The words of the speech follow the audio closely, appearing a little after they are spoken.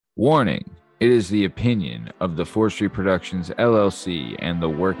Warning. It is the opinion of the 4th Street Productions LLC and the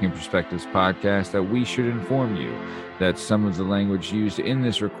Working Perspectives podcast that we should inform you that some of the language used in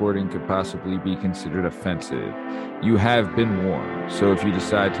this recording could possibly be considered offensive. You have been warned, so if you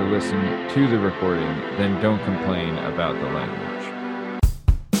decide to listen to the recording, then don't complain about the language.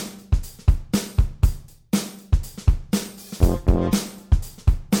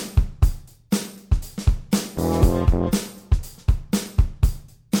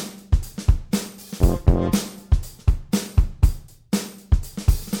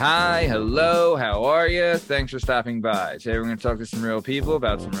 Hi, hello, how are you? Thanks for stopping by. Today we're going to talk to some real people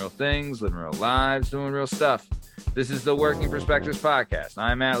about some real things, living real lives, doing real stuff. This is the Working Perspectives podcast.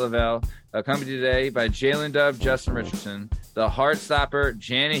 I'm Matt Lavelle, accompanied today by Jalen Dub, Justin Richardson, the Heartstopper,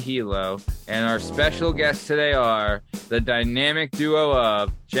 Jana Hilo, and our special guests today are the dynamic duo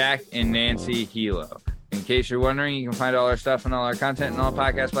of Jack and Nancy Hilo. In case you're wondering, you can find all our stuff and all our content on all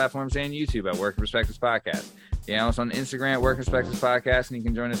podcast platforms and YouTube at Working Perspectives Podcast. Yeah, also on Instagram at Working Perspectives Podcast, and you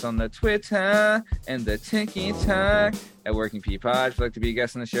can join us on the Twitter and the TikTok at Working P Pod. If you'd like to be a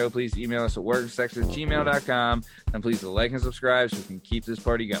guest on the show, please email us at workingperspectives@gmail.com, and please like and subscribe so we can keep this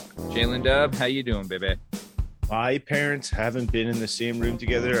party going. Jalen Dub, how you doing, baby? My parents haven't been in the same room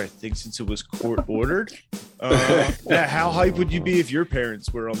together, I think, since it was court ordered. How hype would you be if your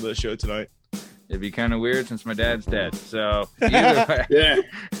parents were on the show tonight? It'd be kind of weird since my dad's dead. So either way, Yeah.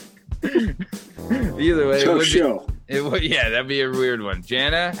 Either way, Show. Yeah, that'd be a weird one.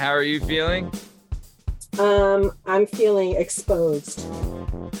 Jana, how are you feeling? I'm feeling exposed.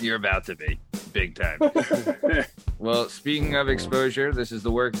 You're about to be big time. Well, speaking of exposure, this is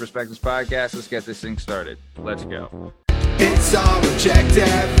the Work Perspectives podcast. Let's get this thing started. Let's go. It's all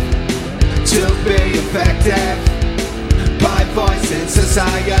objective to be effective by voicing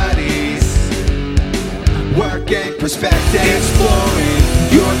societies. Working perspective, exploring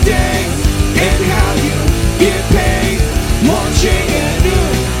your day and how you get paid. Launching a new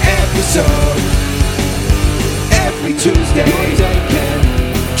episode every Tuesday. Your day can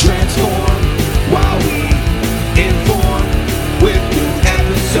transform while we inform with new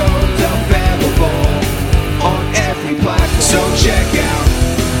episodes available on every platform. So check out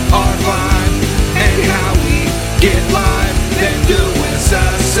our vibe and how we get live. Then do us a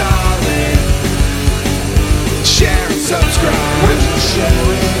solid. Share and subscribe. We're just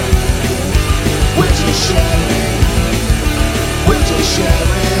sharing. We're just sharing. We're just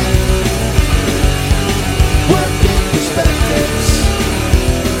sharing. Working perspectives.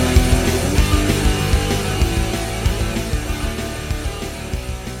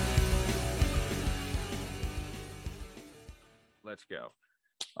 Let's go.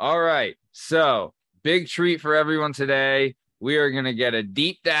 All right. So, big treat for everyone today. We are going to get a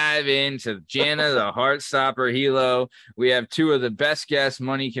deep dive into Jana, the Heartstopper Hilo. We have two of the best guests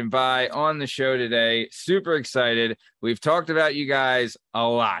money can buy on the show today. Super excited. We've talked about you guys a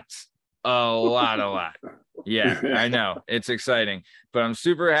lot. Yeah, I know. It's exciting. But I'm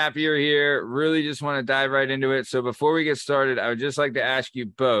super happy you're here. Really just want to dive right into it. So before we get started, I would just like to ask you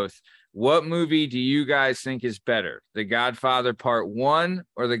both, what movie do you guys think is better? The Godfather Part 1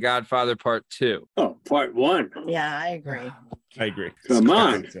 or The Godfather Part 2? Oh, part 1. Yeah, I agree. I agree. Come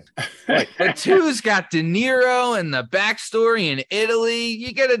on. But 2's got De Niro and the backstory in Italy.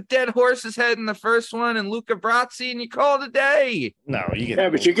 You get a dead horse's head in the first one and Luca Brasi, and you call it a day. No, you get Yeah,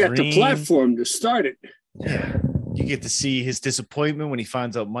 but you got the Green. platform to start it. Yeah. You get to see his disappointment when he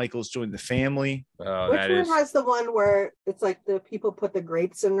finds out Michael's joined the family. Oh, Which that one is. has the one where it's like the people put the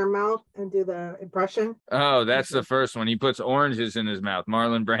grapes in their mouth and do the impression? Oh, that's the first one. He puts oranges in his mouth,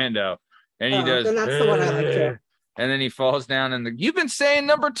 Marlon Brando, and he Oh, does. then that's the one I like too. And then he falls down, and you've been saying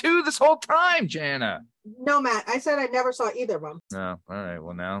number 2 this whole time, Jana. No, Matt, I said I never saw either of them. No, all right.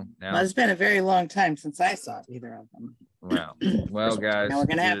 Well, now, Well, it's been a very long time since I saw either of them. well, guys. Now we're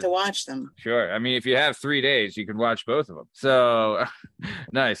gonna have to watch them. Sure. I mean, if you have 3 days, you could watch both of them. So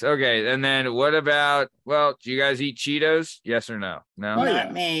nice. Okay. And then what about, well, do you guys eat Cheetos? Yes or no? No? Oh, Not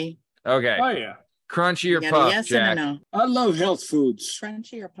yeah. me. Okay. Oh, yeah. Crunchy You or got a puff, yes Jack? and a no. I love health foods.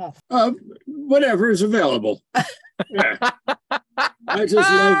 Crunchy or puff? Whatever is available. Yeah. I just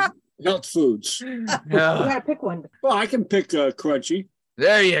love health foods. You Oh, gotta pick one. Well, I can pick crunchy.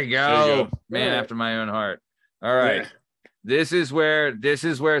 there you go. go. Man Yeah. after my own heart. All right. Yeah. This is where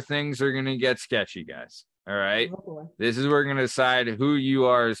things are going to get sketchy, guys. All right. Oh, boy. This is where we're going to decide who you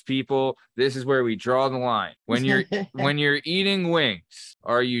are as people. This is where we draw the line. When you're eating wings,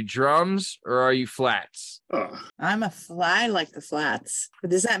 are you drums or are you flats? Oh, I'm a fly like the flats.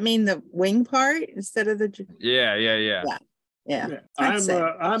 But does that mean the wing part instead of the? Yeah. Yeah. Yeah. Yeah, I'd say.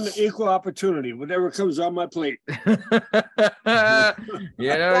 I'm equal opportunity. Whatever comes on my plate. Dad, you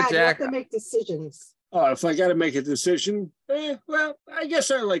have Jack. to make decisions. Oh, if I got to make a decision, well, I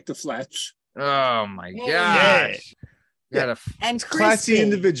guess I like the flats. Oh my Yeah. gosh. Gotta And Classy crispy.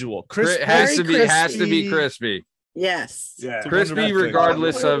 individual. Crispy. has to Very be crispy. Yes. Yeah. It's a Crispy wonderful thing.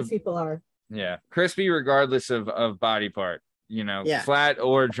 regardless Whatever of people are. yeah, crispy regardless of body part. Yeah. Flat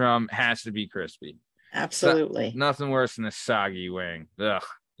or drum has to be crispy. Absolutely. Nothing worse than a soggy wing. Ugh.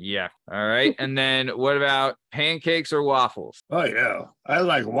 Yeah. All right. And then what about pancakes or waffles? Oh yeah, I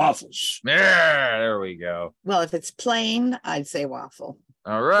like waffles. There we go. Well, if it's plain, I'd say waffle.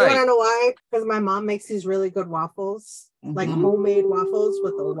 All You want to right. know why? Because my mom makes these really good waffles, like Mhm. homemade waffles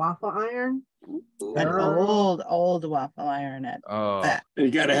with a waffle iron. An old waffle iron at Oh, that. And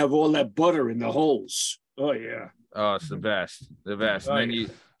you got to have all that butter in the holes. Oh yeah. it's the best. The best. And Oh, then yeah.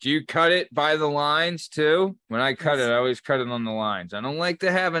 do you cut it by the lines too? When I cut it, I always cut it on the lines. I don't like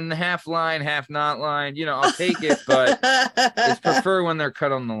to have a half line, half not line. I'll take it, but it's prefer when they're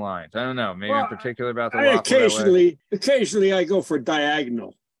cut on the lines. I don't know. Maybe Well, I'm particular about the I waffle that way. occasionally I go for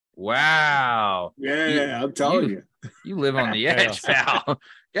diagonal. Wow. Yeah, I'm telling you. You live on the edge, pal.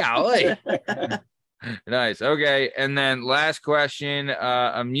 Golly. Nice. Okay. And then last question,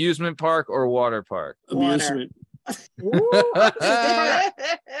 amusement park or water park? Amusement.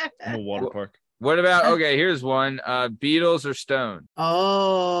 I'm a water park. What about, okay, here's one, Beatles or Stone?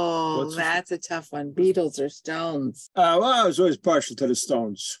 Oh, What's- that's a tough one. Beatles or Stones? Well, I was always partial to the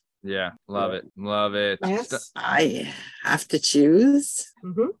Stones. Yeah. Love it. Love it. Yes. I have to choose.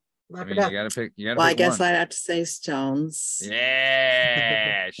 Mm-hmm. I Wrap mean, it up. you gotta pick. You gotta Well, I pick guess one. I'd have to say Stones.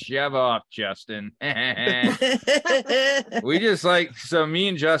 Yeah, shove off, Justin. We just so me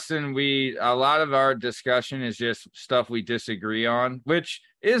and Justin, a lot of our discussion is just stuff we disagree on, which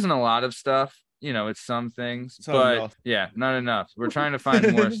isn't a lot of stuff. It's some things, It's not but enough. yeah, not enough. We're trying to find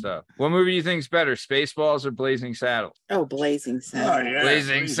more stuff. What movie do you think's better, Spaceballs or Blazing Saddles? Oh, Blazing Oh, Saddles. yeah.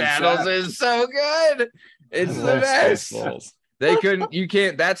 Blazing Saddles is so good. It's the best. Spaceballs. They couldn't. You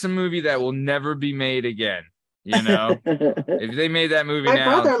can't. That's a movie that will never be made again. If they made that movie My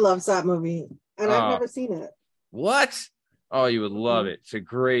now, brother loves that movie, and Oh. I've never seen it. what? Oh, you would love it. It's a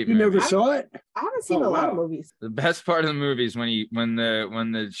great You movie. never saw it? I haven't seen Oh, a lot of wow. movies. The best part of the movie is when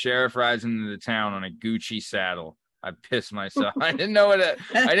the sheriff rides into the town on a Gucci saddle. I pissed myself. I didn't know what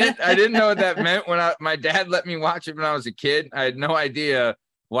I didn't know what that meant when my dad let me watch it when I was a kid. I had no idea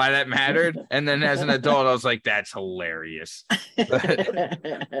why that mattered. And then as an adult, I was like, that's hilarious.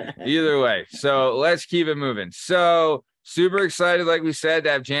 Either way. So let's keep it moving. So super excited, like we said,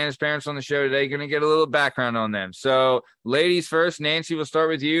 to have Janice's parents on the show today. Going to get a little background on them. So ladies first, Nancy, we'll start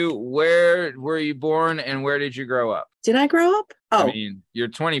with you. Where were you born and where did you grow up? Did I grow up? Oh, I mean, you're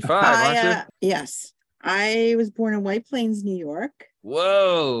 25, aren't you? Yes. I was born in White Plains, New York.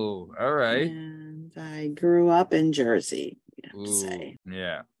 Whoa. All right. And I grew up in Jersey, you have to Ooh, say.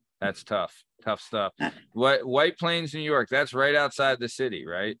 yeah. That's tough. Tough stuff. Uh, What White Plains, New York, that's right outside the city,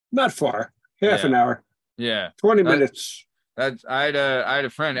 right? Not far. Half Yeah. an hour. Yeah. 20 minutes. That's I had a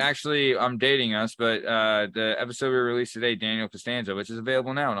friend. Actually, I'm dating us, but the episode we released today, Daniel Costanzo, which is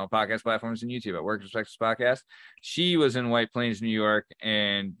available now on all podcast platforms and YouTube at Work Perspectives Podcast. She was in White Plains, New York,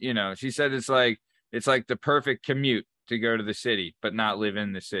 and she said it's like the perfect commute to go to the city, but not live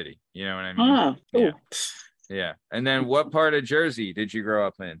in the city. You know what I mean? Oh, Yeah. ooh, Yeah. And then what part of Jersey did you grow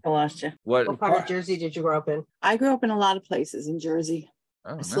up in? I lost you. What part of Jersey did you grow up in? I grew up in a lot of places in Jersey.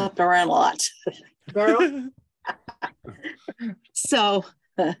 Oh, I nice. slept around a lot. Girl? So,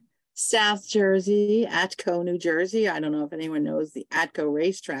 South Jersey, Atco, New Jersey. I don't know if anyone knows the Atco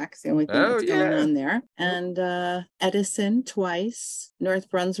racetrack. It's the only thing Oh, that's going yeah. on there. And Edison twice, North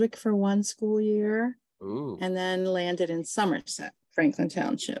Brunswick for one school year, Ooh, and then landed in Somerset, Franklin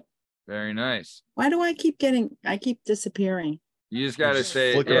Township. very nice. Why do I keep disappearing? You just gotta Just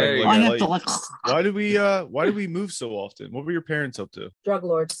say, flicker yeah, like there you a I go. have to look. Why do we move so often? What were your parents up to? Drug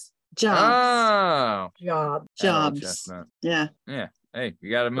lords. Jobs. Oh, Job. Jobs. Chestnut. Yeah. Hey,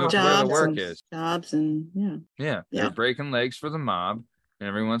 you gotta move to where Jobs the work and is. Jobs and yeah. Yeah, Yeah. they're breaking legs for the mob, and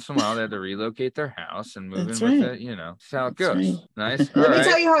every once in a while they had to relocate their house and move That's in with right. it. That's how it That's goes. right. Nice. All Let me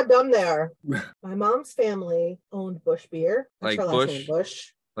tell right. you how dumb they are. My mom's family owned Bush Beer. That's Like her last Bush? name,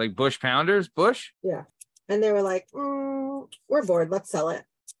 Bush. Like Bush Pounders, Bush. Yeah. And they were like, we're bored. Let's sell it.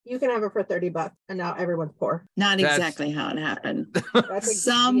 You can have it for $30. And now everyone's poor. Not That's- exactly how it happened. That's the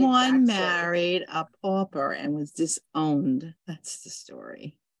Someone exact story. married a pauper and was disowned. That's the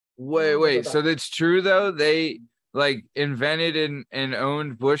story. Wait. So that's true though. They invented and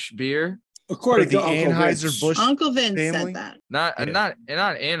owned Bush beer. According the to Uncle Vince. Anheuser-Busch Uncle Vince family? said that. Not Yeah.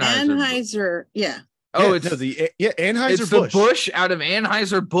 Anheuser. Anheuser, yeah. Oh, it's it's Anheuser-Busch. it's the Busch out of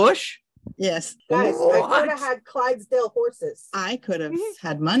Anheuser-Busch. Yes, Guys, I What? could have had Clydesdale horses. I could have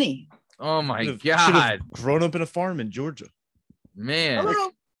had money. Oh my Should've God, grown up in a farm in Georgia. man.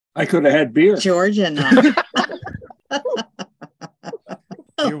 Hello. I could have had beer. Georgia, no. It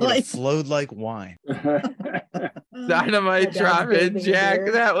would have Like, flowed like wine. Dynamite dad's drop in, bathing Jack.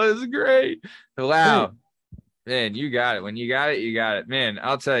 beer. That was great. Wow. Man, you got it. When you got it, you got it. Man,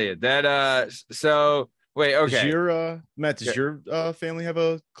 I'll tell you that so wait, Does okay. your Matt, does your family have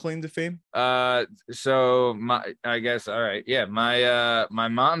a claim to fame? So I guess all right. Yeah, my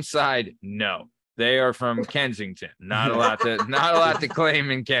mom's side, no. They are from Kensington. Not a lot to claim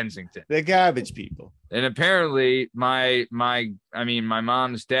in Kensington. They're garbage people. And apparently my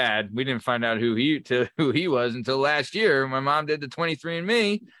mom's dad, we didn't find out who he was until last year. My mom did the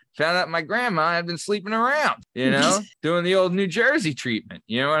 23andMe, found out my grandma had been sleeping around, doing the old New Jersey treatment.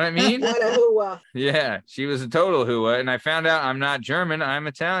 You know what I mean? What a hoo-ah. Yeah, she was a total hooah. And I found out I'm not German, I'm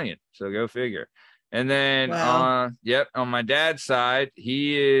Italian. So go figure. And then, Wow. on my dad's side,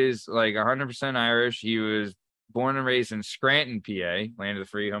 he is like 100% Irish. He was born and raised in Scranton, PA, land of the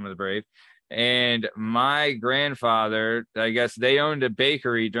free, home of the brave. And my grandfather, I guess they owned a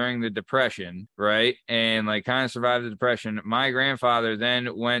bakery during the Depression, right? And like kind of survived the Depression. My grandfather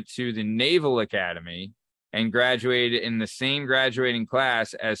then went to the Naval Academy and graduated in the same graduating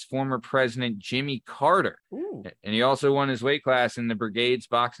class as former President Jimmy Carter. Ooh. And he also won his weight class in the Brigade's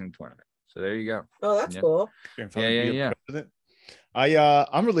boxing tournament. So there you go. Oh, that's Yeah. cool. Grandfather Yeah, be a yeah. president.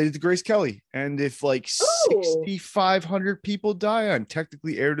 I'm related to Grace Kelly, and if like Oh. 6,500 people die, I'm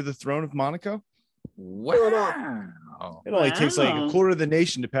technically heir to the throne of Monaco. Wow. It only takes like a Wow. quarter of the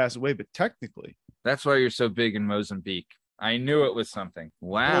nation to pass away, but technically, That's why you're so big in Mozambique. I knew it was something.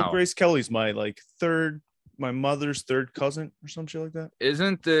 well, Wow. Grace Kelly's my mother's third cousin or some shit like that.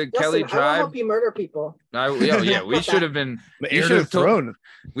 Isn't the Justin, Kelly I will tribe? help you murder people. Yeah, we should have been. The You heir to should the have told- throne.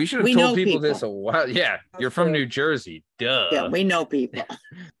 We should have We told know people people. this a while. Yeah, you're from true. New Jersey. Duh. Yeah, we know people.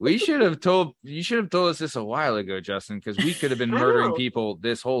 We should have told. You should have told us this a while ago, Justin, because we could have been I murdering know. people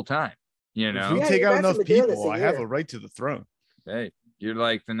this whole time. You If know, we Yeah, take you out guys enough have been doing this people, a I have a year. right to the throne. hey, you're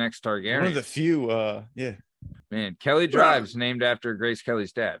like the next One of Targaryen. the few, Man, Kelly Drive's named after Grace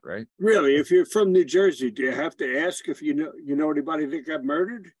Kelly's dad, right? Really, if you're from New Jersey, do you have to ask if you know anybody that got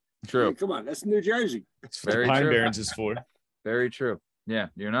murdered? I True. mean, come on, that's New Jersey. That's what Very Pine true. Barrens is for. Very true. Yeah,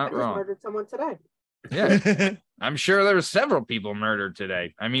 you're I not just wrong. murdered someone today. Yeah, I'm sure there were several people murdered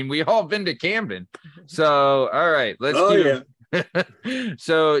today. I mean, we all been to Camden. So, all right, let's Oh, keep it.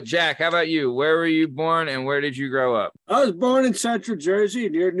 So, Jack, how about you? Where were you born and where did you grow up? I was born in Central Jersey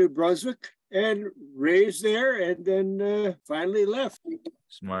near New Brunswick and raised there, and then finally left.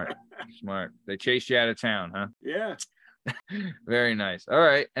 Smart. They chased you out of town, huh? Yeah, Very nice. All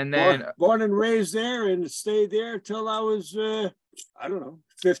right. And then, born and raised there, and stayed there till I was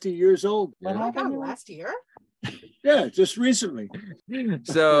 50 years old. Oh my God, last year? Yeah, just recently.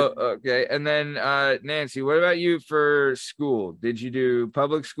 so, okay. And then, Nancy, what about you for school? Did you do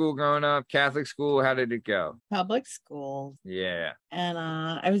public school growing up, Catholic school? How did it go? Public schools. Yeah. And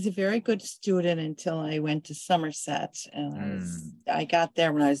I was a very good student until I went to Somerset. And I got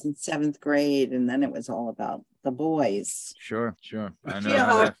there when I was in 7th grade, and then it was all about the boys. Sure. I know. Yeah.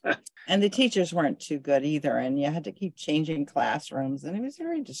 how that- And the teachers weren't too good either. And you had to keep changing classrooms, and it was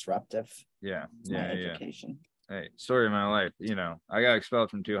very disruptive. Yeah. to my education. Hey, story of my life. I got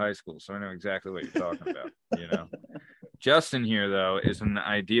expelled from 2 high schools, so I know exactly what you're talking about. Justin here, though, is an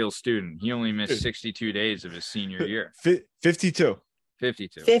ideal student. He only missed 62 days of his senior year. 52.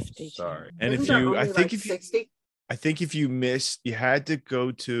 52. 52. Sorry. And Isn't there only like 60? I think if you missed, you had to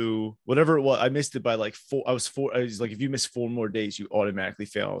go to whatever it was. I missed it by like 4. I was like, if you miss 4 more days, you automatically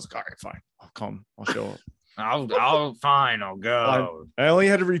fail. I was like, all right, fine. I'll come. I'll show up. I'll go. I only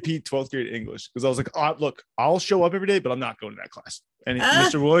had to repeat 12th grade English because I was like, look, I'll show up every day, but I'm not going to that class. And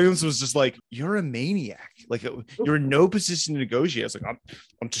Mr. Williams was just like, you're a maniac. Like, you're in no position to negotiate. I was like,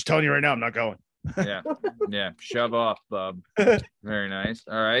 I'm just telling you right now, I'm not going. Yeah. Shove off, bub. Very nice.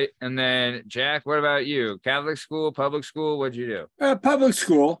 All right. And then, Jack, what about you? Catholic school, public school? What'd you do? Public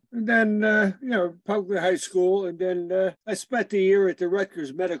school, and then public high school, and then I spent a year at the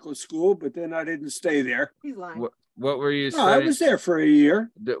Rutgers Medical School, but then I didn't stay there. He's lying. What were you No, I studying? was there for a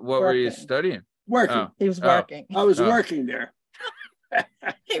year What were you Working. studying? working. Oh. He was Oh. working. I was Oh. working there,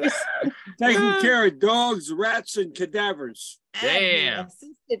 He was taking care of dogs, rats, and cadavers. and he Damn.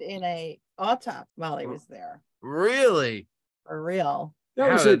 assisted in a autopsy while he was there. Really? For real.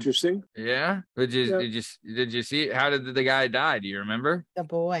 That was How did- interesting. Yeah. Did you see? How did the guy die? Do you remember? The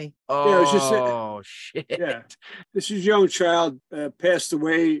boy. Oh, it was just shit. Yeah, this is young child passed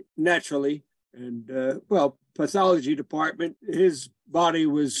away naturally, And pathology department, his body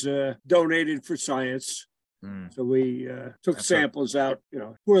was donated for science. So we took samples out,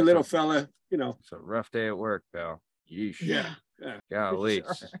 poor little fella, It's a rough day at work, pal. Yeesh. Yeah. Golly.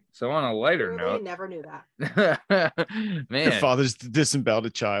 Sure. So on a lighter Really note, never knew that. Your man, father's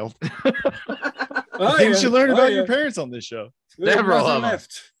disemboweled child. Oh, Things you learn Oh, about yeah. your parents on this show. There's Several nothing of 'em.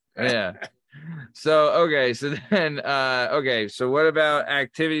 left. yeah. So so what about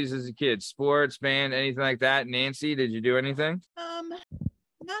activities as a kid? Sports, band, anything like that? Nancy, did you do anything?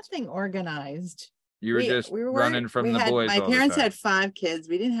 Nothing organized. You were just running from the boys. My all the parents time. had 5 kids.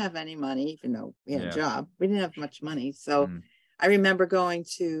 We didn't have any money, even though we had Yeah. a job. We didn't have much money. So Mm. I remember going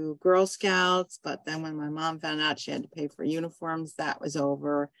to Girl Scouts, but then when my mom found out she had to pay for uniforms, that was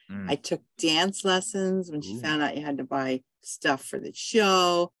over. Mm. I took dance lessons when she Ooh. found out you had to buy stuff for the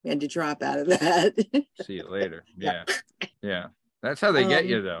show. We had to drop out of that. See you later. Yeah. Yeah. That's how they get Um,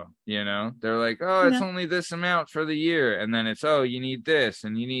 you, though. They're like, oh, it's only this amount for the year. And then it's, oh, you need this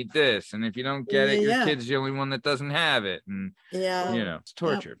and you need this. And if you don't get it, your Yeah. kid's the only one that doesn't have it. And, Yeah. it's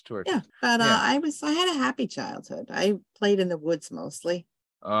torture. It's torture. Yeah. But Yeah. I had a happy childhood. I played in the woods mostly.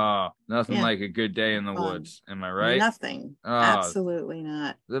 Oh, nothing Yeah. like a good day in the Fun. woods. Am I right? Nothing. Oh. Absolutely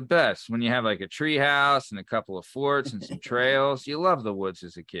not. The best when you have like a tree house and a couple of forts and some trails. You love the woods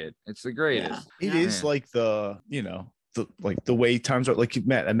as a kid. It's the greatest. It Yeah. is Man. like the way times are. Like,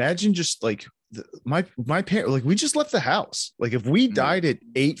 Matt, imagine just like my parents, like we just left the house. Like if we Mm. died at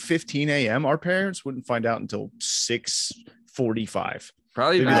 8:15 a.m., our parents wouldn't find out until 6:45.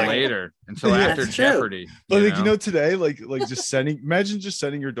 Probably They'd even be like- later until Yeah, after that's true. Jeopardy. But today, like just imagine just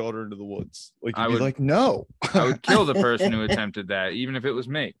sending your daughter into the woods. Like I you'd be would- like, no. I would kill the person who attempted that, even if it was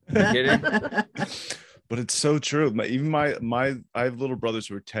me. You kidding? But it's so true. I have little brothers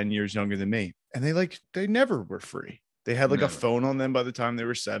who are 10 years younger than me, and they never were free. They had like Never. a phone on them by the time they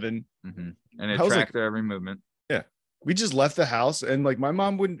were 7. Hmm. And it I was like- tracked their every movement. We just left the house, and like my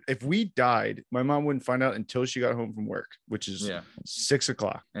mom wouldn't, if we died, my mom wouldn't find out until she got home from work, which is Yeah.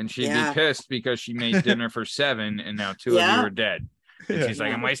 6:00. And she'd Yeah. be pissed because she made dinner for 7 and now 2 of Yeah. you are dead. And Yeah. she's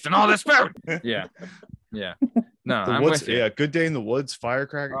like, I'm wasting all this food. Yeah. Yeah. No, The I'm woods, with you. yeah, good day in the woods,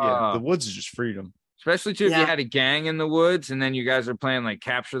 firecracker. Yeah, Oh. the woods is just freedom. Especially too if you Yeah. had a gang in the woods and then you guys are playing like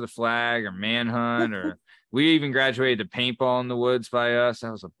capture the flag or manhunt or we even graduated to paintball in the woods by us.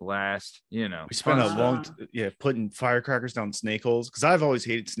 That was a blast. We spent fun a stuff. long, putting firecrackers down snake holes because I've always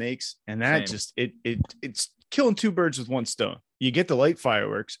hated snakes, and that Same. just it's killing 2 birds with 1 stone. You get to light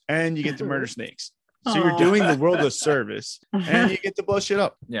fireworks and you get to murder snakes. So you're Aw. doing the world a service, and you get to blow shit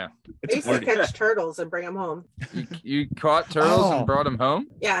up. Yeah. I It's a used to party. catch turtles and bring them home. You caught turtles Oh. and brought them home?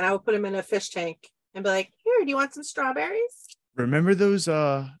 Yeah, and I would put them in a fish tank and be like, "Here, do you want some strawberries?" Remember those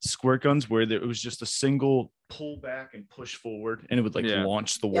squirt guns where it was just a single pull back and push forward, and it would like Yeah.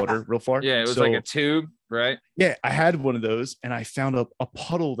 launch the Yeah. water real far? Yeah, it was like a tube, right? Yeah, I had one of those, and I found a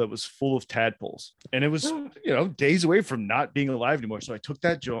puddle that was full of tadpoles, and it was days away from not being alive anymore. So I took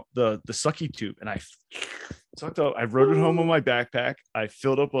that the sucky tube, and I rode it home on my backpack. I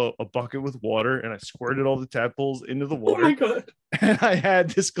filled up a bucket with water, and I squirted all the tadpoles into the Oh my water. god! And I had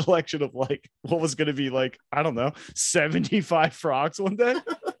this collection of like what was going to be like, I don't know, 75 frogs one day.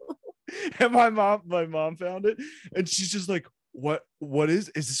 And my mom found it, and she's just like, what is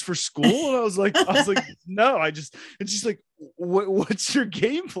this for school? And I was like, no, and she's like, what's your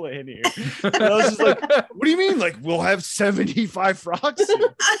game plan here? And I was just like, what do you mean? Like, we'll have 75 frogs soon?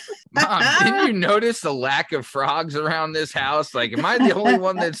 Mom, didn't you notice the lack of frogs around this house? Like, am I the only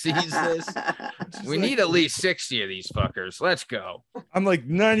one that sees this? We need at least 60 of these fuckers. Let's go. I'm like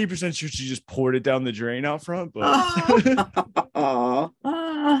 90% sure she just poured it down the drain out front, but Aw.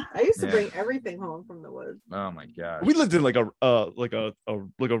 I used to Yeah. bring everything home from the woods. Oh my god. we lived in like a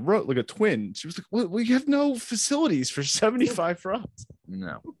twin. She was like, we have no facilities for 75 frogs.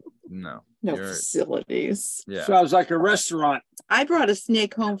 No. No You're- facilities. Yeah. Sounds like a restaurant. I brought a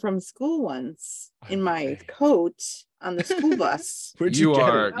snake home from school once in my coat on the school bus. Where'd You get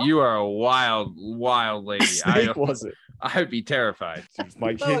are it? a wild lady. Snake was it? I'd be terrified. If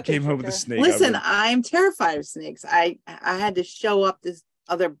my Oh, kid came home with a okay. snake, I Listen, would- I'm terrified of snakes. I had to show up this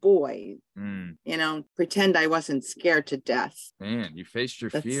other boy, Mm, pretend I wasn't scared to death. man, you faced your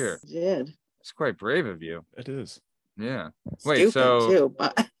That's fear. did. It's quite brave of you. it is. Yeah. Wait, Stupid so too,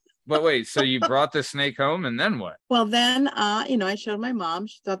 but wait, so you brought the snake home and then what? well then I showed my mom.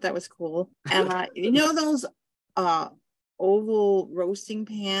 She thought that was cool. And those oval roasting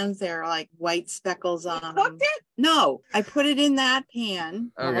pans, they're like white speckles on them. Cooked it? No, I put it in that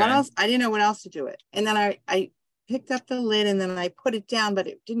pan. Okay. What else? I didn't know what else to do it. And then I picked up the lid and then I put it down, but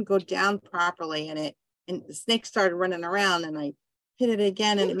it didn't go down properly, and the snake started running around, and I hit it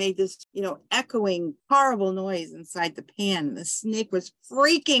again, and it made this, echoing horrible noise inside the pan. And the snake was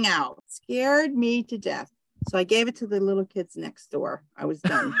freaking out, scared me to death. So I gave it to the little kids next door. I was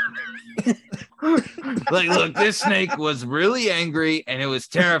done. Like, look, this snake was really angry and it was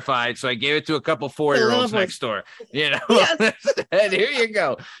terrified. So I gave it to a couple 4-year-olds next door. Yes. And here you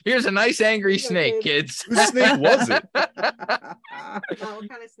go. Here's a nice angry snake, kids. Whose snake was it? What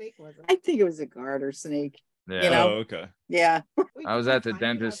kind of snake was it? I think it was a garter snake. Yeah. Oh, okay. Yeah. I was at the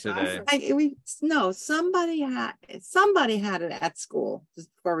dentist today. Somebody had it at school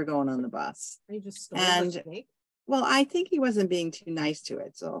just before we're going on the bus. You just stole And- the snake? Well, I think he wasn't being too nice to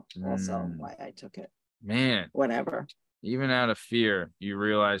it. So also Mm. why I took it. Man, Whatever. even out of fear, you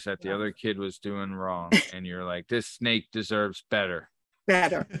realize that the other kid was doing wrong. And you're like, this snake deserves better.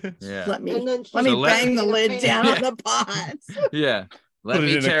 Better. Yeah. Let me And then let me So let- bang the lid down Yeah. on the pot. Yeah. Let Put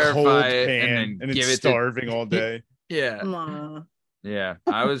me it in a cold terrify it pan and then and give it's it to. starving all day. Yeah. Aw, Yeah.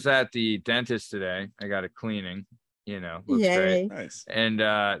 I was at the dentist today. I got a cleaning, looks great. yay. Nice. And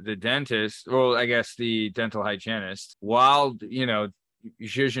the dentist, well, I guess the dental hygienist, while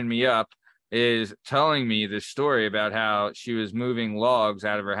zhuzhing me up, is telling me this story about how she was moving logs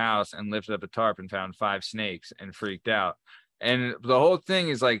out of her house and lifted up a tarp and found 5 snakes and freaked out. And the whole thing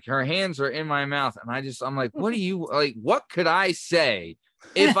is like her hands are in my mouth, and I'm like, what could I say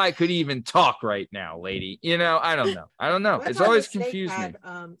if I could even talk right now, lady? I don't know. What It's about always the snake confused me. had,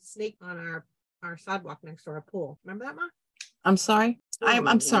 snake on our sidewalk next to our pool. Remember that, Ma? I'm sorry.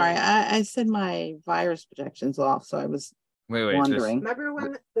 I'm sorry. I said my virus projection's off, so I was Wait, wondering. Remember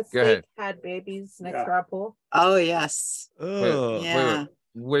when the Go ahead. snake had babies next Yeah. to our pool? Oh yes. Oh, Yeah.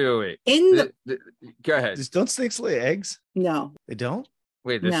 Wait. In the Go ahead. don't snakes lay eggs? no. They don't.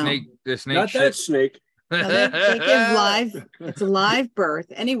 Wait, No. the snake Not that shit. snake. No, they give live. It's a live birth.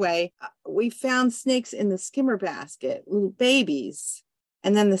 Anyway, we found snakes in the skimmer basket, little babies.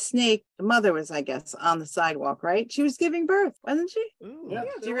 And then the snake, the mother was, I guess, on the sidewalk, right? She was giving birth, wasn't she? Ooh. Yeah.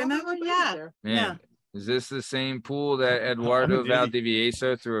 Do you remember? Yeah. Man, Yeah. is this the same pool that Eduardo How did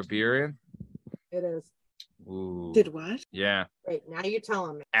Valdivieso threw a beer in? It is. Ooh. Did what? Yeah. Wait, now you're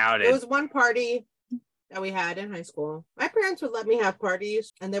telling me. Outed. There was one party that we had in high school. My parents would let me have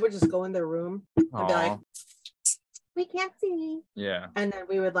parties, and they would just go in their room and be like, Aw. "We can't see," Yeah. and then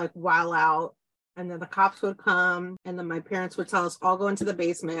we would like while out, and then the cops would come, and then my parents would tell us all go into the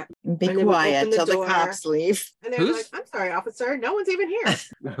basement, Be And they would quiet open the till the door. cops leave. and they were Who's- like, "I'm sorry, officer, no one's even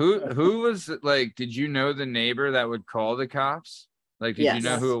here." Who was like, did you know the neighbor that would call the cops? Like, did you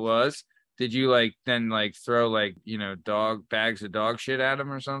know Yes. who it was? Did you then throw dog bags of dog shit at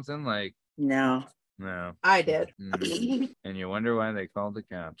him or something? Like, No. no. I did. Mm. And you wonder why they called the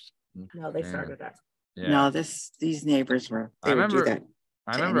cops. No, they Yeah. started that. Yeah. No, these neighbors were. I They would do remember- that.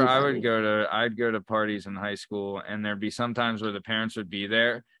 I to remember anybody. I'd go to parties in high school, and there'd be some times where the parents would be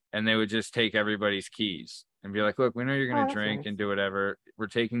there and they would just take everybody's keys and be like, look, we know you're Oh, going to that's drink nice. and do whatever. We're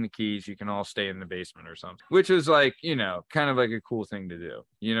taking the keys. You can all stay in the basement or something, which was kind of like a cool thing to do.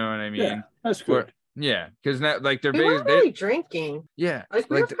 You know what I mean? Yeah, that's Or- good. yeah. Cause they're We big. weren't really drinking. Yeah. Like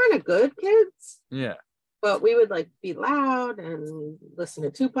we Like were kind of good kids, yeah. but we would be loud and listen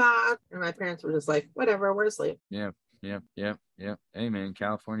to Tupac, and my parents were just like, "Whatever, we're asleep." Yep. Hey man,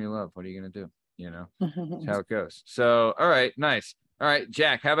 California love. What are you going to do? That's Mm-hmm. how it goes. So, all right, nice. All right,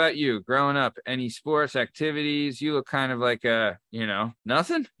 Jack, how about you? Growing up, any sports activities? You look kind of like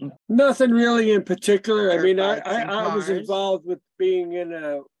nothing. Nothing really in particular. I Dirt mean, bikes and I was cars. involved with being in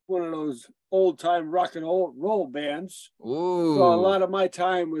one of those old time rock and roll bands. Ooh. So a lot of my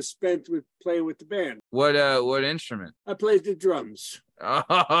time was spent with playing with the band. What instrument? I played the drums.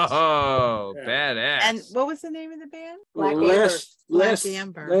 Oh, Yeah. badass. And what was the name of the band? Black Well, Amber. last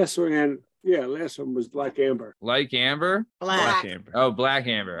Amber. last one was Black Amber. Like Amber? Black. Black Amber. Oh, Black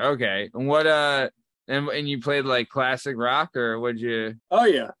Amber. Okay. And what and you played classic rock, or would you? Oh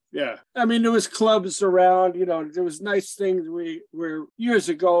yeah. I mean, there was clubs around. There was nice things. Where years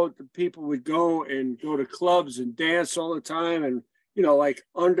ago the people would go to clubs and dance all the time, and like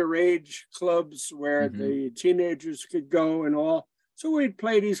underage clubs where Mhm. the teenagers could go and all. So we'd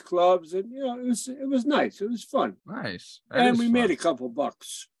play these clubs, and it was nice. It was fun, Nice. That and is we fun. made a couple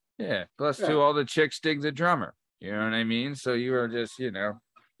bucks. Yeah. Plus, Yeah. too, all the chicks dig the drummer. You know what I mean? So you were just, you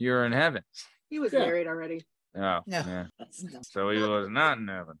were in heaven. He was Yeah. married already. Oh, No. yeah. That's not- So he was not in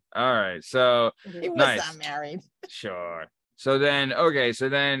heaven. All right. So He was Nice. not married. sure. So then, okay. So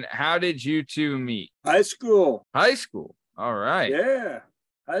then, how did you two meet? High school, High school. All right. yeah,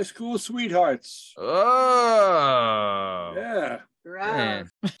 high school sweethearts. Oh. Yeah, Man.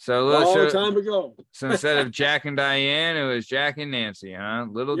 Gross. So, Long time ago. so instead of Jack and Diane, it was Jack and Nancy, huh?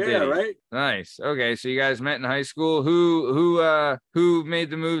 Little Yeah, ditty. right. Nice. Okay, so you guys met in high school. Who made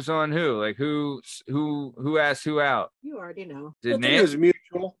the moves on who? Like who asked who out? You already know. I Did think it was Nancy?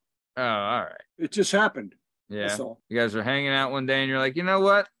 mutual. Oh, all right. It just happened. Yeah. That's all. You guys were hanging out one day and you're like, you know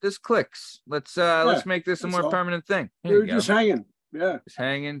what? This clicks. Let's make this a that's more all. permanent thing. We Here were you go. just hanging. Yeah. Just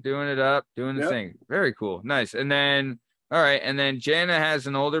hanging, doing it up, doing the Yep. thing. Very cool. Nice. And then all right, and then Jana has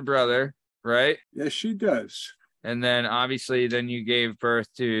an older brother, right? Yes, she does. And then obviously then you gave birth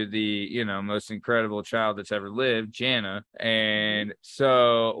to the, most incredible child that's ever lived, Jana. And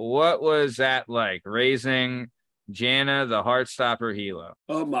so what was that like raising Jana, the Heartstopper Hilo?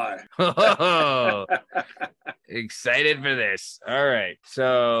 Oh my. Oh, excited for this. All right.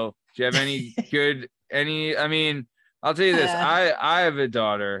 So do you have any I'll tell you this. I have a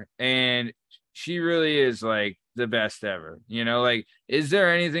daughter and she really is like the best ever. Like, is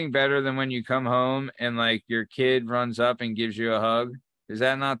there anything better than when you come home and like your kid runs up and gives you a hug? Is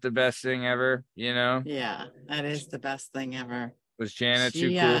that not the best thing ever? Yeah, that is the best thing ever. Was Jana too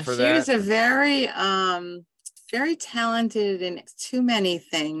cool for that? She was a very very talented in too many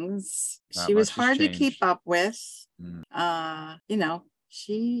things. Not She was much has hard to keep changed. up with. Mm.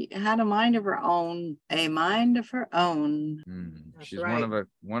 She had a mind of her own. That's She's right.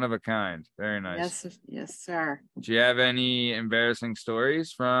 one of a kind. Very nice. Yes, sir. Do you have any embarrassing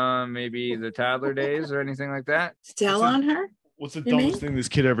stories from maybe the toddler days or anything like that? Still on her? What's the You mean? dumbest thing this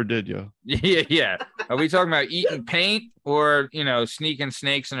kid ever did, yo? Yeah. Are we talking about eating paint or, sneaking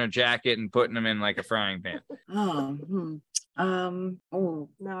snakes in her jacket and putting them in like a frying pan? Oh,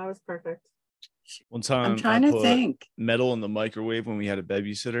 No, I was perfect. One time I'm trying I to put think. metal in the microwave when we had a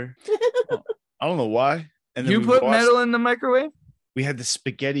babysitter. I don't know why. And then You we put lost- metal in the microwave? We had the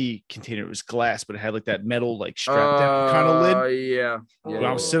spaghetti container. It was glass, but it had like that metal like strap down kind of lid. Oh, yeah. When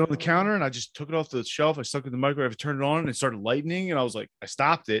I was sitting on the counter and I just took it off the shelf, I stuck it in the microwave, I turned it on, and it started lightning. And I was like, I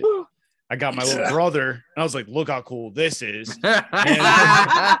stopped it. I got my little brother, and I was like, look how cool this is.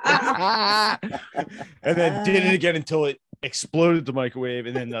 And then did it again until it exploded the microwave.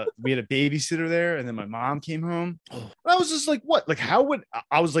 And then we had a babysitter there, and then my mom came home. And I was just like, what? Like, how would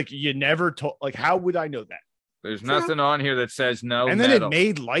I was like, you never told, like, how would I know that? There's nothing on here that says no And then metal. it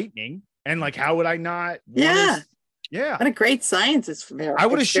made lightning. And like, how would I not? Yeah. Yeah. What a great scientist for I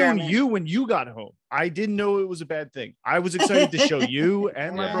would have shown you when you got home. I didn't know it was a bad thing. I was excited to show you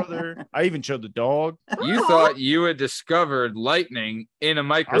and my Yeah. brother. I even showed the dog. You thought you had discovered lightning in a I was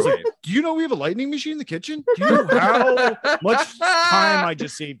microwave. like, do you know we have a lightning machine in the kitchen? Do you know how much time I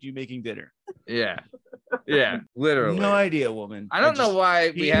just saved you making dinner? Yeah, literally. No idea, woman. I don't know why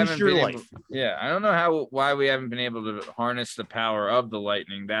we changed haven't your been life. able, yeah, I don't know why we haven't been able to harness the power of the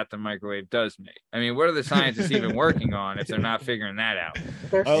lightning that the microwave does make. I mean, what are the scientists even working on if they're not figuring that out?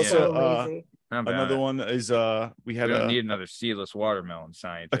 They're Also, so lazy. How about Another it? one is we We had don't a need another seedless watermelon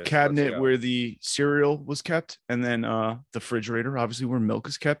scientist. a Let's cabinet go. where the cereal was kept, and then the refrigerator, obviously, where milk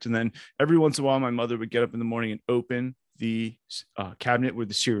is kept. And then every once in a while, my mother would get up in the morning and open the cabinet where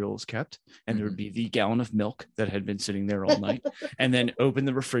the cereal is kept, and there would be the gallon of milk that had been sitting there all night, and then open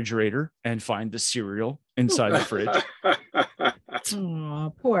the refrigerator and find the cereal inside the fridge.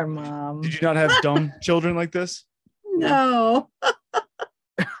 Oh, poor mom. Did you not have dumb children like this? No.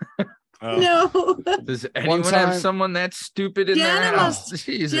 No. Does anyone have time- someone that stupid in Jana their house? must-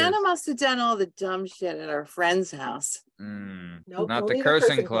 Jesus. Jana must have done all the dumb shit at our friend's house. Nope, Not only the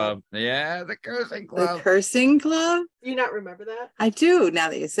cursing club. Yeah, the cursing The club. cursing club? Do you not remember that? I do, now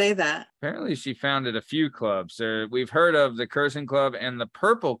that you say that. Apparently, she founded a few clubs. We've heard of the cursing club and the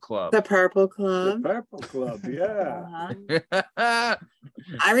purple club. The purple The club. Purple Club, yeah. Uh-huh.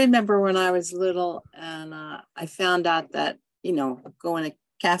 I remember when I was little and I found out that, going to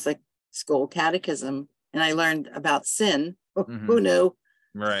Catholic school catechism, and I learned about sin. Mhm. Who knew?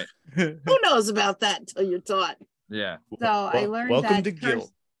 Right. Who knows about that until you're taught? Yeah. So I learned Welcome that to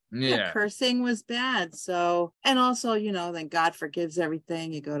guilt. Yeah. cursing was bad. So, and also, then God forgives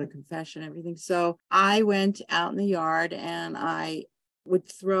everything. You go to confession, everything. So I went out in the yard and I would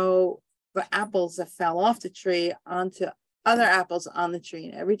throw the apples that fell off the tree onto other apples on the tree.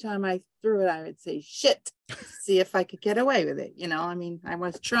 And every time I threw it, I would say, shit, see if I could get away with it. I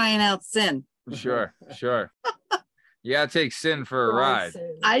was trying out sin. Sure. You gotta take sin for a ride.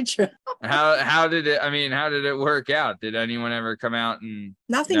 I tried. How did it work out? Did anyone ever come out and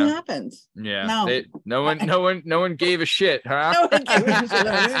Nothing No. happened. yeah? No. No one gave a shit, huh? No one gave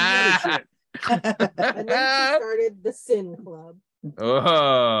a And then she started the Sin Club.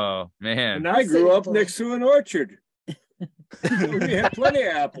 Oh man. And I grew up next to an orchard. We had plenty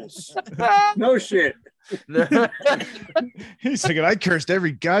of apples. No shit. He's like, I cursed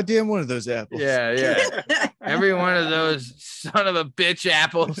every goddamn one of those apples. yeah. Every one of those son of a bitch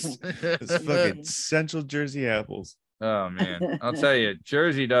apples. Those fucking Central Jersey apples. Oh man, I'll tell you,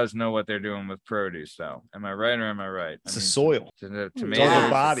 Jersey does know what they're doing with produce, though. Am I right or am I right? It's the soil. The all tomatoes, the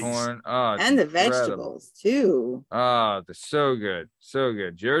bodies. corn, oh, it's And the incredible. vegetables too. Oh, they're so good, so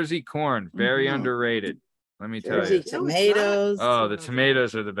good. Jersey corn, very Mhm. underrated. Let me tell Jersey you. tomatoes. Oh, the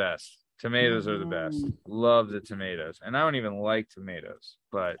tomatoes are the best. Tomatoes are the best. Mhm. Love the tomatoes, and I don't even like tomatoes,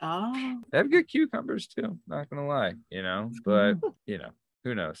 but Oh, they have good cucumbers too. Not gonna lie, but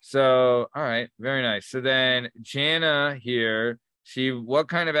who knows? So, all right, very nice. So then Jana here, what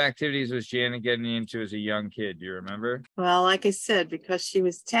kind of activities was Jana getting into as a young kid? Do you remember? well, like I said, because she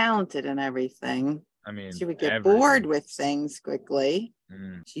was talented and everything, I mean, she would get everything. bored with things quickly.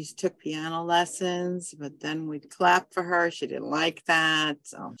 Mm. She took piano lessons, but then we'd clap for her. She didn't like that,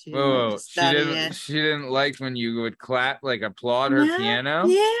 so she didn't want Whoa, to study it. she didn't like when you would clap, like applaud her No, piano.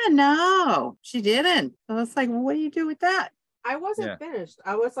 Yeah, no, she didn't. So it's like, well, what do you do with that? I wasn't Yeah. finished.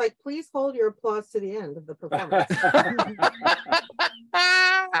 I was like, please hold your applause to the end of the performance.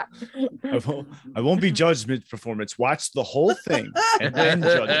 I won't be judged mid-performance. Watch the whole thing and then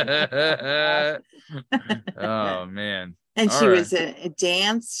judge it. Oh man. And All she right. was a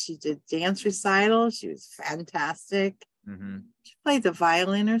dance. She did dance recital. She was fantastic. Mm-hmm. She played the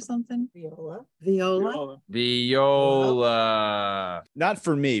violin or something. Viola. Viola. Viola. Not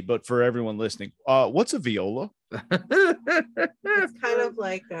for me, but for everyone listening. What's a viola? It's kind of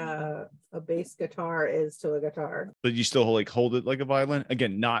like a bass guitar is to a guitar. But you still hold it like a violin?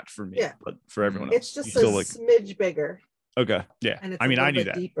 Again, not for me, Yeah. but for everyone else. It's just You a still smidge bigger, okay. Yeah. and it's I mean, a I little knew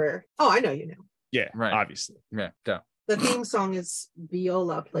bit that. deeper. Oh, I know you know. Yeah, Right. obviously. Yeah, duh. The theme song is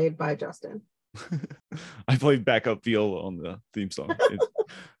Viola, played by Justin. I played backup viola on the theme song. It's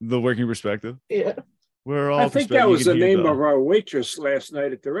the working perspective. Yeah. We're all I think that was the name of our waitress last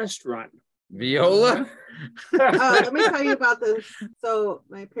night at the restaurant. Viola. Let me tell you about this. So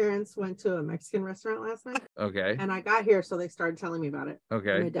my parents went to a Mexican restaurant last night, Okay. and I got here, so they started telling me about it. And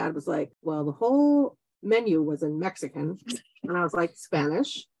my Okay. dad was like, well, the whole menu was in Mexican. And I was like,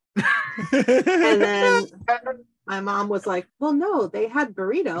 Spanish. And then my mom was like, well, no, they had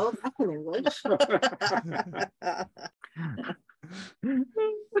burrito. That's in English.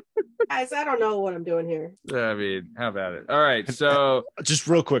 Guys, I don't know what I'm doing here. I mean, how about it? All right. So Just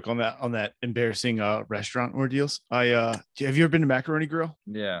real quick on that embarrassing restaurant ordeals. Have you ever been to Macaroni Grill?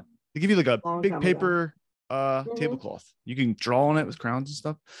 yeah. They give you like a Long big time paper tablecloth. You can draw on it with crowns and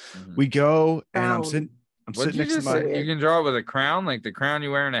stuff. Mhm. We go and I'm Crown. sitting What did you next to just my say? You can draw it with a crown, like the crown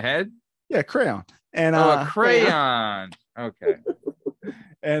you wear on a head. crayon. And Oh, a crayon. Okay.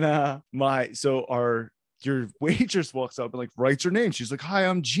 and your waitress walks up and like writes her name. She's like, "Hi,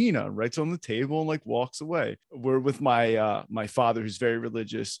 I'm Gina." Writes on the table and like walks away. We're with my my father, who's very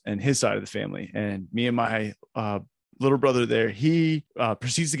religious, and his side of the family, and me and my little brother there. He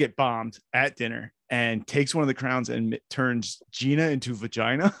proceeds to get bombed at dinner and takes one of the crowns and turns Gina into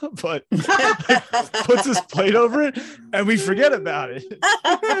vagina, but puts his plate over it, and we forget about it.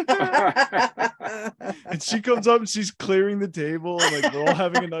 And she comes up and she's clearing the table, and like we're all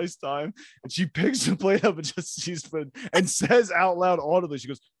having a nice time. And she picks the plate up and just sees and says out loud audibly, she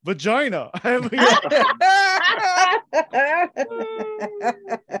goes, "Vagina." And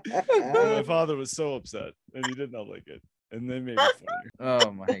my father was so upset, and he did not like it, and they made it funnier.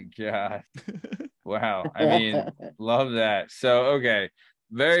 Oh my God. Wow. I mean, love that. So, okay.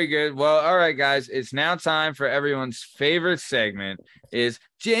 Very good. Well, all right, guys. It's now time for everyone's favorite segment is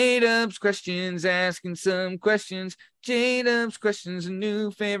J-Dub's Questions, asking some questions. J-Dub's Questions, a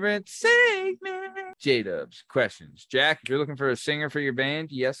new favorite segment. J-Dub's Questions. Jack, if you're looking for a singer for your band,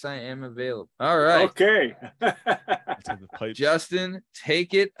 yes, I am available. All right. Okay. Let's have the pipes. Justin,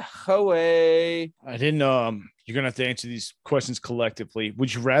 take it away. I didn't. You're gonna have to answer these questions collectively.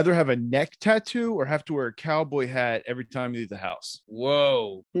 Would you rather have a neck tattoo or have to wear a cowboy hat every time you leave the house?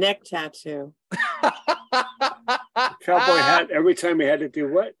 Whoa. Neck tattoo. Cowboy hat every time you had to do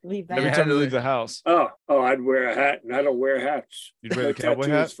what? Leave Every that. time you leave the house, Oh, I'd wear a hat, and I don't wear hats. you'd wear No the cowboy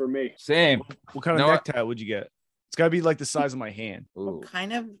tattoos hat. for me. Same. What kind of No, neck tat would you get? It's gotta be like the size of my hand. Ooh. What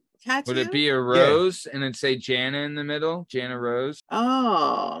kind of tattoo? Would it be a rose and then say Jana in the middle? Jana Rose?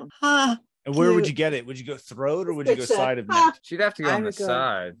 Oh, huh. And where would Cute. you get it? Would you go throat or would you go Picture. side of Ah. neck? She'd have to go I on the would go-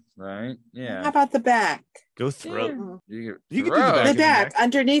 side, right? How Yeah. about the back? Go throat. You You could do the throw. back The of back neck.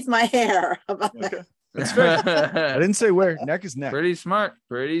 underneath my hair. How about that? Okay. That's fair. I didn't say where. Neck is neck. Pretty smart.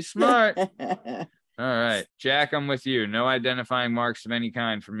 Pretty smart. All All right, Jack, I'm with you. No identifying marks of any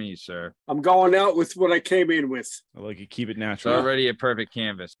kind for me, sir. I'm going out with what I came in with. I like it. Keep it It's natural. already a perfect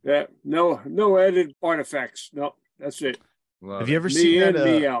canvas. Yeah, no added artifacts. No, that's it. Love Have you it. ever Me seen in, that?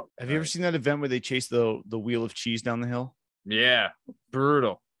 me out. Have you ever seen that event where they chase the wheel of cheese down the hill? Yeah,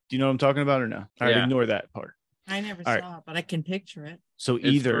 brutal. Do you know what I'm talking about or no? All right, Yeah. ignore that part. I never All right. saw it, but I can picture it. So It's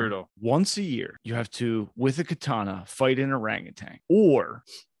either brutal. once a year you have to, with a katana, fight an orangutan, or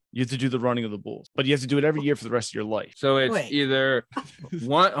you have to do the running of the bulls. But you have to do it every year for the rest of your life. So it's Wait. either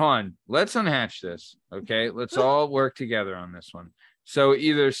one on. Let's unhatch this. Okay, let's all work together on this one. So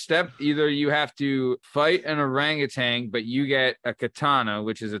either you have to fight an orangutan, but you get a katana,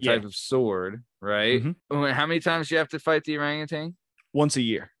 which is a type Yeah. of sword, right? How many times do you have to fight the orangutan? Once a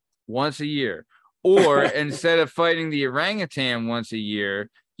year. Once a year. Or instead of fighting the orangutan once a year,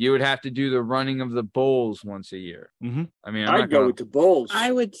 you would have to do the running of the bulls once a year. Mhm. I mean, I'm I'd not go gonna, with the Bulls.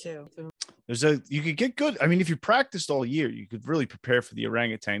 I would too. You could get good. I mean, if you practiced all year, you could really prepare for the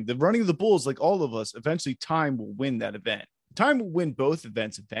orangutan. The running of the bulls, like all of us, eventually time will win that event. Time will win both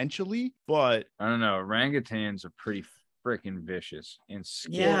events eventually, but I don't know. Orangutans are pretty freaking vicious and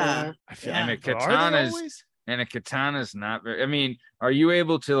scary. Yeah. I feel Yeah. And a But are they katana's always? and a katana's not very. I mean, are you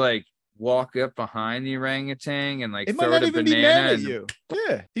able to like walk up behind the orangutan and like It might throw not it a even be mad banana? at and- you.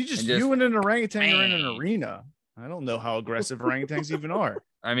 Yeah, and you and an orangutan are in an Bang. arena. I don't know how aggressive orangutans even are.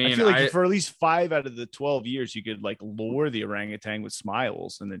 I mean, I feel like for at least 5 out of the 12 years, you could like lure the orangutan with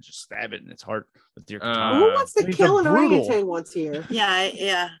smiles and then just stab it in its heart with your katana. Who wants to these kill are an brutal. orangutan once a year? Yeah. You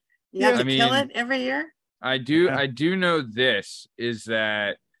have Yeah. to I kill mean- it every year? I do Yeah. I do know this is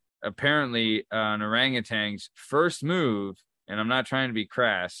that apparently an orangutan's first move, and I'm not trying to be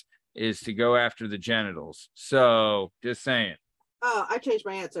crass, is to go after the genitals. So just saying. Oh, I changed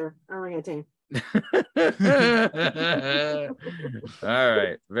my answer. Orangutan. All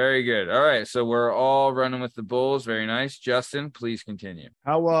right, very good. All right, so we're all running with the bulls. Very nice. Justin, please continue.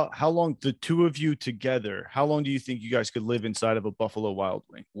 How long the two of you together? How long do you think you guys could live inside of a Buffalo Wild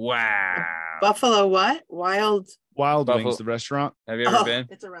Wing? Wow. Buffalo what? Wild. Wild Buffalo- Wings, the restaurant. Have you ever Oh. been?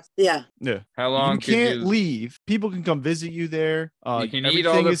 It's a rest. Yeah. Yeah, How long you could can't you leave. People can come visit you there. You can eat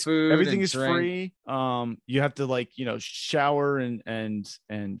all the food Everything and is drink. free. You have to shower and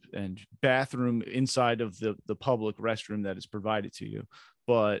bathroom inside of the public restroom that is provided to you,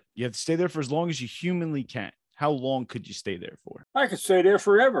 but you have to stay there for as long as you humanly can. How long could you stay there for? I could stay there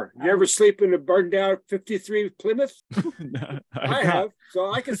forever. You ever sleep in a burned out 53 Plymouth? I have,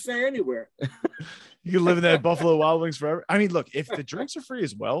 so I can stay anywhere. You can live in that Buffalo Wild Wings forever. I mean, look, if the drinks are free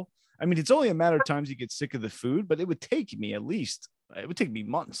as well, I mean, it's only a matter of times you get sick of the food, but it would take me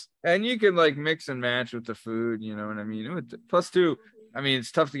months. And you can like mix and match with the food, you know what I mean? Plus two, I mean,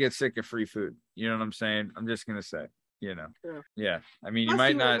 it's tough to get sick of free food. You know what I'm saying? I'm just gonna say, yeah. I mean, you Plus, might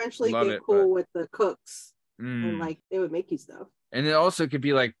would not eventually love get it, cool with the cooks, but and like they would make you stuff. and it also could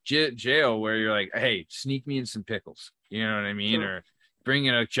be like jail where you're like, hey, sneak me in some pickles. You know what I mean? Sure. Or bring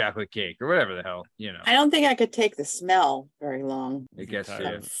in a chocolate cake or whatever the hell, I don't think I could take the smell very long. It gets to Yeah.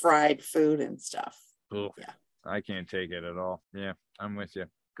 you. Of fried food and stuff. Oof. Yeah. I can't take it at all. Yeah, I'm with you.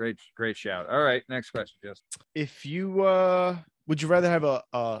 Great shout. All right, next question, Justin. If you would you rather have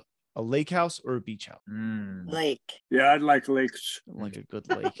a lake house or a beach house? Lake. Yeah, I'd like lakes. Like a good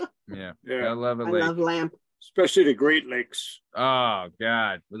lake. Yeah, Yeah. I love a I lake. love lamb. Especially the Great Lakes. Oh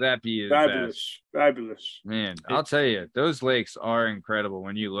God, would that be the best? Fabulous. Man, I'll tell you, those lakes are incredible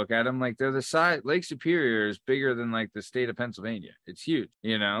when you look at them. Like they're the size. Lake Superior is bigger than like the state of Pennsylvania. It's huge.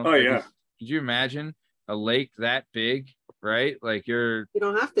 Oh, Like, yeah. Could you imagine a lake that big? Right? Like you're. You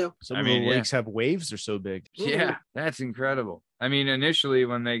don't have to. Some I of mean, the yeah. lakes have waves. They're so big. Yeah, that's incredible. I mean, initially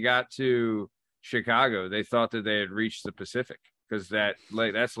when they got to Chicago, they thought that they had reached the Pacific because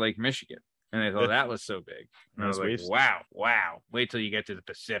that's Lake Michigan. And they thought that was so big. And I was Those like, waves. wow. Wait till you get to the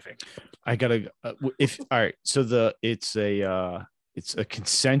Pacific. I gotta all right. So it's a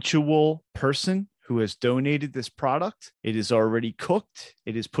consensual person who has donated this product. It is already cooked.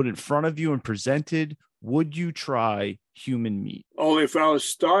 It is put in front of you and presented. Would you try human meat? Only if I was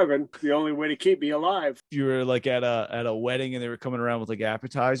starving. The only way to keep me alive. If you were like at a wedding and they were coming around with like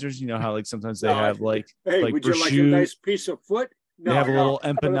appetizers, you know how like sometimes they No, have like Hey, like would you like a prosciutto. nice piece of foot? They have a little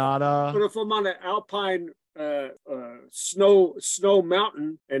But empanada. if I'm on an alpine snow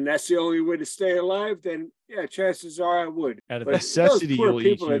mountain and that's the only way to stay alive, then yeah, chances are I would. Out of But necessity, those poor you'll eat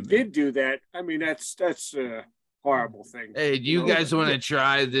people that human. did do that, I mean, that's a horrible thing. Hey, do you No, guys want to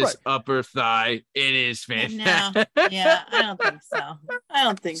try this Right. upper thigh? It is No. fantastic. Yeah, I don't think so. I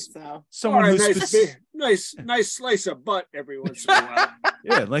don't think so. Someone Or a who's nice slice of butt every once in a while.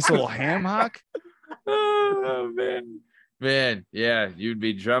 yeah, nice little ham hock. Oh man. Man, yeah, you'd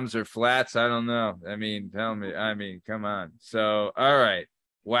be drums or flats. I don't know. I mean, tell me. I mean, come on. So, all right.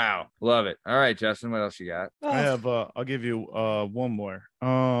 Wow. Love it. All right, Justin, what else you got? Oh, I have I'll give you one more.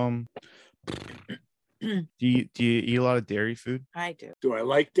 Do you eat a lot of dairy food? I do. Do I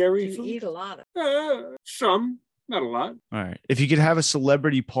like dairy You food? eat a lot of. Some, not a lot. All right. If you could have a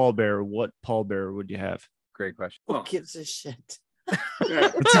celebrity pallbearer, what pallbearer would you have? Great question. Who Well, gives a shit? yeah.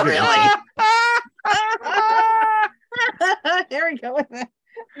 That's a good Really? Here we go with it.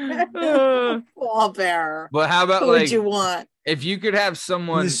 Ball bearer. But how about Who like would you want? if you could have In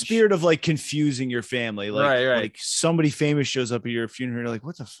someone the spirit of like confusing your family, like Right. like somebody famous shows up at your funeral, you're like,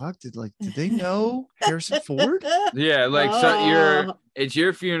 what the fuck? Did they know Harrison Ford? Yeah, like so Oh. it's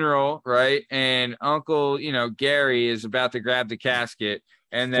your funeral, right? And Uncle, Gary is about to grab the casket,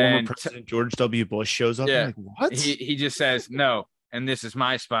 and Former then President George W. Bush shows up. Yeah. I'm like, what? he just says no, and this is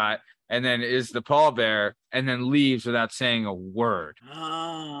my spot, and then is the pallbearer, and then leaves without saying a word.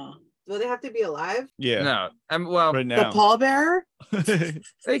 Oh. Do they have to be alive? Yeah. No, well, Right The now. pallbearer?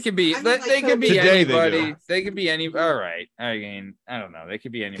 they could be, I mean, like, they so could be Today they anybody. do. They could be any. All right, I mean, I don't know. They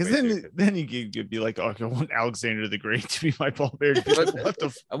could be anybody. Because too. then you could be like, oh, I want Alexander the Great to be my pallbearer. What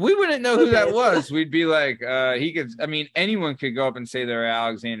the We wouldn't know who that Okay. was. We'd be like, he could. I mean, anyone could go up and say they're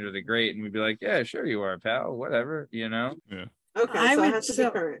Alexander the Great, and we'd be like, yeah, sure you are, pal. Whatever, Okay, I so I would have to so-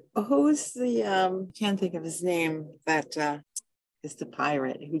 be current. Who's the can't think of his name that is the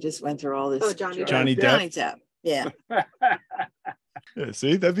pirate who just went through all this. Oh, Johnny Depp. Johnny Depp. Johnny Depp. Yeah. Yeah,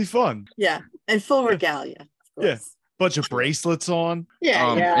 see, that'd be fun. Yeah. And full regalia. Of Yeah. course. Bunch of bracelets on.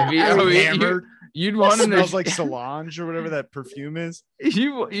 Yeah. if Yeah. he- I mean, Hammered. you'd want him to Smells like Solange or whatever that perfume is.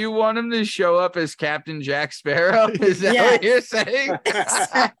 you want him to show up as Captain Jack Sparrow? Is that Yes. what you're saying?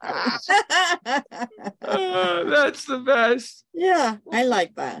 That's the best. yeah. I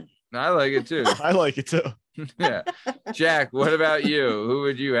like that. I like it too. I like it too. Yeah, Jack. What about you? Who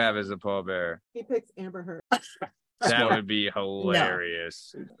would you have as a pallbearer? He picks Amber Heard. That would be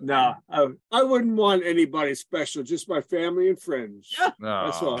hilarious. No, I wouldn't want anybody special, just my family and friends. Oh,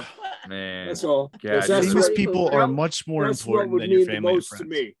 That's all. man. That's all. Yeah, That's just- Famous what- people that- are much more that's what important would than your mean the family and most to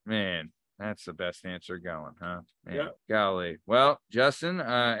friends. me. Man, that's the best answer going, huh? Man, Yeah. golly. Well, Justin,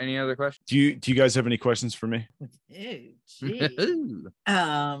 any other questions? Do you guys have any questions for me? Ew, gee.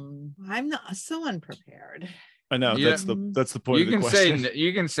 I'm not so unprepared. I know Yeah. that's the point You of the can say question.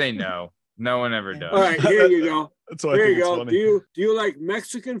 you can say no. No one ever does. All right, here you go. That's why I Here think you it's go. funny. Do you like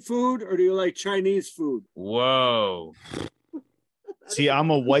Mexican food or do you like Chinese food? Whoa. See, I'm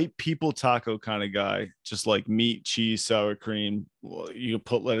a white people taco kind of guy, just like meat, cheese, sour cream. Well, you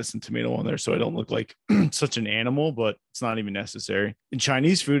put lettuce and tomato on there so I don't look like such an animal, but it's not even necessary. In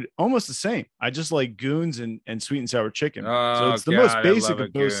Chinese food, almost the same. I just like goons and sweet and sour chicken. So Oh, it's the most God, I basic love a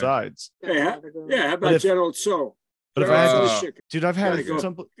of both goon. sides. Hey, yeah, how But about if- General Tso? But if I General had Oh. Tso's chicken. dude, I've had Gotta it go. from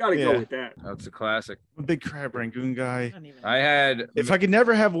some Gotta yeah, go with that. That's a classic. I'm a big crab rangoon guy. don't even- I had If I could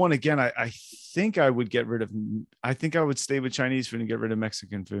never have one again, I think I would get rid of. I think I would stay with Chinese food and get rid of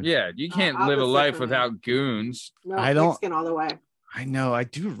Mexican food. yeah, you can't live a opposite life for me. without goons. No, I don't- Mexican all the way. I know. I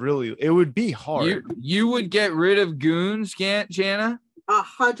do really. It would be hard. You would get rid of goons, Jana,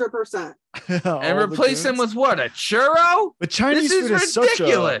 100%. and replace them with what? A churro? But Chinese This is food is such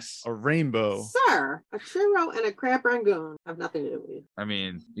ridiculous. a rainbow. Sir, a churro and a crab rangoon have nothing to do with you. I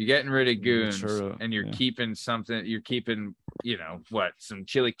mean, you're getting rid of goons, churro, and you're yeah. keeping something. You're keeping, what? Some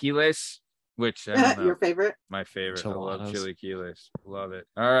chilaquiles, which I don't know. Your favorite? My favorite. I love Enchiladas. chilaquiles. Love it.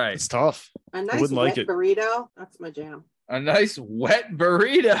 All right, It's tough. A nice wouldn't like wet it. burrito. That's my jam. a nice wet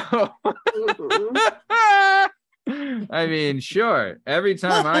burrito. Mhm. I mean, sure. Every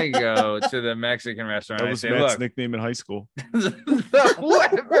time I go to the Mexican restaurant, That I was say, Matt's "Look, nickname in high school. the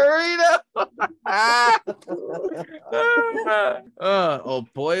wet burrito." Oh,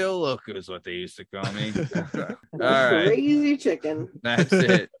 pollo loco is what they used to call me. All right, Crazy chicken. that's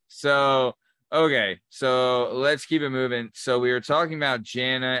it. So, okay, so let's keep it moving. So we were talking about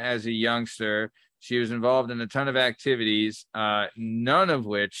Jana as a youngster. She was involved in a ton of activities, none of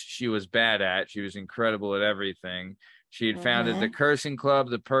which she was bad at. She was incredible at everything. She had founded the Cursing Club,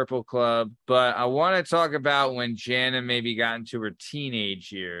 the Purple Club. But I want to talk about when Jana maybe got into her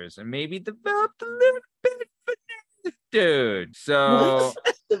teenage years and maybe developed a little bit of an attitude. So,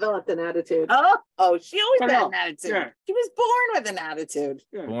 Developed an attitude. Oh, she always Come had on. an attitude. Yeah. She was born with an attitude.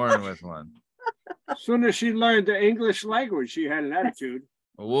 Yeah. born with one. As soon as she learned the English language, she had an attitude.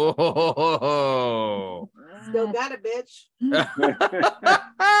 Whoa. Still got it, bitch.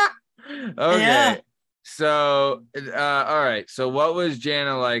 Okay. Yeah. So, all right. So, what was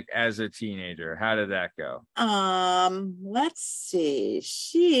Jana like as a teenager? How did that go? Let's see.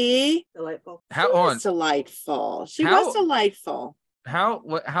 She Delightful. was delightful. She was delightful. How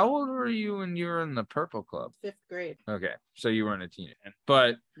old were you when you were in the Purple Club? 5th grade. Okay, so you weren't a teenager,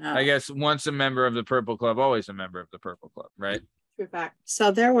 but No. I guess once a member of the Purple Club, always a member of the Purple Club, right? True fact. So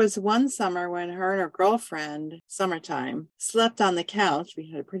there was one summer when her and her girlfriend, summertime, slept on the couch. We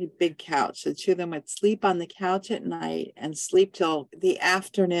had a pretty big couch. The two of them would sleep on the couch at night and sleep till the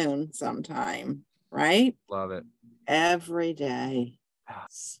afternoon sometime, right? Love it. Every day.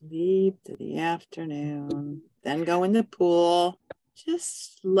 Sleep to the afternoon, then go in the pool.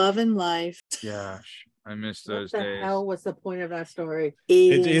 Just loving life. Gosh, I miss What those the days. hell was the point of that story?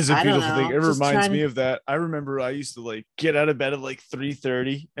 It is a I don't beautiful thing. know. It Just reminds trying me to- of that. I remember I used to like get out of bed at like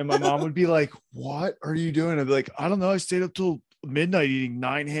 3:30 and my mom would be like, "What are you doing?" I'd be like, "I don't know. I stayed up till midnight eating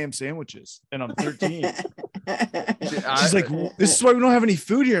 9 ham sandwiches and I'm 13." She's like, "This is why we don't have any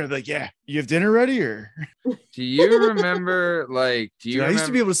food here." I'd be like, "Yeah, you have dinner ready or?" Do you remember like? Do you? Dude, I used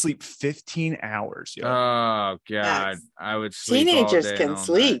to be remember- able to sleep 15 hours. Yo. Oh God, Yes. I would sleep. all Teenagers day can and all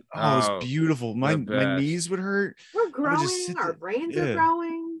sleep. night. Oh, it was beautiful. My best. knees would hurt. We're I would growing. just sit Our there. brains Yeah. are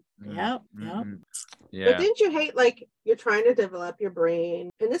growing. Yep, yep. Mhm. But Yeah. didn't you hate, like, you're trying to develop your brain?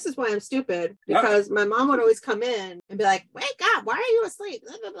 And this is why I'm stupid, because my mom would always come in and be like, "Wake up, why are you asleep?"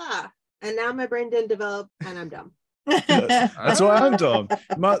 Blah, blah, blah. And now my brain didn't develop and I'm dumb. That's why I'm dumb.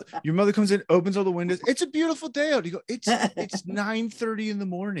 Your mother comes in, opens all the windows. It's a beautiful day out. You go, it's 9:30 in the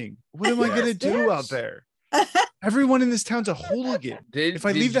morning. What am I gonna Yes, do bitch. out there? Everyone in this town's a hooligan. If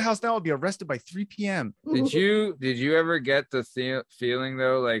I leave the house now, I'll be arrested by 3 p.m. Did you ever get the feeling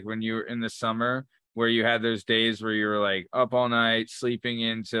though, like when you were in the summer, where you had those days where you were like up all night, sleeping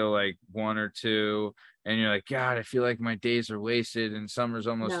in till like 1 or 2, and you're like, God, I feel like my days are wasted and summer's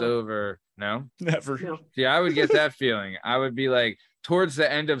almost No. over. No? Never. No. See, I would get that feeling. I would be like, towards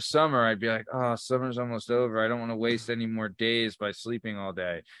the end of summer, I'd be like, oh, summer's almost over. I don't want to waste any more days by sleeping all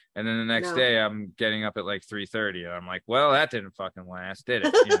day. And then the next No. day, I'm getting up at like 3:30, and I'm like, well, that didn't fucking last, did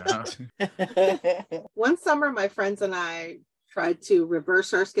it? You know? One summer, my friends and I tried to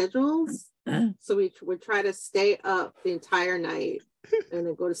reverse our schedules. So we would try to stay up the entire night and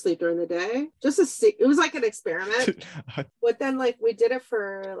then go to sleep during the day, just to see. It was like an experiment. But then, like, we did it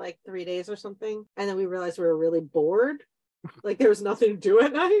for like 3 days or something, and then we realized we were really bored. Like, there was nothing to do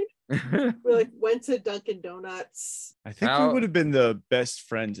at night. We like went to Dunkin' Donuts. I think How- we would have been the best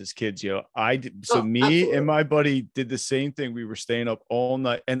friends as kids, yo. I did. So Oh, me absolutely. and my buddy did the same thing. We were staying up all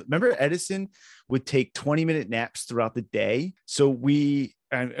night. And remember, Edison would take 20-minute naps throughout the day. So we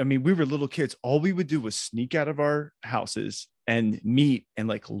were little kids. All we would do was sneak out of our houses and meet and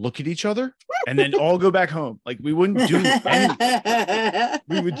like look at each other and then all go back home. Like we wouldn't do anything.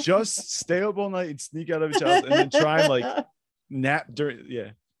 We would just stay up all night and sneak out of each house and then try and like nap during.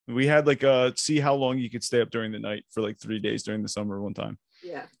 Yeah. We had like see how long you could stay up during the night for like 3 days during the summer one time.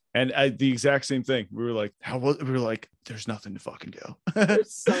 Yeah, And the exact same thing. We were like, we were like, there's nothing to fucking do. it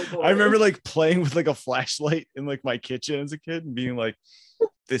was so bored. I remember like playing with like a flashlight in like my kitchen as a kid and being like,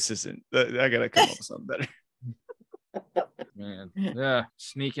 this isn't, I gotta come up with something better. Man, yeah,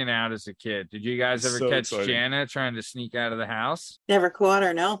 sneaking out as a kid. Did you guys ever So catch exciting. Jana trying to sneak out of the house? Never caught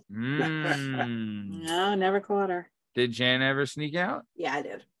her, no. Mm. No, never caught her. Did Jana ever sneak out? Yeah, I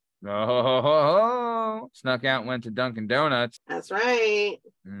did. Oh, snuck out and went to Dunkin' Donuts. That's right.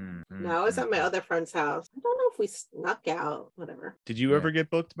 Mm, mm, No, I was mm. at my other friend's house. I don't know if we snuck out. Whatever. Did you Yeah. ever get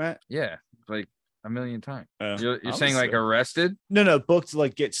booked, Matt? Yeah, like a million times. I You're saying like was- arrested? No, booked to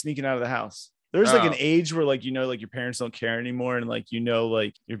like get sneaking out of the house. There's like an Oh. age where like, like your parents don't care anymore. And like,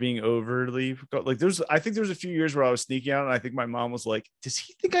 like you're being overly like I think there was a few years where I was sneaking out and I think my mom was like, does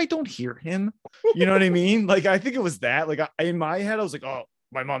he think I don't hear him? You know what I mean? Like, I think it was that like in my head, I was like, oh,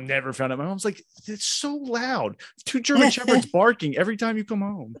 my mom never found it. My mom's like, it's so loud. 2 German Shepherds barking every time you come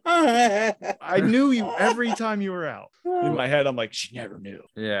home. I knew you every time you were out. In my head, I'm like, she never knew.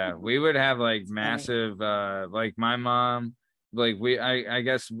 Yeah, we would have like massive, like my mom, like I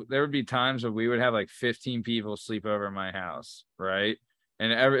guess there would be times where we would have like 15 people sleep over at my house, right?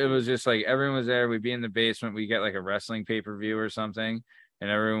 And it was just like everyone was there. We'd be in the basement. We get like a wrestling pay-per-view or something, and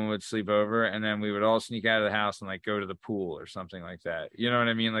everyone would sleep over, and then we would all sneak out of the house and like go to the pool or something like that. You know what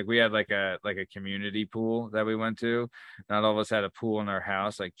I mean? Like we had like a community pool that we went to. Not all of us had a pool in our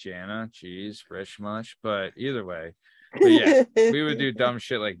house, like Jana, geez, fresh mush. But either way, but yeah, we would do dumb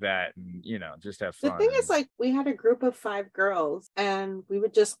shit like that, and just have The fun. thing is, like, we had a group of 5 girls, and we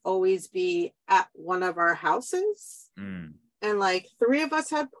would just always be at one of our houses. Mm. and like 3 of us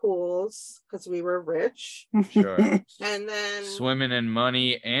had pools because we were rich. Sure. And then Swimming in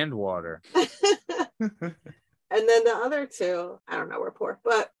money and water. and then the other 2, I don't know, we're poor,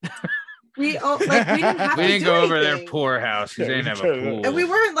 but we didn't have We to didn't do go over their anything. poor house because they didn't have a pool. And we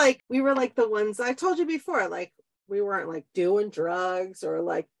were like the ones I told you before, like we weren't like doing drugs or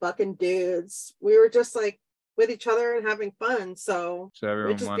like bucking dudes. We were just like with each other and having fun. So we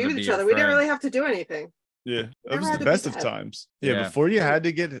everyone just wanted be to with be each your other. We didn't friend. really have to do anything. Yeah, that Never was had the to be best of bad. times. Yeah. Yeah, before you had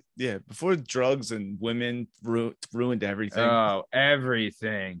to get before drugs and women ruined everything. Oh,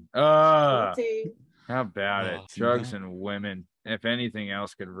 everything. Guilty. How about it? Oh, Drugs no. and women. If anything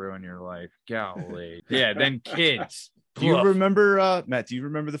else could ruin your life. Golly. Yeah, then kids. Do you Woof. remember, Matt? Do you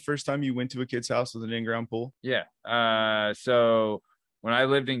remember the first time you went to a kid's house with an in-ground pool? Yeah. So when I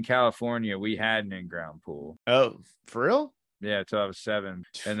lived in California, we had an in-ground pool. Oh, for real? Yeah, till I was 7.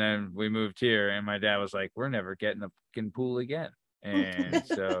 And then we moved here, and my dad was like, we're never getting a fucking pool again. And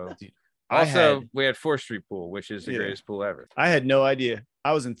so we had 4th Street Pool, which is the greatest pool ever. I had no idea.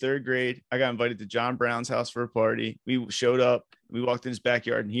 I was in 3rd grade. I got invited to John Brown's house for a party. We showed up. We walked in his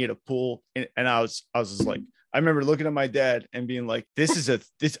backyard, and he had a pool. And I was just like, I remember looking at my dad and being like, this.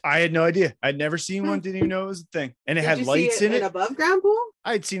 I had no idea. I'd never seen one. Didn't even know it was a thing. And it Did had you lights see in an it. above ground pool?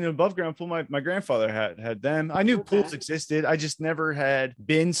 I had seen an above ground pool. My grandfather had them. I knew Okay. pools existed. I just never had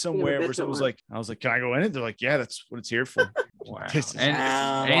been somewhere been where to someone was one. like, I was like, can I go in it? They're like, yeah, that's what it's here for. Wow. This is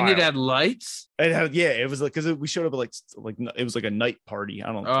And it had lights? It had, yeah, it was like, because we showed up at like it was like a night party.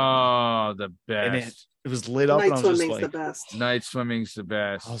 I don't know. Oh, the And best. it was lit up. Night And I was just swimming's like, the best. Night swimming's the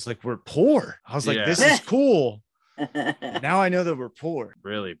best. I was like, we're poor. I was like, Yeah. this is cool. Now I know that we're poor.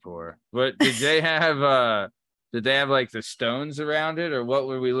 Really poor. But did they have like the stones around it, or what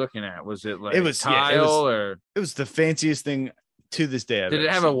were we looking at? Was it like tile or It was the fanciest thing to this day. did it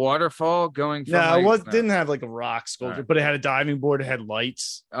have a waterfall going from No, like, didn't have like a rock sculpture, Alright. but it had a diving board. It had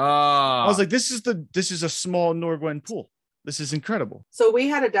lights. Oh, I was like, this is a small Norgwen pool. This is incredible. So we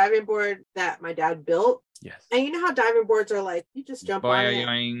had a diving board that my dad built. Yes. And you know how diving boards are like, you just jump on it.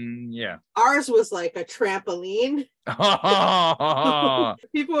 boing, yeah. Ours was like a trampoline. Oh,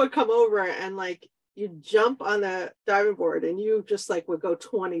 People would come over and like you jump on the diving board and you just like would go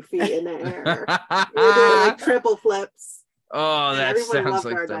 20 feet in the air. We were doing like triple flips. oh, And that everyone sounds loved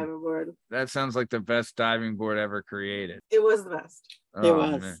like our the diving board. that sounds like the best diving board ever created. It was the best. It Oh,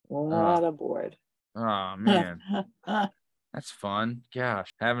 was man. a lot of board. Oh man, that's fun. Gosh,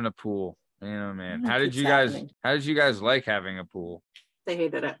 having a pool. You know, man. It How did keeps you guys? happening. How did you guys like having a pool? They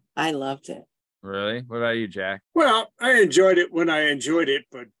hated it. I loved it. Really? What about you, Jack? Well, I enjoyed it when I enjoyed it,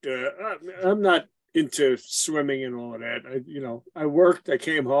 but I'm not into swimming and all of that. I worked, I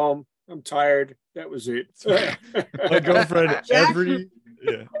came home, I'm tired. That was it. My girlfriend Jack- every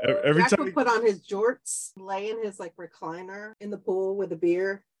Jack time would put on his jorts, lay in his like recliner in the pool with a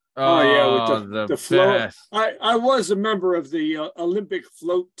beer. Oh, yeah, with the the float. best. I was a member of the Olympic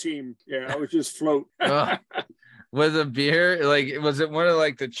float team. Yeah, I would just float. Ugh. With a beer, like was it one of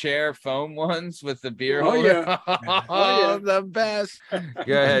like the chair foam ones with the beer? Oh, holder? yeah. Oh, the best. Go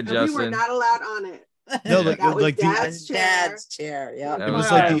ahead, And we were Justin. not allowed on it. No, That was like the Dad's chair. Dad's chair. Yeah. That it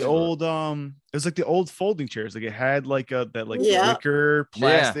was My like the eyes. old it was like the old folding chairs. Like it had like that like Yeah. wicker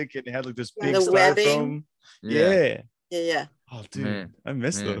plastic and it had like this Yeah, big the webbing. styrofoam. Yeah. Yeah. Yeah. Oh dude, Man. I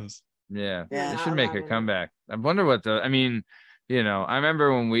miss Man. those. Yeah. Yeah. They should make a Allowed in. comeback. I wonder what I mean, I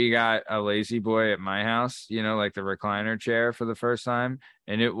remember when we got a lazy boy at my house, like the recliner chair for the first time,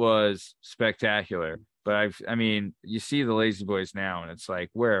 and it was spectacular. But I mean, you see the lazy boys now, and it's like,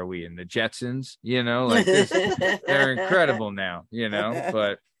 where are we in the Jetsons? Like this, they're incredible now,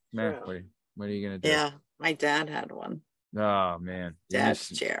 But man, True. what are you gonna do? Yeah. My dad had one. Oh man, You Dad's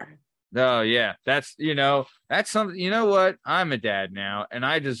just- chair. Oh yeah, that's something. You know what? I'm a dad now, and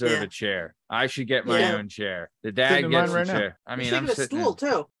I deserve Yeah. a chair. I should get my Yeah. own chair. The Sitting dad in gets mine a right now. chair. I You mean, should I'm get a sitting. stool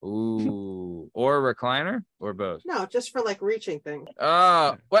too. Ooh, or a recliner, or both. No, just for like reaching things.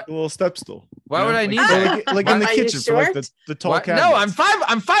 What? A little step stool. Why would I need like, that? Like in the Are you kitchen for like short? the tall What? cabinets. No,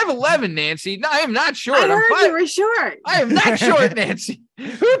 I'm 5'11", Nancy. No, I am not short. I I'm heard five. you were short. I am not short, Nancy.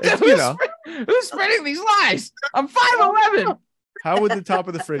 Who's spreading these lies? I'm 5'11". How would the top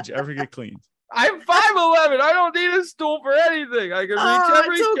of the fridge ever get cleaned? I'm 5'11". I don't need a stool for anything. I can reach Oh,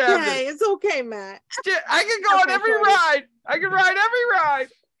 every it's cabinet. okay. It's okay, Matt. I can go on Okay, every Shorty. ride. I can ride every ride.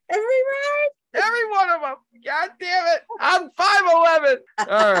 Every ride. Every one of them. God damn it. I'm 5'11".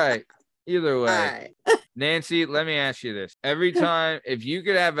 All right. Either All way, right. Nancy, let me ask you this. Every time, if you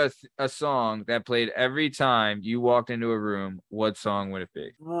could have a song that played every time you walked into a room, what song would it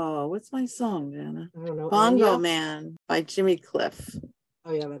be? Oh, what's my song, Jana? I don't know. Bongo Enya? Man by Jimmy Cliff.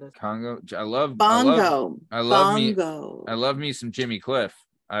 Oh yeah, that is. Congo. Bongo. I love me. Bongo. I love me some Jimmy Cliff.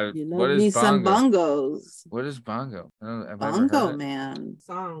 You What love is me some bongo? bongos. What is bongo? Have I ever heard Bongo it? man.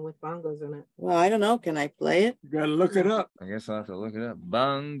 Song with bongos in it. Well, I don't know. Can I play it? You gotta look it up. I guess I'll have to look it up.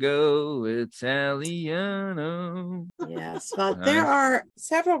 Bongo Italiano. Yes. Well, Nice. there are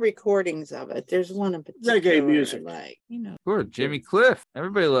several recordings of it. There's one in particular. Reggae music. Like, you know. Of course, Jimmy Cliff.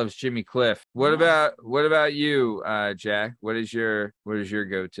 Everybody loves Jimmy Cliff. What about you, Jack? What is your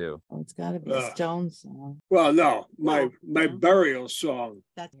go-to? Oh, it's got to be a Stones song. Well, no, my No. burial song.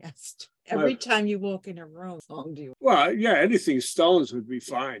 That's yes. Every time you walk in a room, song do you? Well, yeah, anything Stones would be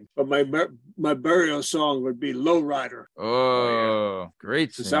fine, but my burial song would be Lowrider. Oh, great.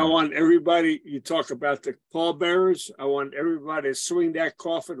 Because I want everybody. You talk about the pallbearers. I want everybody to swing that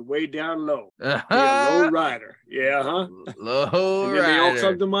coffin way down low. Yeah, Lowrider. Yeah, huh? Low And then they all come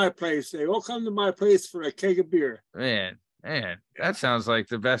rider. to my place. They all come to my place for a keg of beer. Man, that sounds like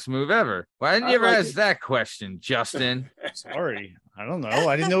the best move ever. Why didn't you ever I like ask it. that question, Justin? Sorry. I don't know.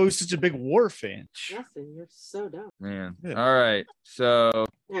 I didn't know he was such a big War fan. Justin, you're so dumb. Man. Yeah. All right. So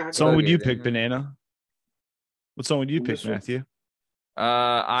Yeah, What song would you Okay, pick, then. Banana? What song would you pick, This one? Matthew?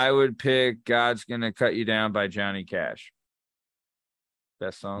 I would pick God's Gonna Cut You Down by Johnny Cash.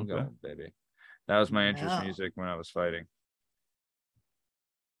 Best song Okay. going, baby. That was my entrance Wow. music when I was fighting.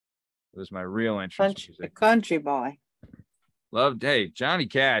 It was my real entrance Country, music. country boy. Loved, hey, Johnny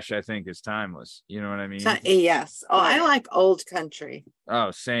Cash, I think, is timeless. You know what I mean? Yes. Oh, I like old country.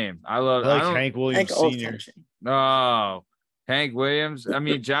 Oh, same. I I love like don't- Hank I Williams like old Sr. country. Oh, Hank Williams. I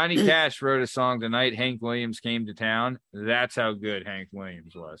mean, Johnny Cash wrote a song the night Hank Williams came to town. That's how good Hank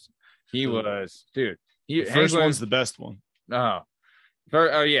Williams was. He Dude. was, dude. The Hank first Williams- one's the best one. Oh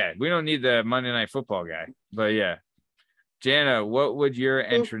yeah. We don't need the Monday Night Football guy, but yeah. Jana, what would your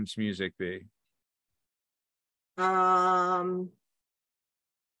entrance music be?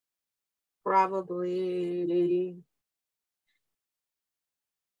 Probably.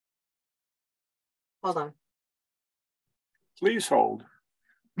 Hold on. Please hold.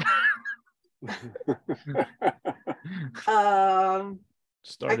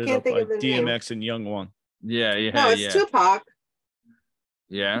 Started can't up think by of the name. DMX and Young One. Yeah, yeah, No, it's yeah. Tupac.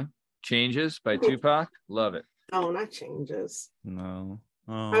 Yeah. Changes by Tupac. Love it. Oh, not changes. No.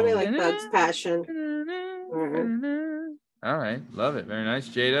 Probably Oh. like Thug's Passion. All right. Love it. Very nice.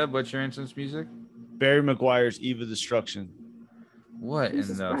 Jada, what's your entrance music? Barry McGuire's Eve of Destruction. What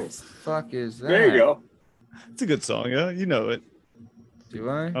Jesus in the Christ. fuck is that? There you go. It's a good song, yeah. You know it. Do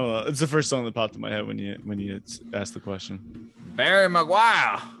I? Oh, it's the first song that popped in my head when you asked the question. Barry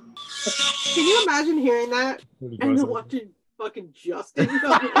Maguire. Can you imagine hearing that and then watching fucking Justin?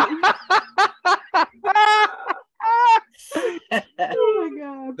 Oh my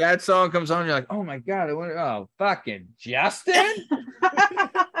god. That song comes on, you're like, oh my god, I wonder, oh fucking Justin.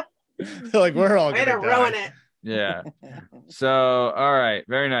 Like we're all Way gonna to die. ruin it. Yeah. So, all right,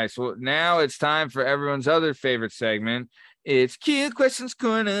 very nice. Well, now it's time for everyone's other favorite segment. It's Cute Questions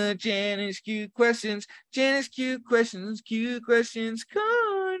Corner. Janice Cute Questions. Janice Cute Questions. Cute Questions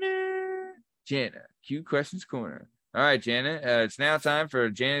Corner. Jana Cute Questions Corner. All right, Janet. It's now time for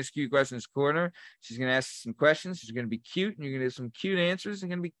Janice Cute Questions Corner. She's gonna ask some questions. She's gonna be cute, and you're gonna get some cute answers.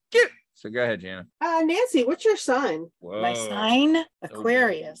 And gonna be cute. So go ahead, Jana. Nancy, what's your sign? Whoa. My sign,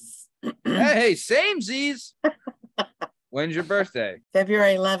 Aquarius. Hey, same Z's. When's your birthday?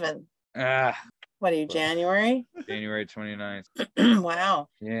 February 11th. Ah, What are you, January? January 29th. Wow.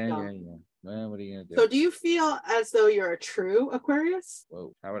 Yeah, No. yeah, yeah. Well, what are you gonna do? So do you feel as though you're a true Aquarius?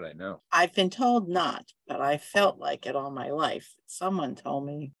 Whoa, how would I know? I've been told not, but I felt like it all my life. Someone told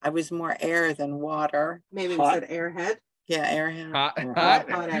me I was more air than water. Maybe Hot. we said airhead. Yeah, airhead. Hot, Or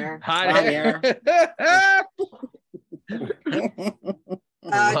hot, Hot air. hot Hot air.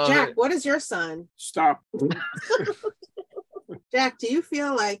 Love Jack, it. what is your sign? Stop. Jack, do you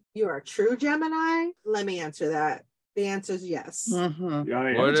feel like you are a true Gemini? Let me answer that. The answer is yes. Mhm. Yeah, I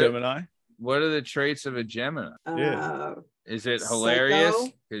am. What I'm a Gemini. What are the traits of a Gemini? Yeah. Is it Psycho. hilarious?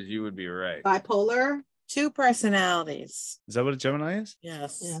 Because you would be right. Bipolar. 2 personalities. Is that what a Gemini is?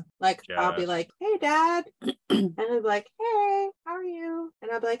 Yes. Yeah. Like I'll be Yes. like, hey dad. And he'll be like, hey, how are you?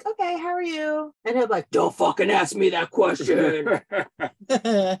 And I'll be like, okay, how are you? And he'll be like, don't fucking ask me that question.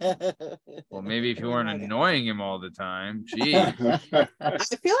 Well, maybe if you weren't Like it. annoying him all the time. Gee. I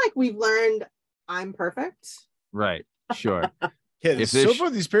feel like we've learned I'm perfect. Right. Sure. Yeah, If so this-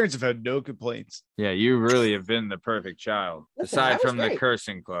 far these parents have had no complaints. Yeah, you really have been the perfect child. Listen, I aside was from the great.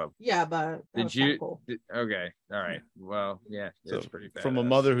 cursing club. Yeah, but that Did was kinda you? cool. Okay. All right. Well, yeah, So, that's pretty bad. from a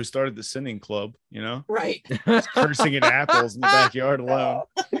mother who started the sinning club, you know, Right. cursing at apples in the backyard alone.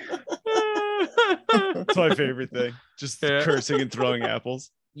 It's my favorite thing. Just Yeah. cursing and throwing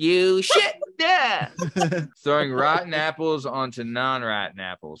apples. You shit. Yeah. Throwing rotten apples onto non-rotten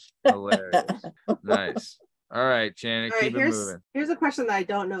apples. Hilarious. Nice. All right, Janet, All right, keep it moving. here's a question that I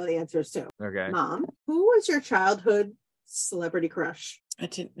don't know the answers to. Okay. Mom, who was your childhood celebrity crush? I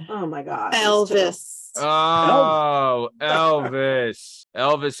didn't. Oh my God. Elvis. Oh, Elvis.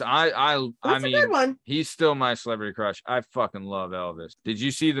 Elvis. I That's a mean, good one. he's still my celebrity crush. I fucking love Elvis. Did you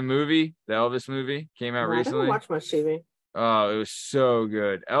see the movie? The Elvis movie came out I recently. didn't watch much TV. Oh, it was so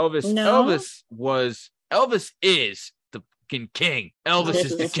good. Elvis. No. Elvis is the fucking king. Elvis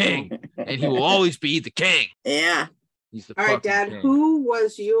is the king, and he will always be the king. Yeah. He's the All right, fucking Dad, king. who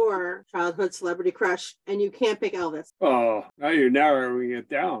was your childhood celebrity crush? And you can't pick Elvis. Oh, now you're narrowing it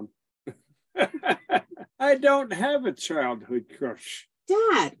down. I don't have a childhood crush.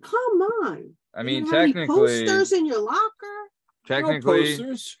 Dad, come on. I You mean, don't have any technically, posters in your locker. No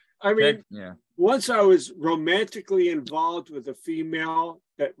posters. I mean, yeah. once I was romantically involved with a female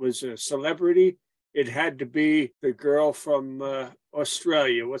that was a celebrity, it had to be the girl from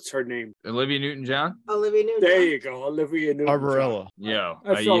Australia. What's her name? Olivia Newton-John. Olivia Newton. There you go, Olivia Newton. Barbarella. Yo,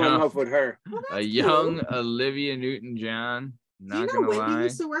 I fell in love with her. a young Olivia Newton-John. Do you Not know gonna Wendy lie.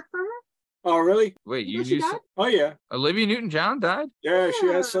 used to work for her? Oh, really? Wait, You you know she used died? Oh, yeah. Olivia Newton-John died? Yeah, she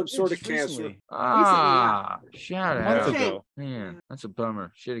Yeah, has some sort of Just cancer. recently. Ah, shout A month out. ago. Man, that's a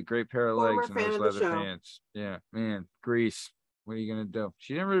bummer. She had a great pair of Former legs and fan those of the leather show. pants. Yeah, man, Grease. What are you gonna do?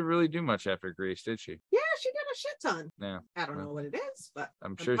 She didn't really do much after Grease, did she? Yeah, she did a shit ton. Yeah, I don't know what it is, but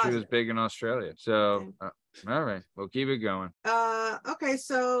I'm sure she was positive. big in Australia. So, all right, we'll keep it going. Okay,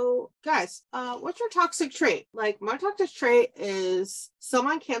 so guys, what's your toxic trait? Like my toxic trait is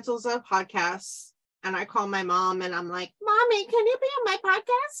someone cancels a podcast and I call my mom and I'm like, Mommy, can you be on my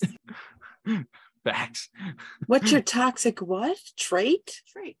podcast? Facts. What's your toxic what? Trait?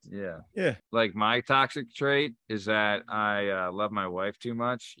 Trait. Yeah. Yeah. Like my toxic trait is that I love my wife too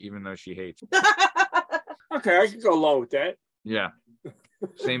much, even though she hates me. Okay, I can go along with that. Yeah.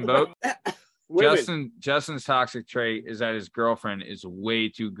 Same boat. Women. Justin's toxic trait is that his girlfriend is way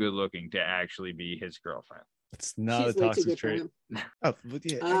too good looking to actually be his girlfriend. It's not She's a way too toxic good for trait. him. Oh, but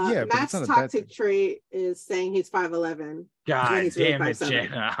yeah, but Matt's it's not a bad thing. toxic trait is saying he's 5'11". God he's really damn it, 5'7".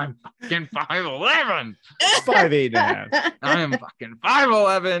 Jenna. I'm fucking 5'11. It's 5'8.5". I am fucking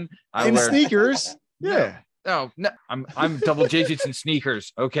 5'11. I In wear sneakers. Yeah. No, I'm double digits in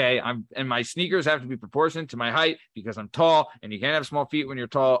sneakers. Okay. And my sneakers have to be proportionate to my height because I'm tall and you can't have small feet when you're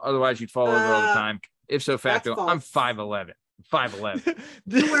tall. Otherwise you'd fall over all the time. If so facto, that's I'm false. 5'11. 5'11.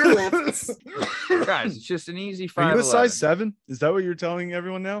 You wear lifts. Guys, it's just an easy 5'11. Are you a size 7? Is that what you're telling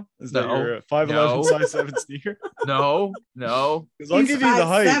everyone now? Is that No. you're a 5'11 No. size 7 sneaker? No. Because I'll He's give you the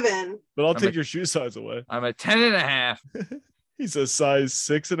height, 5'7". but I'll I'm take a- your shoe size away. I'm a 10 and a half. He's a size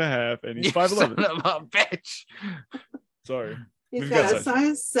 6.5, and he's You 5'11. son of a bitch. Sorry. He's We've got got a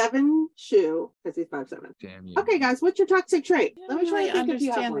size 7 shoe because he's 5'7". Damn you. Okay, guys, what's your toxic trait? I Let me try really and think if you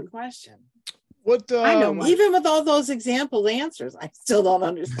have understand the one. question. What? I know one. Even with all those example answers, I still don't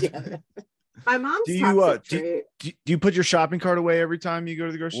understand it. My mom's Do you, toxic do- trait. Do you put your shopping cart away every time you go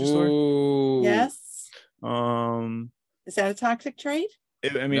to the grocery store? Ooh. Yes. Is that a toxic trait?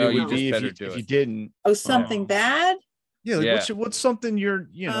 I mean, No, it you would just be better if do you it. didn't. Oh, something bad? Yeah, like Yeah. what's something you're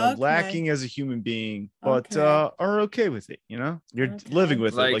Okay. lacking as a human being, but Okay. are okay with it. You're Okay. living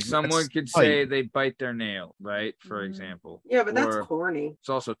with Like, it. Like someone that's could height. say they bite their nail, right? For Mhm. example. Yeah, but that's Or corny. it's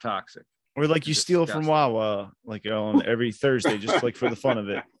also toxic. Or like you steal from Disgusting. Wawa, like on every Thursday, just like for the fun of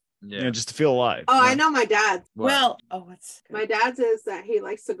it, Yeah. just to feel alive. Oh, you I know my dad's. What? Well, what's My dad's is that he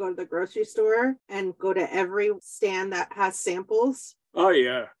likes to go to the grocery store and go to every stand that has samples Oh,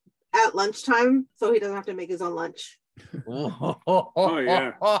 yeah. at lunchtime so he doesn't have to make his own lunch. oh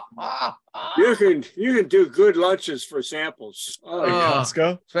yeah. You can do good lunches for samples. Oh, Like yeah.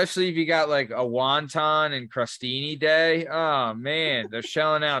 Costco. Especially if you got like a wonton and crostini day. Oh man, they're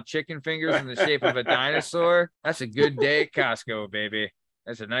shelling out chicken fingers in the shape of a dinosaur. That's a good day at Costco, baby.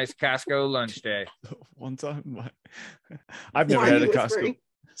 That's a nice Costco lunch day. One time, I've never Why are had a you Costco. whispering?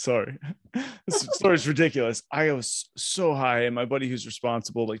 Sorry, this story's ridiculous. I was so high, and my buddy who's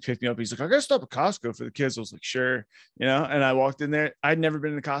responsible like picked me up. He's like, "I gotta stop at Costco for the kids." I was like, "Sure," And I walked in there. I'd never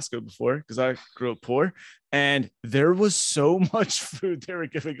been to Costco before because I grew up poor, and there was so much food they were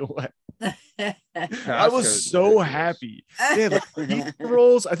giving away. I Costco's was so ridiculous. happy. They had like meat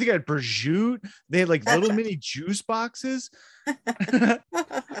rolls. I think I had prosciutto. They had like little mini juice boxes. Oh,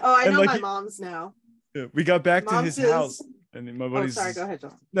 I And, know like, my mom's now. We got back to Mom's his is- house, and my Oh, buddy's. sorry. Go ahead,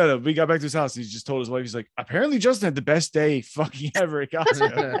 Justin. No, we got back to his house. And he just told his wife, he's like, apparently Justin had the best day fucking ever at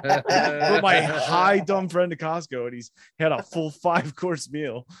Costco. But my high dumb friend to Costco, and he had a full 5-course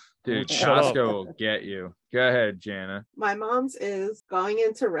meal. Dude, Shut up. Costco will get you. Go ahead, Jana. My mom's is going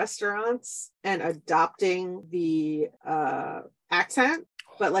into restaurants and adopting the accent,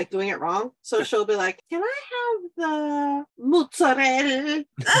 but like doing it wrong. So she'll be like, "Can I have the mozzarella?"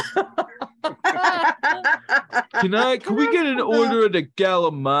 Can we get an order of the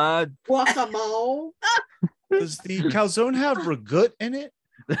galamad? Guacamole. Does the calzone have ragout in it?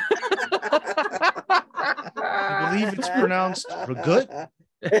 I believe it's pronounced ragout.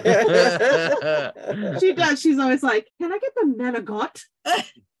 She does. She's always like, "Can I get the menegot?"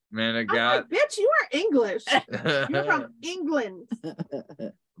 Man, I I'm got like, bitch, you are English. You're from England.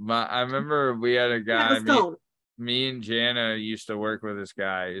 I remember we had a guy, Have a scone. me and Jana used to work with this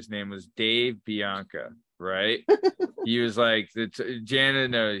guy. His name was Dave Bianca, right? He was like Jana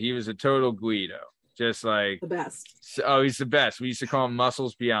knows he was a total Guido. Just like The best. oh, he's the best. We used to call him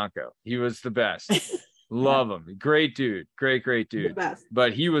Muscles Bianco. He was the best. Love him. Great dude. Great The dude. best.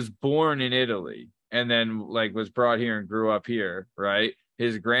 But he was born in Italy and then like was brought here and grew up here, right?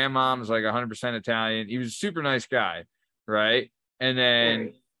 His grandmom's like 100% Italian. He was a super nice guy, right? And then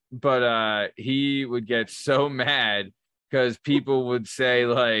Very. but he would get so mad because people would say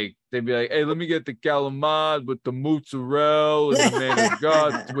like they'd be like, "Hey, let me get the calamari with the mozzarella and the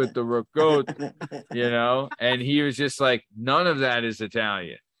manigot with the ricotta," you know. And he was just like, "None of that is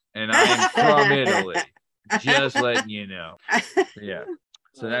Italian, and I am from Italy. Just letting you know." Yeah.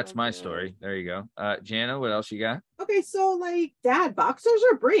 So that's my story. There you go. Jana, what else you got? Okay, so like, Dad, boxers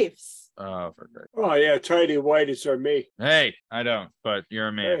or briefs? Oh, for Christ. Oh yeah, tidy whities are me. Hey, I don't, but you're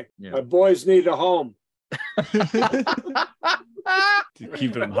a man. Hey, Yeah. my boys need a home.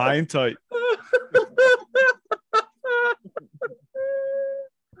 Keeping them high and tight.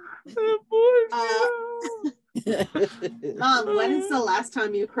 Mom, when is the last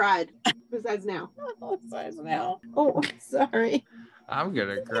time you cried? Besides now. Oh, sorry. I'm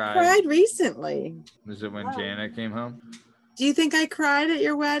gonna I cry. cried recently. Was it when Jana came home? Do you think I cried at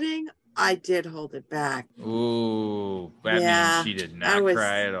your wedding? I did hold it back. Ooh, that Yeah, means she did I not was-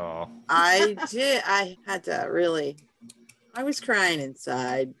 cry at all. I did. I had to really. I was crying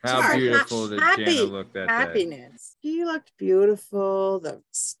inside. How Sorry, beautiful did happy, Jana look that day? happiness. She looked beautiful. The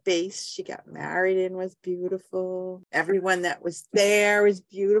space she got married in was beautiful. Everyone that was there was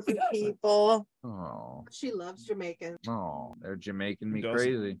beautiful people. Oh, She loves Jamaicans. they're Jamaican me Who doesn't?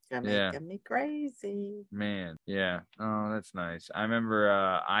 crazy. They're Yeah, making me crazy. man. Yeah. Oh, that's nice. I remember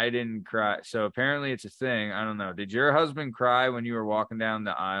I didn't cry. So apparently it's a thing. I don't know. Did your husband cry when you were walking down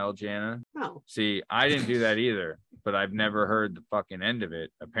the aisle, Jana? No. See, I didn't do that either, but I've never heard the fucking end of it.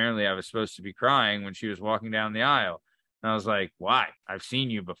 Apparently I was supposed to be crying when she was walking down the aisle. And I was like, why? I've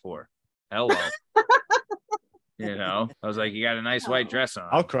seen you before. Hello. You know, I was like, you got a nice white dress on.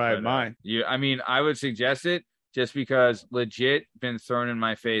 I'll cry at But, mine. I mean, I would suggest it just because legit been thrown in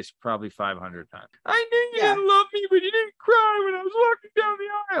my face probably 500 times. I knew you Yeah. didn't love me, but you didn't cry when I was walking down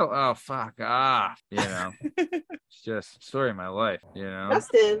the aisle. Oh, fuck off. You know, it's just story of my life, you know.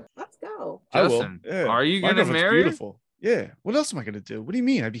 Justin, let's go. I will. Justin, Yeah. are you My going to girlfriend's marry her? beautiful. Yeah. What else am I gonna do? What do you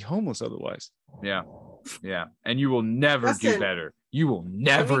mean? I'd be homeless otherwise. Yeah. Yeah. And you will never do Justin. better. You will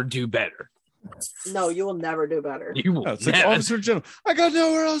never do better. No, you will never do better. You will No, it's like never. Officer General. I got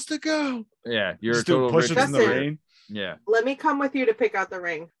nowhere else to go. Yeah. You're Just a total do push-ups Richard in the Justin. rain. Yeah. Let me come with you to pick out the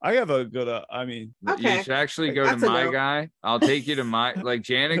ring. I have a good. I mean, Okay. You should actually go That's to a my no. guy. I'll take you to my, like,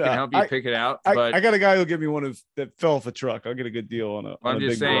 Janet can Yeah, help you I- pick it out. I But got a guy who'll give me one that fell off a truck. I'll get a good deal on a. I'm on a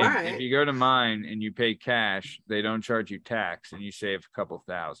just big saying, one. Alright. if you go to mine and you pay cash, they don't charge you tax and you save a couple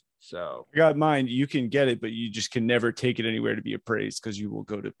thousand. So, I got mine. You can get it, but you just can never take it anywhere to be appraised because you will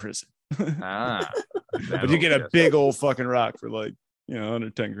go to prison. But you get a big old fucking rock for like under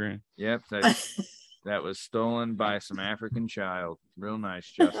 10 grand. Yep. That was stolen by some African child. Real nice,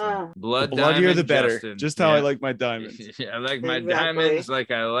 Justin. Ah. Blood The bloodier diamond, the better. Justin. Just how I Yeah. like my diamonds. I like my Exactly. diamonds like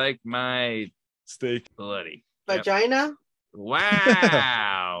I like my Steak. bloody. Yep. Vagina?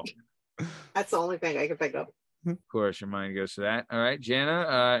 Wow. That's the only thing I can think of. Of course, your mind goes to that. All right,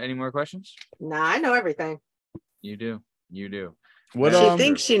 Jana, any more questions? Nah, I know everything. You do. You do. What She Yeah.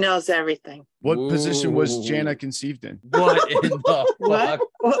 thinks she knows everything. what position was Ooh. Jana conceived in? What in the What?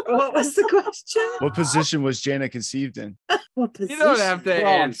 fuck? What was the question? What position was Jana conceived in? What You don't have to Wrong.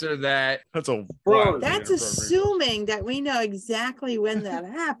 answer that. That's a Bro, wild That's inappropriate assuming that we know exactly when that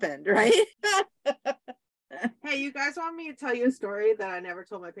happened, right? Hey, you guys want me to tell you a story that I never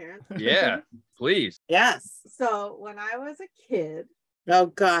told my parents? Yeah, please. Yes. So when I was a kid, Oh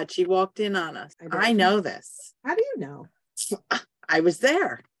God, she walked in on us. I did. I know this. how do you know? I was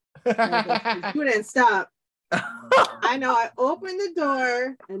there. question. You didn't stop. I know. I opened the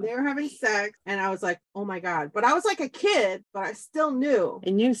door and they were having sex, and I was like, "Oh my god!" But I was like a kid, but I still knew.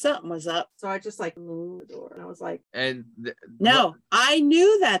 I knew something was up. So I just like moved the door, and I was like, And No, I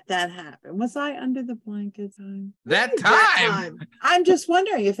knew that happened. Was I under the blanket time? that "That time. I'm just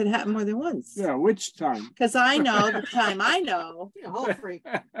wondering if it happened more than once. Yeah, which time? Because I know the time I know. You're a whole freak."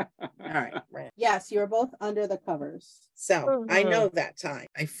 All right. Yes, you were both under the covers. So I know that time.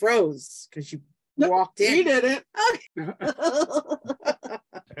 I froze because you walked in. You did it.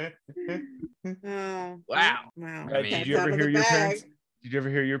 Oh, Wow. wow. I mean, Did you ever hear your parents? Did you ever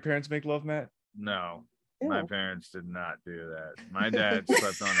hear your parents make love, Matt? No, my Ew. parents did not do that. My dad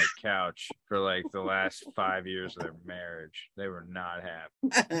slept on a couch for like the last 5 years of their marriage. They were not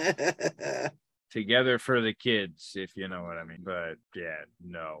happy. Together for the kids, if you know what I mean. But yeah,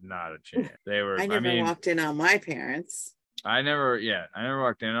 no, not a chance. They were. I never mean, walked in on my parents. I never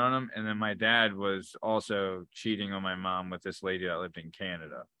walked in on them. And then my dad was also cheating on my mom with this lady that lived in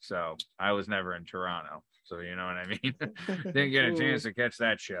Canada. So I was never in Toronto. So you know what I mean? Didn't get a chance to catch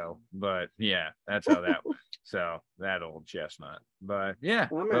that show. But yeah, that's how that went. So that old chestnut. But yeah.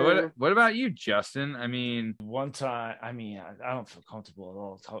 But what about you, Justin? I mean, One time, I mean, I don't feel comfortable at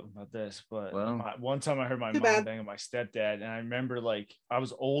all talking about this, but Well. one time I heard my Too mom bad. banging my stepdad, and I remember like I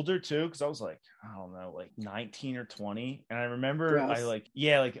was older too, because I was like, I don't know, like 19 or 20, and I remember Gross.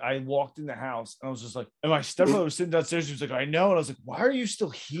 I walked in the house, and I was just like, and my stepmother was sitting downstairs. She was like, I know, and I was like, why are you still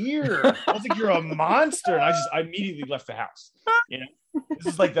here? I was like, you're a monster, and I immediately left the house. You know.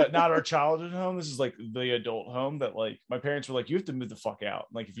 This is like not our childhood home. This is like the adult home that like my parents were like, you have to move the fuck out.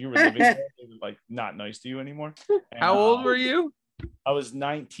 Like if you were living there, they were like not nice to you anymore. And, how old were you? I was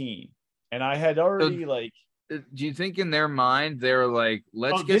 19, and I had already like. Do you think in their mind they're like,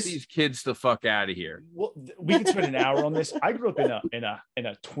 let's get these kids the fuck out of here? Well, we could spend an hour on this. I grew up in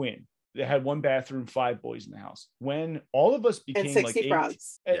a twin. They had one bathroom, 5 boys in the house. When all of us became And 60 like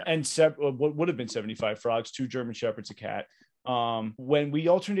frogs. what would have been 75 frogs, 2 German Shepherds, a cat. When we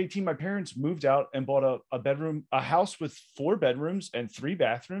all turned 18, my parents moved out and bought a house with 4 bedrooms and 3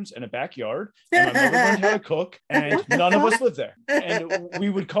 bathrooms and a backyard. And my mother learned how to cook, and none of us lived there. And we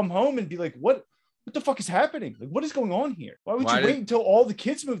would come home and be like, what the fuck is happening? Like, what is going on here? Why would you wait until all the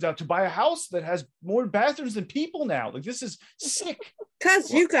kids moved out to buy a house that has more bathrooms than people now? Like, this is sick.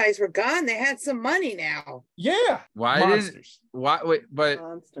 Because you guys were gone. They had some money now. Yeah. Monsters. Wait,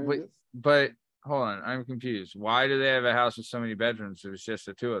 Monsters. but hold on, I'm confused. Why do they have a house with so many bedrooms? It was just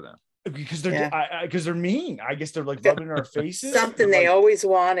the 2 of them. Because they're mean. I guess they're like rubbing in our faces. Something they always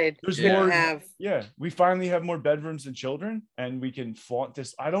wanted. There's to more. have. Yeah, we finally have more bedrooms than children, and we can flaunt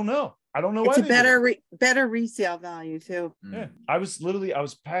this. I don't know. It's a better resale value too. Yeah, I was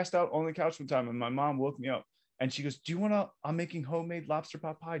passed out on the couch one time, and my mom woke me up, and she goes, "Do you want to? I'm making homemade lobster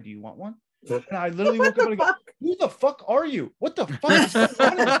pot pie. Do you want one?" And I literally woke up and I go, "Who the fuck are you? What the fuck is going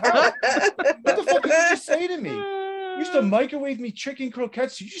on in this house? What the fuck did you just say to me? You used to microwave me chicken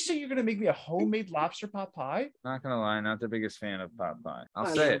croquettes. Did you say you're gonna make me a homemade lobster pot pie?" Not gonna lie, not the biggest fan of pot pie. I'll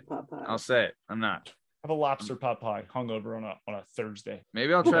I say love it. pot pie. I'll say it. I'm not. Have a lobster pot pie hungover on a Thursday.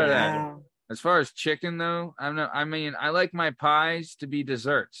 Maybe I'll try that. Wow. As far as chicken though, I mean, I like my pies to be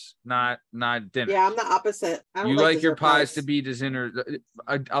desserts, not dinner. Yeah, I'm the opposite. I don't You like your dessert pies to be dinner.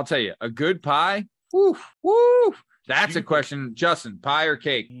 I'll tell you, a good pie. Woo. That's a question, Justin. Pie or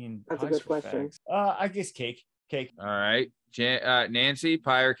cake? That's a good question. I guess cake. All right, Nancy,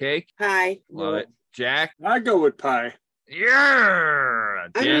 pie or cake? Hi. Love it. Jack? I go with pie. Yeah.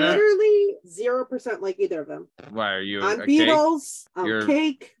 I'm Jenna? literally 0% like either of them. Why are you I'm a cake? Beatles. I'm You're-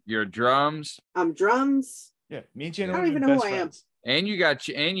 cake. You're drums, I'm drums. Yeah, me and Jenna. I don't are even best know who I am. friends. and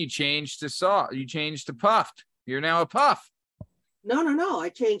you changed to soft. You changed to puffed. You're now a puff. No. I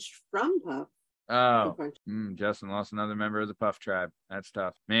changed from puff. Oh, to Justin lost another member of the Puff tribe. That's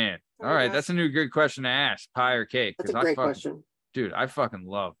tough, man. All Sorry, right, guys. that's a new good question to ask: pie or cake? That's a 'Cause great question. Dude, I fucking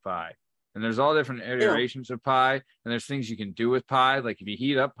love pie. And there's all different iterations of pie, and there's things you can do with pie. Like if you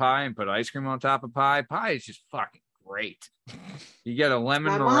heat up pie and put ice cream on top of pie is just fucking great. You get a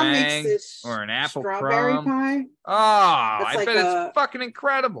lemon My mom makes meringue this or an apple strawberry crumb. pie. Oh, I like bet it's fucking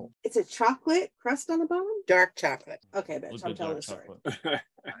incredible. It's a chocolate crust on the bottom. Dark chocolate. Okay, bitch, What's I'm good telling dark the story. chocolate?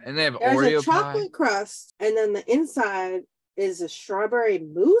 And they have There's Oreo a chocolate crust, and then the inside is a strawberry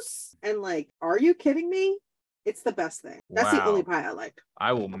mousse. And like, are you kidding me? It's the best thing. That's the Wow. only pie I like. pie.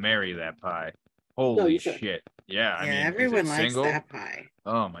 I will marry that pie. Holy you should. shit. Yeah, I mean, is Everyone it likes single? that pie.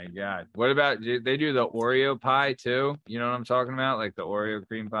 Oh my god. What about they do the Oreo pie too? You know what I'm talking about? Like the Oreo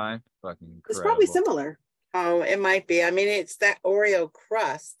cream pie? Fucking incredible. It's probably similar. Oh, it might be. I mean, it's that Oreo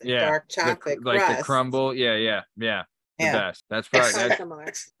crust, the dark chocolate like crust. the crumble. Yeah. Yeah. best. That's probably Sounds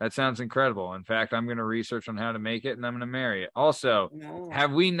similar. that sounds incredible. In fact, I'm going to research on how to make it and I'm going to marry it. Also, No.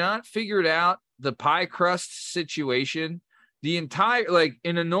 have we not figured out the pie crust situation? The entire, like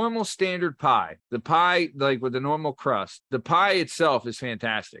in a normal standard pie, the pie, like with the normal crust, the pie itself is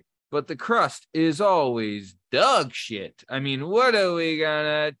fantastic, but the crust is always dog shit. I mean, what are we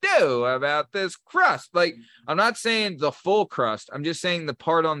gonna do about this crust? Like, I'm not saying the full crust, I'm just saying the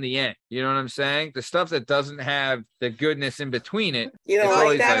part on the end. You know what I'm saying? The stuff that doesn't have the goodness in between it. You don't It's like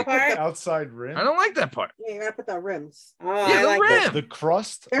always that like- part? Outside rim. I don't like that part. Yeah, you gotta put the rims. Oh, Yeah, I the like rim. The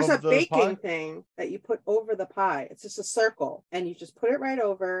crust. There's a of the baking pie? thing that you put over the pie. It's just a circle, and you just put it right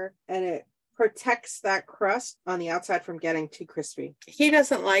over, and it protects that crust on the outside from getting too crispy. He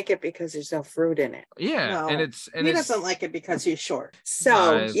doesn't like it because there's no fruit in it. Yeah, No, and it's He doesn't like it because he's short.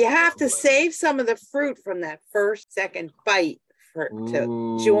 So Nice. you have to save some of the fruit from that first, second bite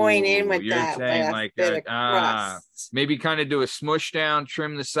to join in with you're that saying last like bit of ah, crust. maybe kind of do a smush down,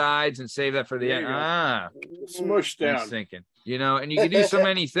 trim the sides, and save that for the There end. you go. Ah, Smush I was down. thinking, you know, and you can do so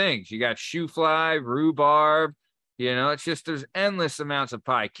many things. You got shoe fly, rhubarb. You know, it's just there's endless amounts of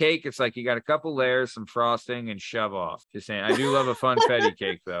pie. Cake, it's like you got a couple layers, some frosting, and shove off. Just saying. I do love a funfetti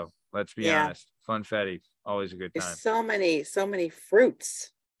cake, though. Let's be Yeah. honest. Funfetti, always a good time. There's so many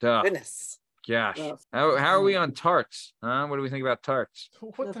fruits. Duh. Goodness. Gosh. Ugh. How are we on tarts? Huh? What do we think about tarts?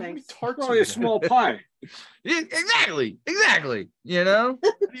 What No the how many thanks. tarts? Probably are a there? small pie. Yeah, exactly. You know,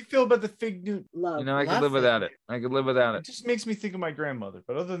 How do you feel about the fig Newton? Love. you know, I could love live without it. it. I could live without It it. just makes me think of my grandmother.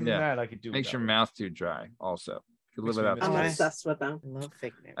 But other than Yeah. that, I could do. Makes without your it. mouth too dry. Also, could live Makes me without. miss I'm that. Oh, I- obsessed with them. I love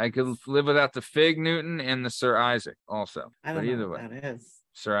fig Newtons. I could live without the fig Newton and the Sir Isaac. Also, I but don't either know way, what that is.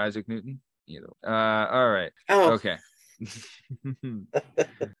 Sir Isaac Newton. Either. All right. Oh, Okay.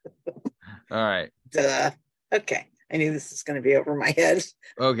 All right. duh. Okay. I knew this was going to be over my head.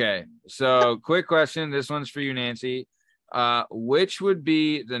 Okay. So, quick question. This one's for you, Nancy. Which would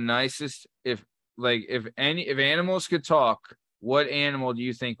be the nicest if animals could talk? What animal do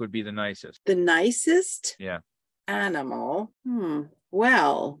you think would be the nicest? The nicest Yeah. animal.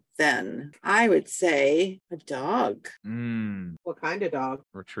 Well, then I would say a dog. What kind of dog?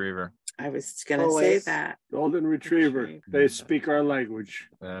 Retriever. I was going to say Always. that. Golden Retriever. They speak our language.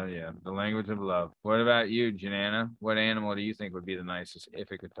 Oh yeah, the language of love. What about you, Janana? What animal do you think would be the nicest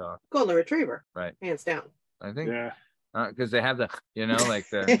if it could talk? Golden Retriever. Right. Hands down. I think Yeah. because they have the, you know, like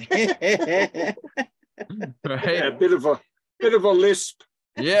the Yeah, right. a bit of a lisp.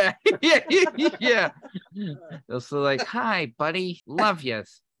 Yeah, yeah. Also like, hi, buddy, love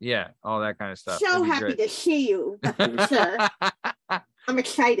yous. Yeah, all that kind of stuff. So That'd be happy great. to see you, sir. I'm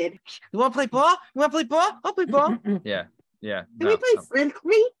excited. You want to play ball? You want to play ball? I'll play ball. Yeah. Can No, we play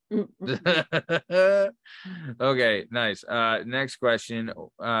frisbee? okay, nice. Next question.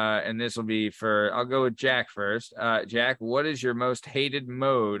 And this will be I'll go with Jack first. Jack, what is your most hated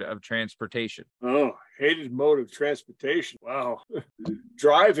mode of transportation? Oh, hated mode of transportation. Wow.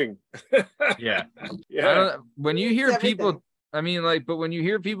 Driving. Yeah. Yeah. When you hear It's people, everything. I mean, like, but when you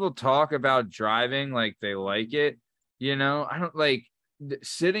hear people talk about driving, like they like it, you know, I don't like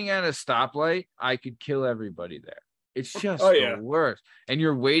sitting at a stoplight. I could kill everybody there. It's just Oh, yeah. the worst. And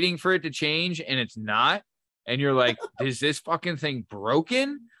you're waiting for it to change and it's not. And you're like, is this fucking thing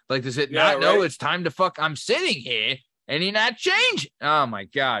broken? Like, does it Yeah, not know right. it's time to fuck? I'm sitting here and he not change. Oh my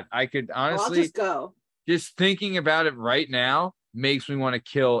God. I could Well, I'll honestly, just go. just thinking about it right now makes me want to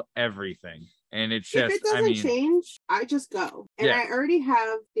kill everything. And it's If just, it doesn't change, I just go. And Yeah. I already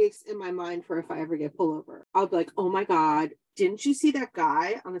have this in my mind for if I ever get pullover. I'll be like, oh my God, didn't you see that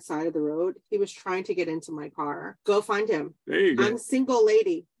guy on the side of the road? He was trying to get into my car. Go find him. There you go. I'm a single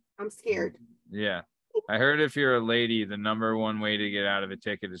lady. I'm scared. yeah. I heard if you're a lady, the number one way to get out of a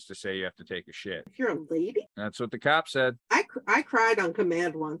ticket is to say you have to take a shit. If you're a lady, That's what the cop said. I cried on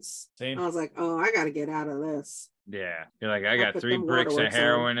command once. Same. I was like, oh, I got to get out of this. Yeah. You're like, I I'll got put 3 them bricks of waterworks on.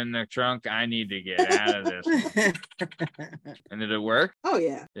 heroin in the trunk. I need to get out of this. And did it work? Oh,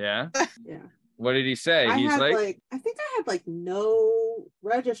 yeah. Yeah. Yeah. What did he say? I He's had like, I think I had like no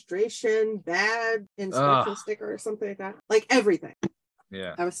registration, bad inspection Ugh. sticker or something like that. Like everything.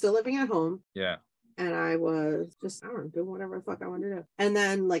 yeah, I was still living at home. yeah. And I was just, I don't know, doing whatever the fuck I wanted to do. And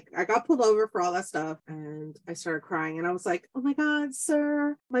then, like, I got pulled over for all that stuff and I started crying. And I was like, oh my God,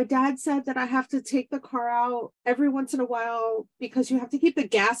 sir, my dad said that I have to take the car out every once in a while because you have to keep the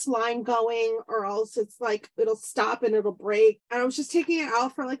gas line going or else it's like, it'll stop and it'll break. And I was just taking it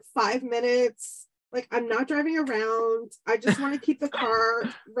out for like 5 minutes. Like, I'm not driving around. I just want to keep the car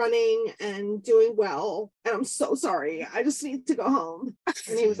running and doing well. And I'm so sorry. I just need to go home.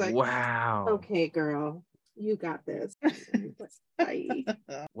 And he was like, Wow. okay, girl, you got this. Bye.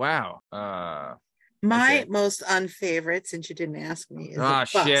 Wow. My Okay. most unfavorite, since you didn't ask me, is Ah, a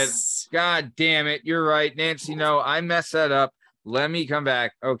shit. bus. God damn it. You're right, Nancy. No, I messed that up. Let me come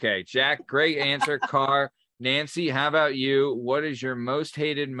back. Okay, Jack, great answer. Car. Nancy, how about you? What is your most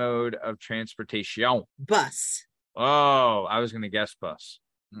hated mode of transportation? Bus. Oh, I was going to guess bus.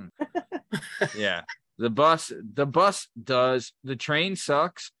 Hmm. Yeah. The bus does. The train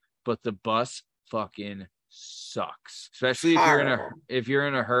sucks, but the bus fucking sucks. Especially Horrible. if you're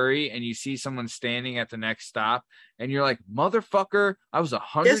in a hurry and you see someone standing at the next stop and you're like, motherfucker, I was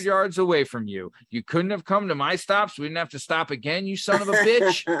 100 Just- yards away from you. You couldn't have come to my stop, so we didn't have to stop again, you son of a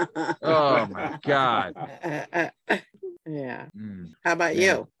bitch. Oh my God. Yeah. Mm. How about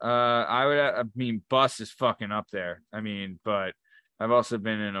Yeah. you? I mean, bus is fucking up there. I mean, but I've also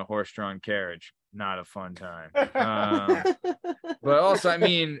been in a horse-drawn carriage. Not a fun time. But also, I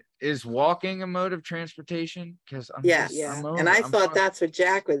mean, is walking a mode of transportation? Because Yes. Yeah. And I thought that's what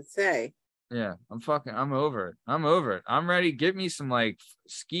Jack would say. Yeah, I'm over it. I'm ready. Give me some like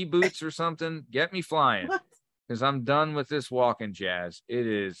ski boots or something. Get me flying. What? Because I'm done with this walking jazz.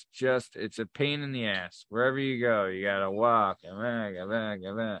 It's a pain in the ass. Wherever you go, you gotta walk.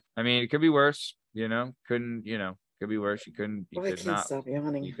 I mean, it could be worse, could be worse. You Oh, I can't stop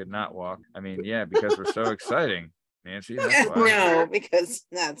yawning. you could not walk. I mean, yeah, because we're so exciting, Nancy. That's why. No, because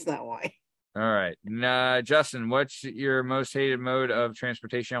that's not why. All right. Justin, what's your most hated mode of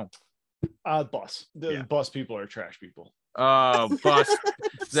transportation? Bus. The Yeah. bus people are trash people. Oh, bus.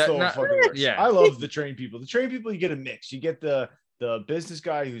 So not- fucking worse. yeah. I love the train people. The train people, you get a mix. You get the business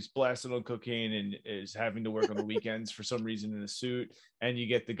guy who's blasted on cocaine and is having to work on the weekends for some reason in a suit, and you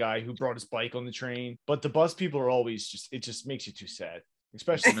get the guy who brought his bike on the train. But the bus people are always it just makes you too sad,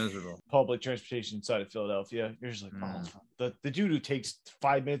 especially miserable. public transportation inside of Philadelphia. You're just like, the dude who takes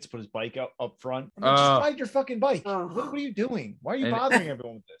 5 minutes to put his bike out up front. I'm like, just ride your fucking bike. Oh. What are you doing? Why are you And- bothering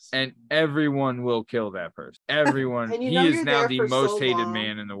everyone with this? And everyone will kill that person. Everyone. And you He know is you're now there the for most so hated long.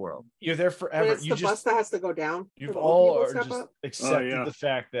 man in the world. You're there But forever. it's You the bus just that has to go down. you've for the all old are people just step up. accepted yeah. the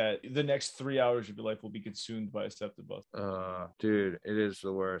fact that the next 3 hours of your life will be consumed by a SEPTA bus. Dude, it is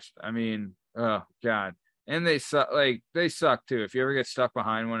the worst. I mean, oh God. And they suck. They suck too. If you ever get stuck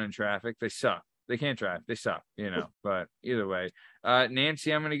behind one in traffic, they suck. They can't drive. They suck, But either way,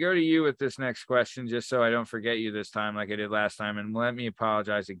 Nancy, I'm going to go to you with this next question, just so I don't forget you this time, like I did last time. And let me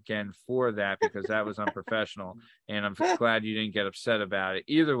apologize again for that, because that was unprofessional. And I'm glad you didn't get upset about it.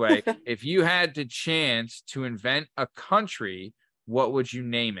 Either way, if you had the chance to invent a country, what would you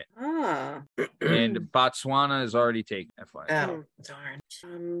name it? And Botswana is already taken. FYI. Oh,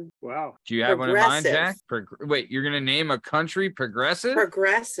 darn. Wow. Do you have one in mind, Jack? Progressive. Wait, you're going to name a country progressive?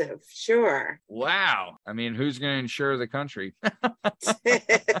 Progressive, sure. Wow. I mean, who's going to insure the country?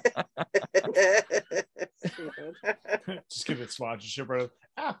 Just give it sponsorship, right?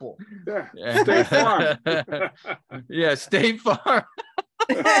 Apple. Yeah. State Farm. Yeah, State Farm.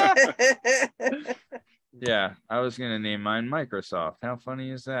 Yeah, I was going to name mine Microsoft. How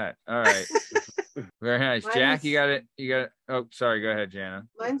funny is that? All right. Very nice. Jack, you got it. Oh, sorry. Go ahead, Jana.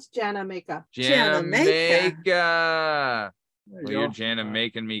 Mine's Janamaica. Janamaica. There Well, you you're go. Jana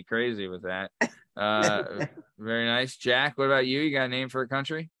making me crazy with that. Very nice. Jack, what about you? You got a name for a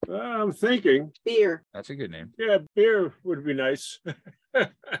country? I'm thinking, Beer. That's a good name. yeah, beer would be nice.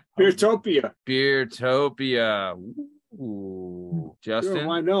 Beertopia. Beertopia. Ooh. Justin, Sure,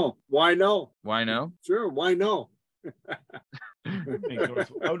 why no? Why no? why no? Sure, why no? I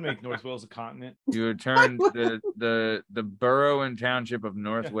would make North Wales a continent. You would turn the borough and township of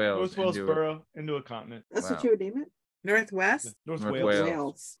North Yeah, Wales North Wales into borough into a continent. That's Wow. what you would name it? Northwest? North North Wales. Wales.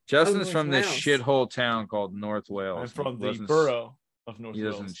 Wales. Justin's North from this Wales. shithole town called North I'm Wales. from He the doesn't- borough of North He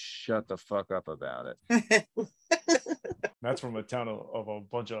doesn't Wales. shut the fuck up about it. That's from a town of a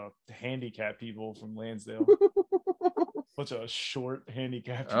bunch of handicapped people from Lansdale. Bunch of short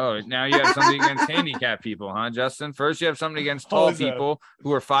handicapped people. Oh, now you have something against handicapped people, huh, Justin? First you have something against tall is that? people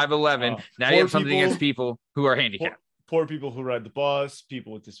who are 5'11". Now you Poor have something people- against people who are handicapped. Poor people who ride the bus,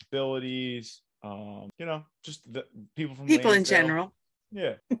 people with disabilities, just the people from People in Lansdale. general.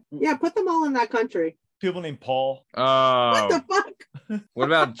 Yeah. Yeah, put them all in that country. People named Paul. What Oh, the fuck? what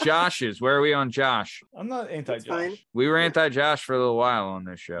about Josh's? Where are we on Josh? I'm not fine. anti-Josh. We were anti-Josh for a little while on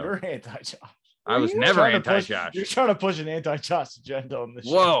this show. You're anti-Josh. I was Were you? never Trying to push- anti-Josh. You're trying to push an anti-Josh agenda on this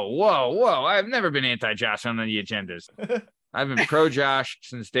Whoa. I've never been anti-Josh on the agendas. I've been pro-Josh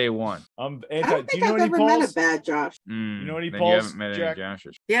since day one. I'm I anti. don't Do you think know I've any ever met a Pauls? bad Josh. You know any then Pauls, You haven't met Jack? any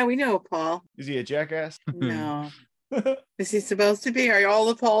Joshes. Yeah, we know Paul. Is he a jackass? No. Is he supposed to be? Are all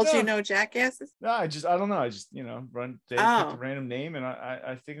the Pauls Yeah. you know jackasses? No, I don't know. I just run. They picked Oh. a random name, and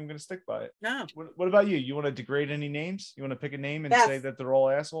I think I'm gonna stick by it. No. What about you? You want to degrade any names? You want to pick a name and Yes. say that they're all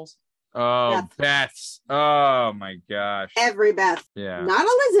assholes? Oh, Beth. Beth's. Oh my gosh. Every Beth. Yeah. Not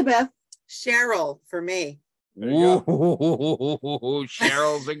Elizabeth. Cheryl for me. There you Ooh,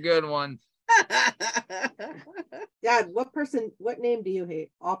 Cheryl's a good one. Dad, what name do you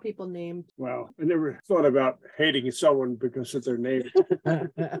hate? All people named. Wow, I never thought about hating someone because of their name.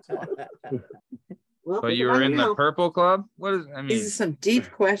 Well, But think you about were it in the now. Purple Club? What is, I mean, These are some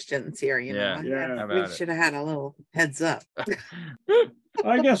deep questions here, you know. Yeah. Yeah. how We about it? should have had a little heads up.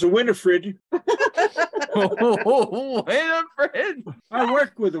 I guess Winifred. Winifred. I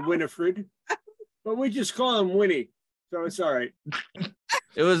work with a Winifred, but we just call him Winnie, so it's all right.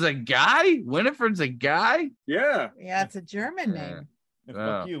 It was a guy? Winifred's a guy? Yeah. Yeah, it's a German Yeah. name.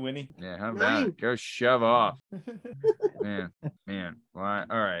 Fuck you, Winnie. Yeah, how about Nine. it? Go shove off. Man. Why?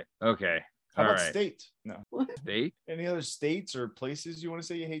 All right. Okay. How All about right. state? No. State? Any other states or places you want to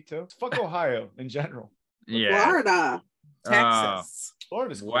say you hate too? Fuck Ohio in general. Yeah. Florida. Texas.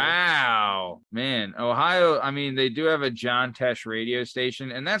 Florida's cool. Wow, man. Ohio, I mean, they do have a John Tesh radio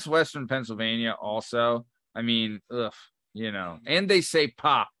station, and that's Western Pennsylvania also. I mean, and they say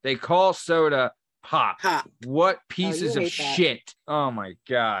pop. They call soda pop. Pop. What pieces of hate that. shit. Oh my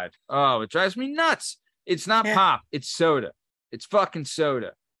God. Oh, it drives me nuts. It's not Yeah. pop, it's soda. It's fucking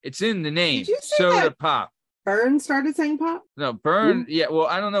soda. It's in the name. Did you say Soda that? pop. Burn started saying pop. No, Burn. Yeah, well,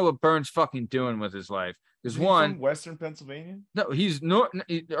 I don't know what Burn's fucking doing with his life. Is Because he one, from Western Pennsylvania? no,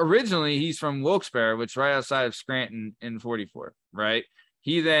 originally he's from Wilkes-Barre, which is right outside of Scranton in 44, right?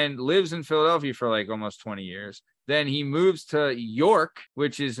 He then lives in Philadelphia for like almost 20 years. Then he moves to York,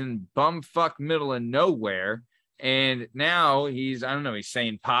 which is in bumfuck middle of nowhere. And now he's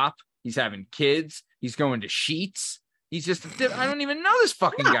saying pop. He's having kids. He's going to Sheets. He's just, I don't even know this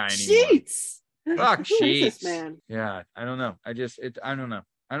fucking guy anymore. Sheets. Fuck Who is Sheets. this man? Yeah, I don't know. I don't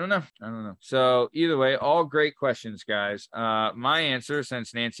know. So either way, all great questions, guys. My answer,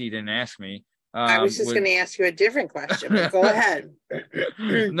 since Nancy didn't ask me, I was just going to ask you a different question, but go ahead.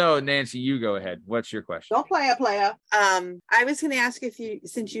 No, Nancy, you go ahead. What's your question? Don't play a player. I was going to ask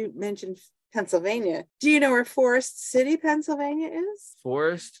since you mentioned Pennsylvania, do you know where Forest City, Pennsylvania is?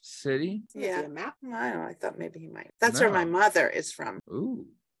 Forest City? Let's see a map. I don't know. I thought maybe he might. That's where my No. mother is from. Ooh,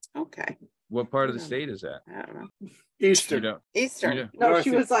 Okay. what part of the Yeah. state is that? I don't know. You Eastern. don't. Eastern. You don't- No, she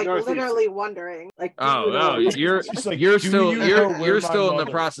Northeast- was like northeast. literally wondering. Like, do Oh, you know? you're She's like, you're "Do still you know you're where you're my still in the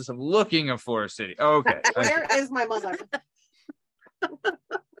mother-" process of looking at Forest City. Okay. Where is my mother?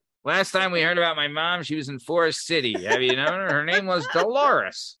 Last time we heard about my mom, she was in Forest City. Have you known her? Her name was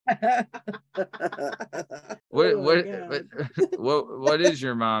Dolores. What Oh, what, God. what is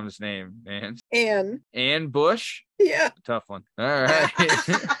your mom's name, man? And Ann Bush? yeah. Tough one. All right.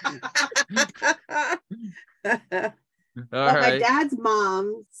 All But my right. dad's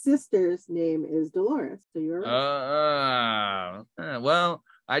mom's sister's name is Dolores. So you're right. Well,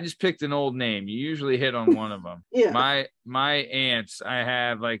 I just picked an old name. You usually hit on one of them. Yeah. My aunts, I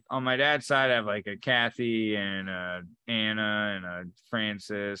have like on my dad's side, I have like a Kathy and a Anna and a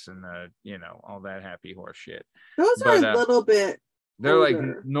Francis and all that happy horse shit. Those are but, a little bit. They're like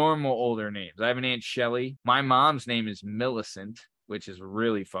older. normal older names. I have an Aunt Shelley. My mom's name is Millicent, which is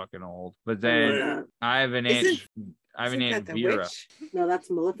really fucking old. But then Yeah. I have an Isn't- Aunt the Vera. witch? No, that's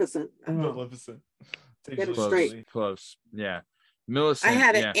Maleficent. Oh. Maleficent. Get it Close, straight. close. Yeah. Millicent. I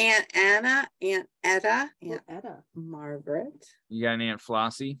had yeah. an Aunt Anna, Aunt Etta, Aunt Etta. Margaret. You got an Aunt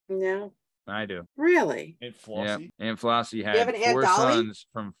Flossie? No, I do. really? Aunt Yeah. Flossie. Aunt Flossie have had an Aunt 4 Dolly? sons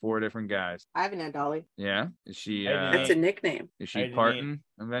from 4 different guys. I have an Aunt Dolly. Yeah. Is she I didn't That's a nickname. is I she didn't parting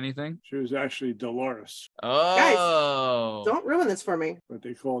of anything? She was actually Dolores, Oh. Don't ruin this for me. but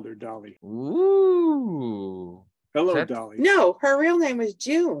they called her Dolly. Ooh. Hello, That- Dolly. No, her real name was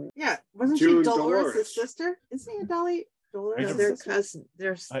June. Yeah. Wasn't June she Dolores' Dolores. sister? Isn't Aunt Dolly Dolores' No, they're sister? cousins.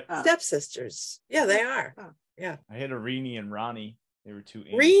 They're I- stepsisters. Yeah, they are. I had a Rini and Ronnie. They were 2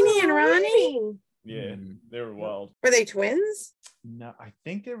 aunts. Reenie and Ronnie? Ronnie. Yeah, Mm. they were wild. Were they twins? No, I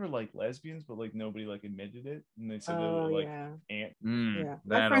think they were like lesbians, but like nobody like admitted it, and they said they Oh, were like yeah. aunt. Yeah.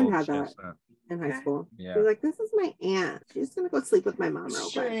 My That friend old had that. chestnut. In high school. Yeah. She was like, this is my aunt. She's going to go sleep with my mom real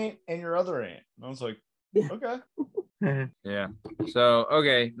It's your quick. aunt and your other aunt. And I was like, Yeah. okay. Yeah. So,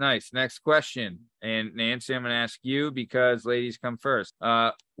 okay, nice. Next question. And Nancy, I'm going to ask you because ladies come first.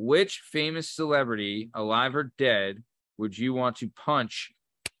 Which famous celebrity, alive or dead, would you want to punch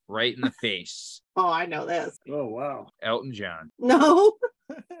right in the face? Oh, I know this. Oh, wow. Elton John. No.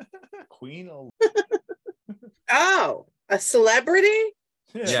 Queen. Oh, a celebrity?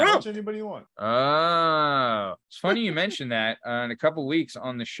 Yeah, Trump. punch anybody you want. Oh, it's funny you mentioned that. In a couple weeks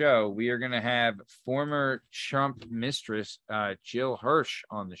on the show, we are going to have former Trump mistress Jill Hirsch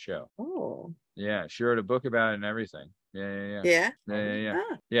on the show. Oh, Yeah, she wrote a book about it and everything. Yeah.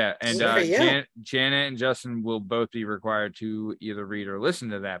 Ah, Yeah, and Good for you. Janet and Justin will both be required to either read or listen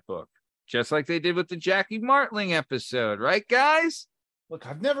to that book, just like they did with the Jackie Martling episode, right, guys? Look,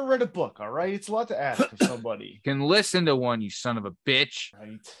 I've never read a book. All right, it's a lot to ask of somebody. You can listen to one, you son of a bitch.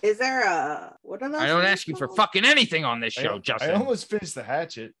 Right. Is there a what are those? I don't things ask you for called? fucking anything on this show, I Justin. almost finished the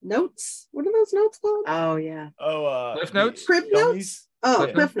Hatchet. Notes. What are those notes called? Oh yeah. Oh, Cliff Notes? Crib Dummies. notes? Oh,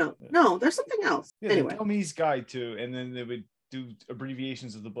 Cliff Cliff Note. No, there's something else. Yeah, Anyway, the Dummies Guide too, and then they would do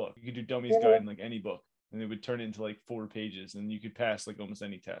abbreviations of the book. You could do Dummies Guide in like any book, and they would turn it into like 4 pages, and you could pass like almost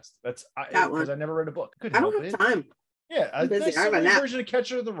any test. That's That one. because I never read a book. Couldn't I help don't have it. time. Yeah, I'm busy. nice I have a silly nap. version of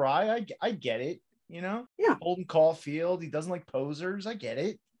Catcher of the Rye. I get it. Yeah. Holden Caulfield. He doesn't like posers. I get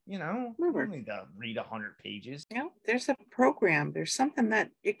it. You Whatever. don't need to read 100 pages. There's a program. There's something that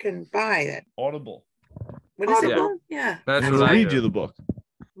you can buy that. Audible. What is it Audible. called? Yeah. That's It'll what I read do. you the book.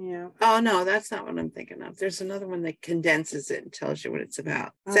 Yeah. Oh no, that's not what I'm thinking of. There's another one that condenses it and tells you what it's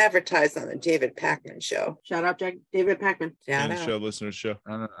about. It's Oh. advertised on the David Pakman show. Shout out David Packman. Shout Fan out. show, listeners show.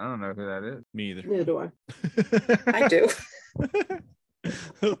 I don't know who that is. Me either. Neither do I. I do.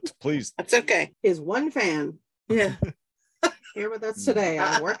 Please. That's okay. His one fan Yeah. here with us today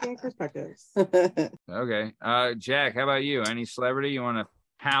on Working Perspectives. Okay. Jack, how about you? Any celebrity you want to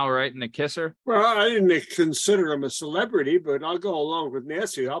pal right in the kisser? Well, I didn't consider him a celebrity, but I'll go along with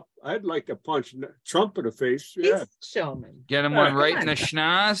Nancy. I'd like to punch Trump in the face. He's Yeah. a showman. Get him Yeah, one right come in the on.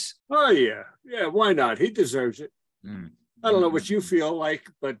 schnoz? Oh yeah. Yeah. Why not? He deserves it. Mm. I don't know what you feel like,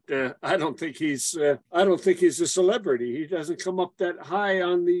 but I don't think he's a celebrity. He doesn't come up that high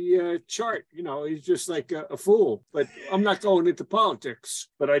on the chart. He's just like a fool. But I'm not going into politics.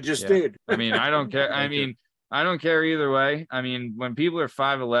 But I just Yeah. did. I mean, I don't care. I mean, I don't care either way. I mean, when people are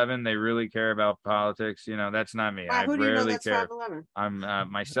 5'11", they really care about politics. That's not me. I Who do you know rarely that's care. 5'11"?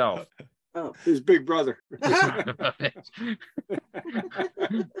 I'm myself. Oh. His big brother.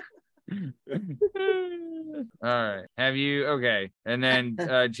 All right. Have you? Okay. And then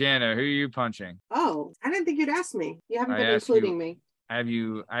Jana, who are you punching? Oh, I didn't think you'd ask me. You haven't I been asked including you.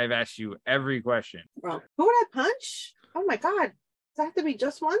 me. I've asked you every question. Well, who would I punch? Oh my God. Does that have to be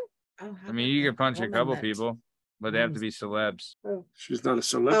just one? Oh, I mean, you could punch a couple people, but they have to be celebs. She's not a Oh,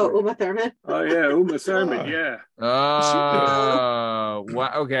 celebrity. Uma Thurman. Oh yeah, Uma Thurman. Yeah. Oh,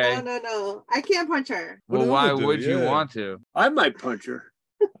 okay. No. I can't punch her. Well, What why Uma do? would you Yeah. want to? I might punch her.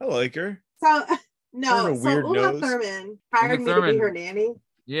 I like her. So, Her no. and a So weird Uma nose. Thurman hired Uma me to Thurman. be her nanny.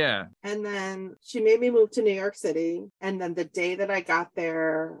 Yeah. And then she made me move to New York City. And then the day that I got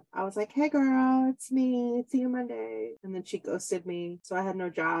there, I was like, hey, girl, it's me. See you Monday. And then she ghosted me. So I had no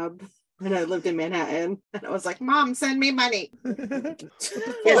job. And I lived in Manhattan. And I was like, Mom, send me money.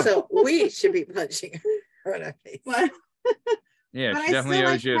 Yeah, so we should be punching her in our face. But, Yeah, but she definitely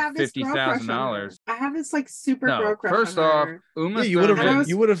owes you have this girl crush on her. $50,000. I have this like super No, girl crush first on off, her. Uma Yeah, you would Thurman. have.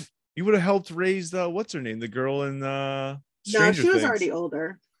 You would have helped raise the what's her name, the girl in No, Stranger she was Things. already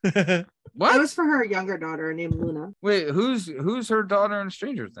older. What? It was for her younger daughter named Luna. Wait, who's her daughter in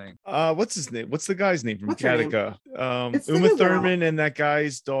Stranger Things? What's his name? What's the guy's name from What's her name? Gattaca? It's the Uma new girl. Thurman and that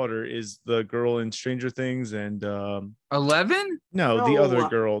guy's daughter is the girl in Stranger Things, and 11? no, the No. other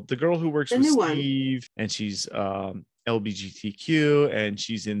girl, the girl who works The with new one. Steve, and she's LGBTQ, and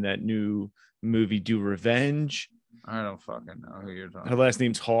she's in that new movie Do Revenge. I don't fucking know who you're talking Her about. last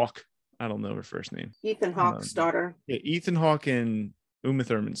name's Hawk. I don't know her first name. Ethan Hawke's daughter. Yeah, Ethan Hawke and Uma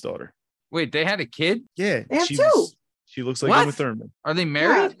Thurman's daughter. Wait, they had a kid? Yeah, They have she's- two. She looks like What? Uma Thurman. Are they Yeah,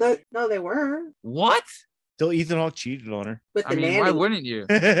 married? no, they were What? Still, Ethan Hawke cheated on her. with I the mean, nanny. why wouldn't you?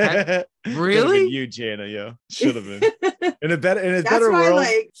 Could've been Really? you, Jana? Yeah, should have been. In a better That's better why world.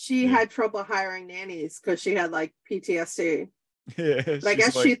 like she Yeah. had trouble hiring nannies because she had like PTSD. Yeah, But I she's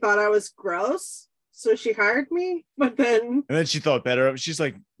guess like- she thought I was gross, so she hired me. But then And then she thought better of it. She's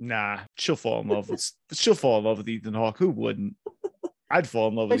like, nah, she'll fall in love with Ethan Hawke. Who wouldn't? I'd fall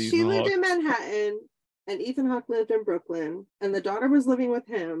in love but with she Ethan lived Hawke. in Manhattan and Ethan Hawke lived in Brooklyn and the daughter was living with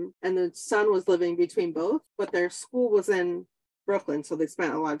him and the son was living between both, but their school was in Brooklyn, so they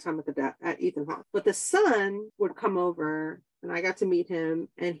spent a lot of time with at Ethan Hawke. But the son would come over and I got to meet him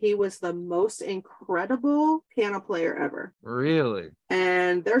and he was the most incredible piano player ever. Really?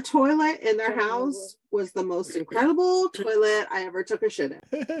 And their toilet in their house was the most incredible toilet I ever took a shit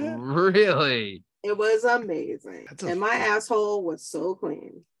in. Really? It was amazing. That's a And my fuck. asshole was so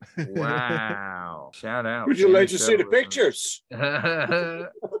clean. Wow. Shout out. Would you like to Jana see the Silverman. pictures?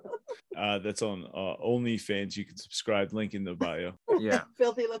 That's on OnlyFans. You can subscribe. Link in the bio. Yeah.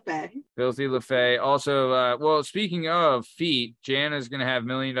 Filthy LeFay. Filthy LaFay. Also, well, speaking of feet, Jana's gonna have $1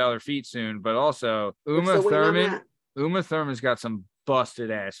 million feet soon, but also We're Uma still waiting on Thurman. that. Uma Thurman's got some busted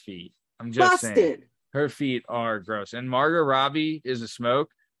ass feet. I'm just saying. Busted. her feet are gross. And Margot Robbie is a smoke,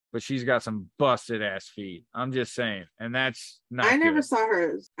 but she's got some busted ass feet. I'm just saying. And that's not I never good. saw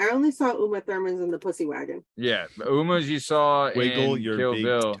hers. I only saw Uma Thurman's in the Pussy Wagon. Yeah. Uma's you saw Wiggle in your Kill big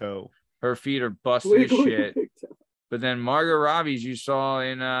Bill. toe. Her feet are busted Wiggle as your shit. big toe. But then Margot Robbie's you saw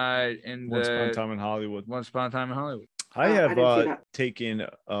in Once Upon a the Time in Hollywood. Once Upon a Time in Hollywood. I I have didn't see that. taken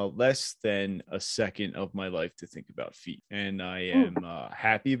less than a second of my life to think about feet, and I am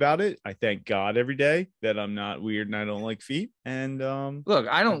happy about it. I thank God every day that I'm not weird and I don't like feet. And Look,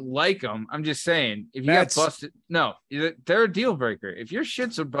 I don't like them. I'm just saying, if you That's- got busted, no, they're a deal breaker. If your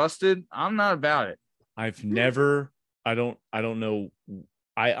shits are busted, I'm not about it. I've never. I don't know.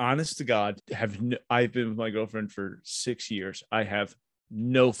 I honest to God I've been with my girlfriend for 6 years. I have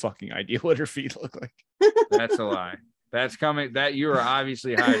no fucking idea what her feet look like. That's a lie. That's coming. That you are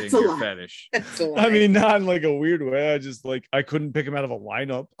obviously hiding It's a your lie. fetish. That's a I lie. mean, not in like a weird way. I just like I couldn't pick them out of a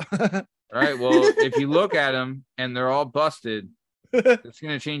lineup. All right. Well, if you look at them and they're all busted, it's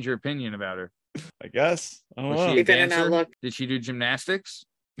going to change your opinion about her. I guess. I don't Was know. she a You better not dancer? look. Did she do gymnastics?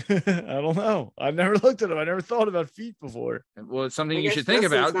 I don't know. I've never looked at them. I never thought about feet before. Well, it's something I you guess should think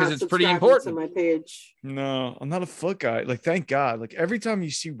Justin's about because not it's pretty subscribing important. To my page. No, I'm not a foot guy. Like, thank God. Like every time you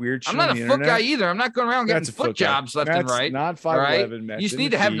see weird shit I'm not on a the foot internet, guy either. I'm not going around getting that's a foot guy. jobs left and That's right. Not All right. 5'11". You just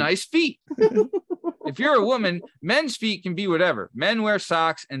need to have nice feet. If you're a woman, men's feet can be whatever. Men wear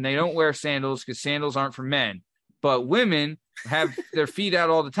socks and they don't wear sandals because sandals aren't for men. But women have their feet out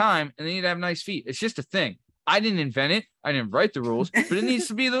all the time and they need to have nice feet. It's just a thing. I didn't invent it. I didn't write the rules, but it needs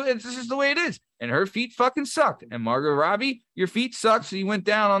to be it's just the way it is. And her feet fucking sucked. And Margot Robbie, your feet suck, so you went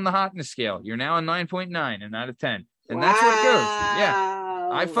down on the hotness scale. You're now a 9.9 and not a 10. And that's what it goes. Yeah.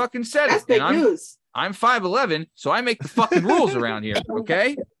 I fucking said That's it. big And news. I'm 5'11, so I make the fucking rules around here.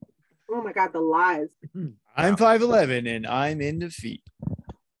 Okay. Oh my God, the lies. I'm 5'11" and I'm into feet.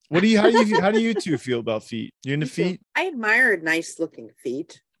 What do you? How do you two feel about feet? You into Me too. feet? I admire nice looking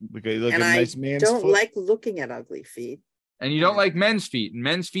feet, Like a and I nice man's don't foot? like looking at ugly feet. And you don't like men's feet, and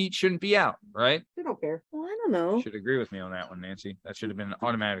men's feet shouldn't be out, right? I don't care. Well, I don't know. You should agree with me on that one, Nancy. That should have been an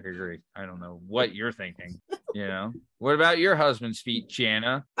automatic agree. I don't know what you're thinking. You know, what about your husband's feet,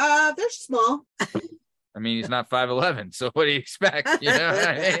 Jana? They're small. I mean, he's not 5'11, so what do you expect? You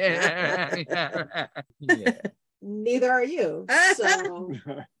know? Yeah. Neither are you. So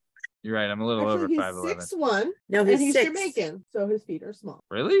You're right. I'm a little actually, over he's 5'11. 6'1", No, and he's he's 6. Jamaican, so his feet are small.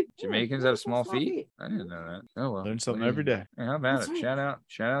 Really? Yeah, Jamaicans yeah, have small small feet? feet. I didn't know that. Oh well. Learn something What do every you- day. Yeah, how about That's it? right.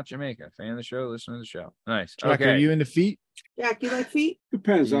 Shout out Jamaica. Fan of the show, listen to the show. Nice. Jack, Okay. are you into feet? Jack, you like feet?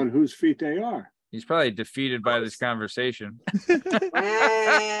 Depends on whose feet they are. He's probably defeated by this conversation.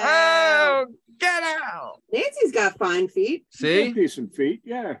 Wow. Oh, get out. Nancy's got fine feet. See? Decent feet,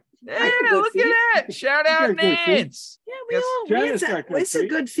 yeah. Yeah, I can good look feet. at that. Shout out You got good feet. Nance. Yeah, Yes, Jana's got good it's a feet.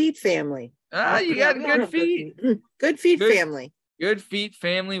 good feet family. Ah, you Yeah, got we all good have feet. Good feet Good. family. Good feet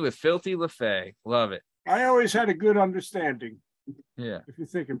family with Filthy LaFay. Love it. I always had a good understanding. Yeah, If you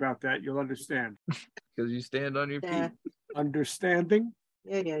think about that, you'll understand. because you stand on your Yeah. feet. Understanding?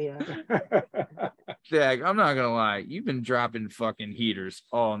 Yeah. Dag, I'm not gonna lie. You've been dropping fucking heaters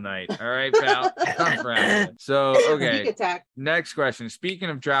all night. All right, pal. I'm proud of it. So, Geek okay. attack. Next question. Speaking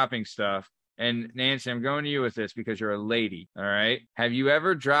of dropping stuff, and Nancy, I'm going to you with this because you're a lady. All right. Have you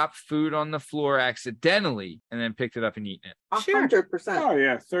ever dropped food on the floor accidentally and then picked it up and eaten it? Sure. 100%. Oh,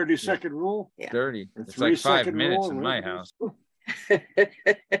 yeah. 30-second rule. Yeah. Dirty. The It's like 5 3-second minutes rule, in my whatever it house. is.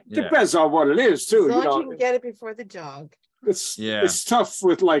 Yeah. Depends on what it is, As too. long You as you know, can get it before the jog. it's Yeah. it's tough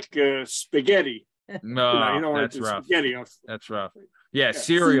with like spaghetti. No, you don't want that's the rough. spaghetti off. That's rough. Yeah,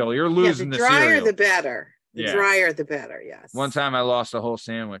 cereal. You're Yeah, losing the the drier cereal. the better. The Yeah. drier the better, yes. One time I lost a whole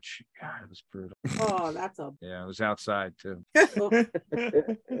sandwich. God, it was brutal. Oh, that's a. Yeah, it was outside too.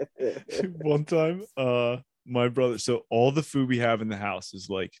 One time, my brother. So all the food we have in the house is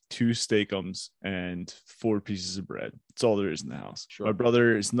like 2 steakums and 4 pieces of bread. That's all there is in the house. Sure. My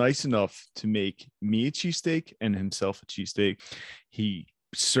brother is nice enough to make me a cheesesteak and himself a cheesesteak. He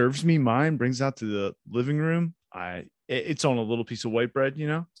serves me mine, brings it out to the living room. It's on a little piece of white bread, you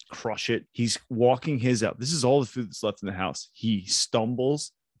know, crush it. He's walking his out. This is all the food that's left in the house. He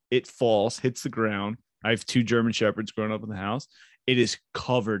stumbles, it falls, hits the ground. I have 2 German Shepherds growing up in the house. It is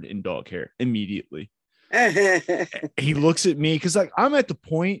covered in dog hair immediately. He looks at me because like I'm at the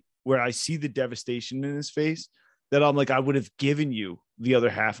point where I see the devastation in his face that I'm like, I would have given you the other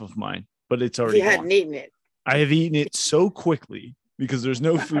half of mine, but it's already you hadn't gone. eaten it. I have eaten it so quickly because there's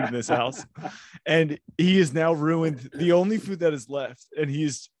no food in this house. And he has now ruined the only food that is left. And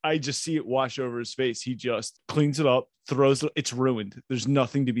I just see it wash over his face. He just cleans it up, throws it. It's ruined. There's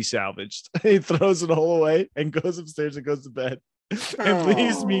nothing to be salvaged. He throws it all away and goes upstairs and goes to bed. and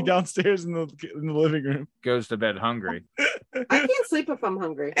leaves me Oh. downstairs in the living room. Goes to bed hungry. I can't sleep if I'm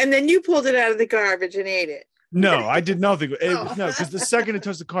hungry. And then you pulled it out of the garbage and ate it. No, I did nothing. Oh. No, because the second it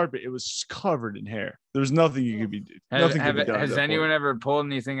touched the carpet, it was covered in hair. There was nothing you could be. Has, Nothing could be done. at has that anyone ever pulled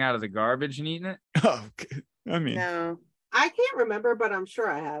anything out of the garbage and eaten it? point. Oh, okay. I mean, No. I can't remember, but I'm sure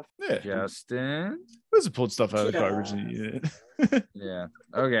I have. yeah, Justin. there's pulled stuff out of the garbage and eat it. Yeah.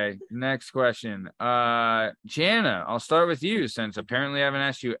 Okay. Next question. Jana, I'll start with you since apparently I haven't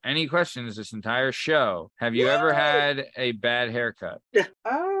asked you any questions this entire show. Have you ever had a bad haircut?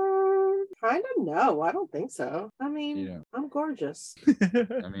 Kind of no, I don't think so. I mean, You don't. I'm gorgeous.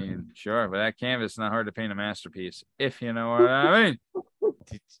 I mean, sure, but that canvas is not hard to paint a masterpiece, if you know what I mean.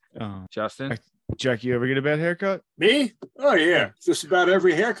 Oh. Justin. Jack, you ever get a bad haircut? Me? Oh yeah, just about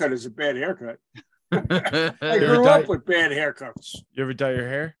every haircut is a bad haircut. I I grew up with bad haircuts. You ever dye your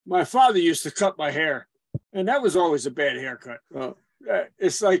hair? My father used to cut my hair, and that was always a bad haircut.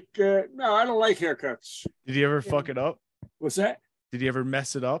 It's like, no, I don't like haircuts. Did he ever fuck it up? What's that? Did he ever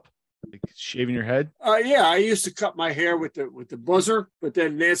mess it up? Like shaving your head? Yeah, I used to cut my hair with the buzzer, but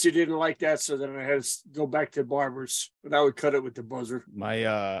then Nancy didn't like that, so then I had to go back to barbers. But I would cut it with the buzzer.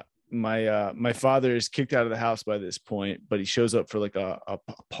 My father is kicked out of the house by this point, but he shows up for like a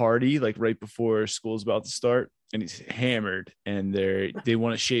party like right before school's about to start, and he's hammered, and they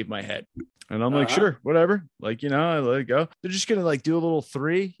want to shave my head. And I'm like, sure, whatever. Like, I let it go. They're just gonna like do a little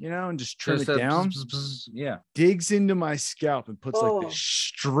 3, and just trim it down. Yeah. Digs into my scalp and puts like this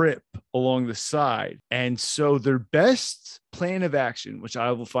strip along the side. And so their best plan of action, which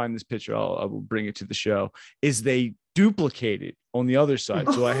I will find this picture, I will bring it to the show, is they duplicate it on the other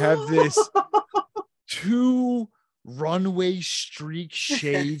side. So I have this 2 runway streak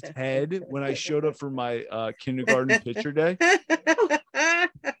shaved head when I showed up for my kindergarten picture day.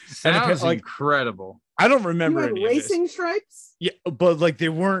 Sounds like, incredible. I don't You remember had any of this. racing stripes? Yeah, but like they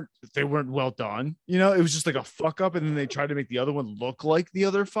weren't well done. It was just like a fuck up, and then they tried to make the other one look like the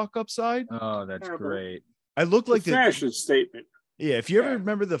other fuck up side. Oh, that's Terrible. great. I look like The fashion statement. Yeah, if you ever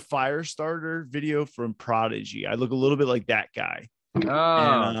remember the Firestarter video from Prodigy, I look a little bit like that guy. Oh,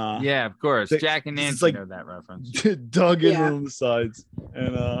 And, yeah, of course. the- Jack and it's Nancy like- know that reference. Dug in Yeah. on the sides.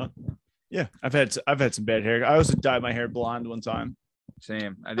 And yeah, I've had some bad hair. I also dyed my hair blonde one time.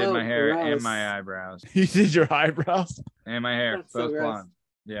 Same. I did Oh, my hair and gross. my eyebrows You did your eyebrows? and my hair, That's so both gross. blonde.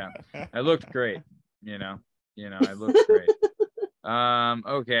 Yeah, I looked great. I looked great.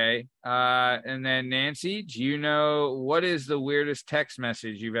 Okay. And then Nancy, do you know what is the weirdest text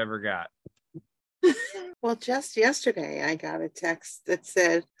message you've ever got? Well, just yesterday, I got a text that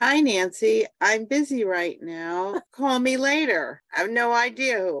said, "Hi, Nancy. I'm busy right now. Call me later." I have no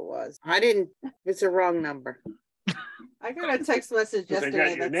idea who it was. It's a wrong number. I got a text message But they yesterday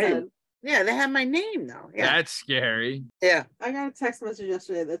got your that name. said, Yeah, they have my name, though. Yeah. That's scary. Yeah. I got a text message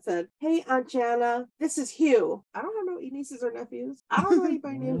yesterday that said, "Hey, Aunt Jana, this is Hugh. I don't have no nieces or nephews. I don't know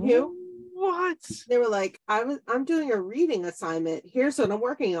anybody named Hugh." What? They were like, I'm doing a reading assignment. Here's what I'm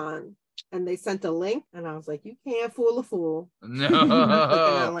working on. And they sent a link, and I was like, you can't fool a fool. Clicking that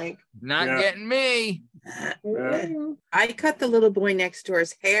No, link. not Yeah. getting me. I cut the little boy next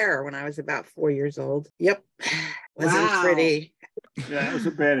door's hair when I was about 4 years old. Yep. Wasn't Wow. pretty. Yeah, it was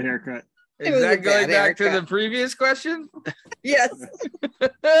a bad haircut. It Is was a that going bad back to haircut. the previous question? Yes.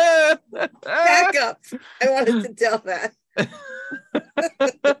 Back up. I wanted to tell that.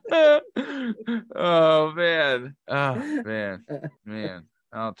 Oh man,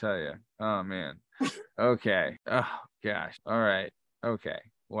 I'll tell you. Oh man. Okay. Oh gosh. All right. Okay.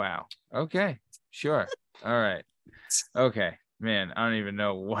 Wow. Okay. Sure. All right. Okay. Man, I don't even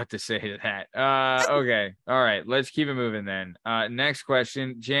know what to say to that. Okay. All right. Let's keep it moving then. Next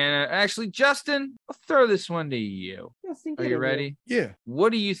question. Jana. Actually, Justin, I'll throw this one to you. Justin, Are get you over ready? Yeah.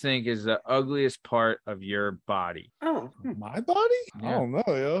 What do you think is the ugliest part of your body? Oh. My body? Yeah. I don't know,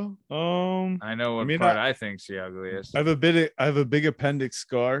 yo. I know what I mean, part I think's the ugliest. I have a big appendix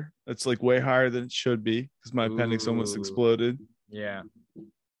scar that's like way higher than it should be because my appendix almost Ooh. exploded. Yeah.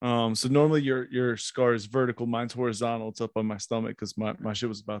 So normally your scar is vertical, mine's horizontal. It's up on my stomach because my shit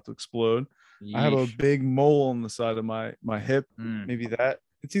was about to explode. I have a Yeesh. big mole on the side of my hip. Mm, Maybe that.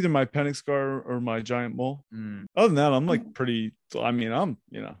 It's either my appendix scar or my giant mole. mm. Other than that, I'm like pretty. I mean, I'm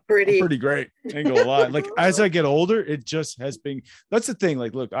Pretty. pretty great. Ain't gonna lie. Like as I get older, it just has been. That's the thing.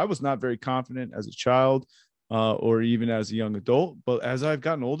 Like, look, I was not very confident as a child, or even as a young adult. But as I've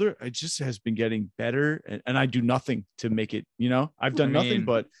gotten older, it just has been getting better, and I do nothing to make it. I've done I nothing mean-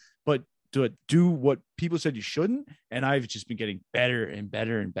 but do what people said you shouldn't, and I've just been getting better and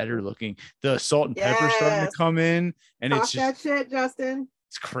better and better looking. The salt and pepper starting to Yes. come in, and Talk it's just that shit, Justin.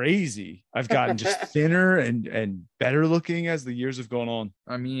 It's crazy. I've gotten just thinner and better looking as the years have gone on.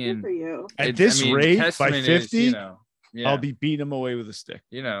 I Good mean, for you. At this rate, by testament 50, is, yeah, I'll be beating him away with a stick.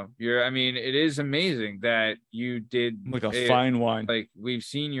 I mean, it is amazing that you did Like a fine wine. like we've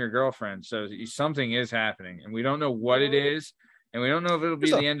seen your girlfriend, so something is happening and we don't know what it is, and we don't know if it'll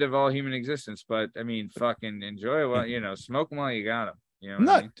be the end of all human existence, but I mean, fucking enjoy it. Smoke them while you got them. I'm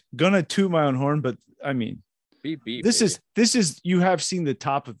not gonna toot my own horn, but I mean, beep, this baby. is you have seen the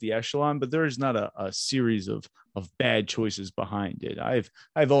top of the echelon, but there is not a series of bad choices behind it.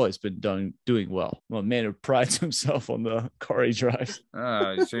 I've always been doing well. I'm a man who prides himself on the car he drives.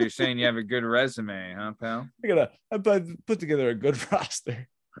 Oh, so you're saying you have a good resume, huh, pal? I put together a good roster.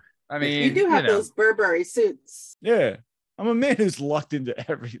 I mean, You do have those Burberry suits. Yeah, I'm a man who's lucked into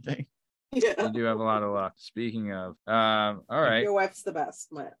everything. Yeah. you do have a lot of luck. Speaking of, all right, Your wife's the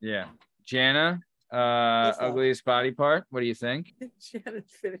best. Matt. yeah, Jana, Yes, love. ugliest body part. What do you think? Janet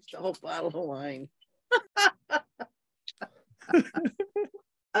finished the whole bottle of wine.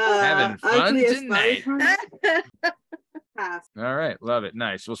 Having fun ugliest body tonight. part? Pass. All right, love it.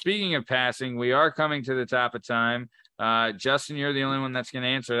 Nice. Well, speaking of passing, we are coming to the top of time. Justin, you're the only one that's going to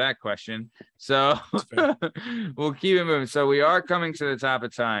answer that question, so we'll keep it moving. So we are coming to the top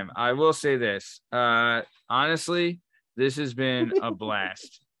of time. I will say this, honestly, this has been a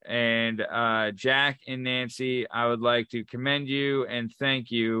blast. And Jack and Nancy, I would like to commend you and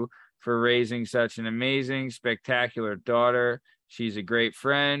thank you for raising such an amazing, spectacular daughter. She's a great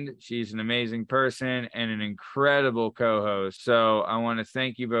friend. She's an amazing person and an incredible co-host. So I want to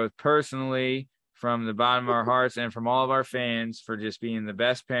thank you both personally from the bottom of our hearts and from all of our fans for just being the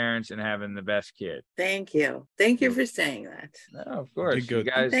best parents and having the best kid. Thank you. Thank you for saying that. No, of course. Did good.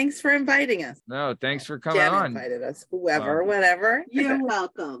 You guys, Thanks for inviting us. no, thanks for coming Jana on. invited us. Whoever, Wow. whatever. You're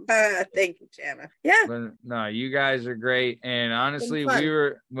welcome. Thank you, Jana. Yeah. But no, you guys are great. And honestly, Been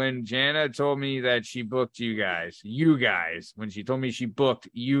fun. when Jana told me that she booked you guys, when she told me she booked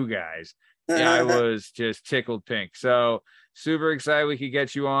you guys, yeah, I was just tickled pink. So super excited we could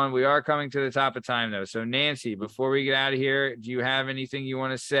get you on. We are coming to the top of time though. So Nancy, before we get out of here, do you have anything you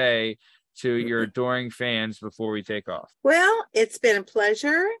want to say to your adoring fans before we take off? Well, it's been a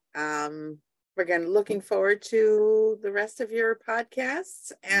pleasure. We're looking forward to the rest of your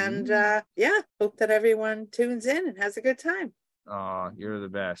podcasts, and hope that everyone tunes in and has a good time. Oh, you're the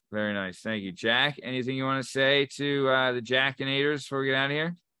best. Very nice. Thank you. Jack, anything you want to say to the Jackinators before we get out of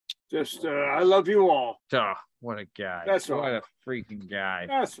here? Just, I love you all. Oh, what a guy. That's all. What a freaking guy.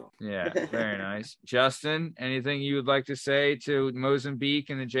 That's all. Yeah, very nice. Justin, anything you would like to say to Mozambique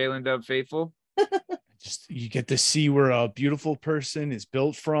and the Jalen Dub faithful? Just you get to see where a beautiful person is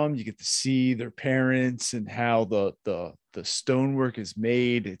built from. You get to see their parents and how the stonework is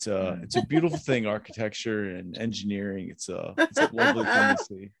made. It's a beautiful thing, architecture and engineering. It's a lovely thing to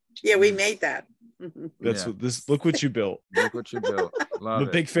see. Yeah, we made that. That's what this. Look what you built. Look what you built. Love I'm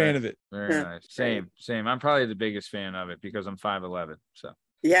a big fan of it. Very nice. Same. I'm probably the biggest fan of it because I'm 5'11". So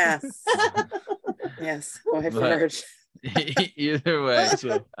Yes. Yes. Go ahead, But- Verge. either way, It's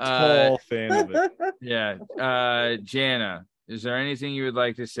a tall fan of it. yeah. Jana, is there anything you would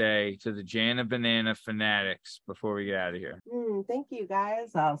like to say to the Jana Banana fanatics before we get out of here? Thank you,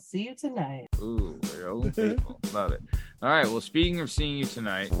 guys. I'll see you tonight. Ooh, we're old people. Love it. All right. Well, speaking of seeing you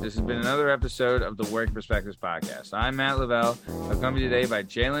tonight, this has been another episode of the Working Perspectives podcast. I'm Matt Lavelle, accompanied today by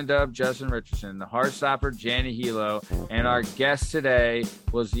Jalen Dub, Justin Richardson, the Heartstopper, Jana Hilo, and our guest today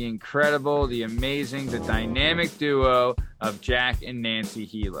was the incredible, the amazing, the dynamic duo of Jack and Nancy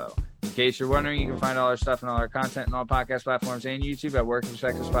Hilo. In case you're wondering, you can find all our stuff and all our content on all podcast platforms and YouTube at Working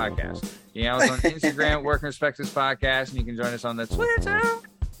Perspectives Podcast. You can also on Instagram, Working Perspectives Podcast, and you can join us on the Twitter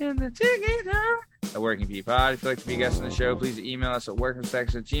and the TikTok at Working P Pod. If you'd like to be a guest on the show, please email us at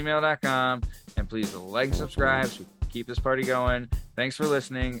workingperspectives@gmail.com, and please like and subscribe so we can keep this party going. Thanks for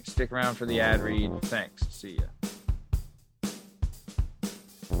listening. Stick around for the ad read. Thanks. See ya.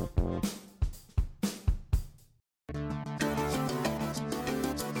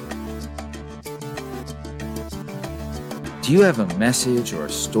 Do you have a message or a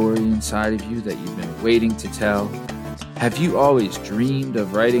story inside of you that you've been waiting to tell? Have you always dreamed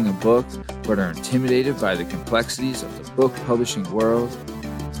of writing a book but are intimidated by the complexities of the book publishing world?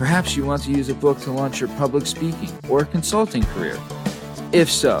 Perhaps you want to use a book to launch your public speaking or consulting career. If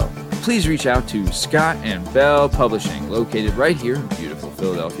so, please reach out to Scott and Bell Publishing, located right here in beautiful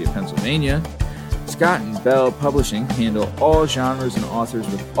Philadelphia, Pennsylvania. Scott and Bell Publishing handle all genres and authors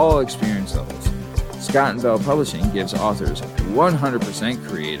with all experience levels. Scott & Bell Publishing gives authors 100%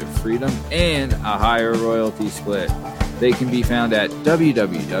 creative freedom and a higher royalty split. They can be found at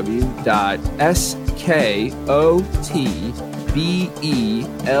www.skbl.com.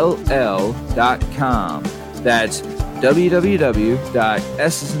 ScottBell.com. That's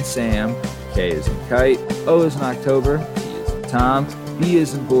www.S as in Sam, K as in Kite, O as in October, T as in Tom, B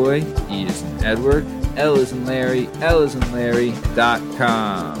as in Boy, E as in Edward, L as in Larry, L as in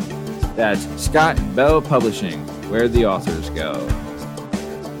Larry.com. That's Scott and Bell Publishing, where the authors go.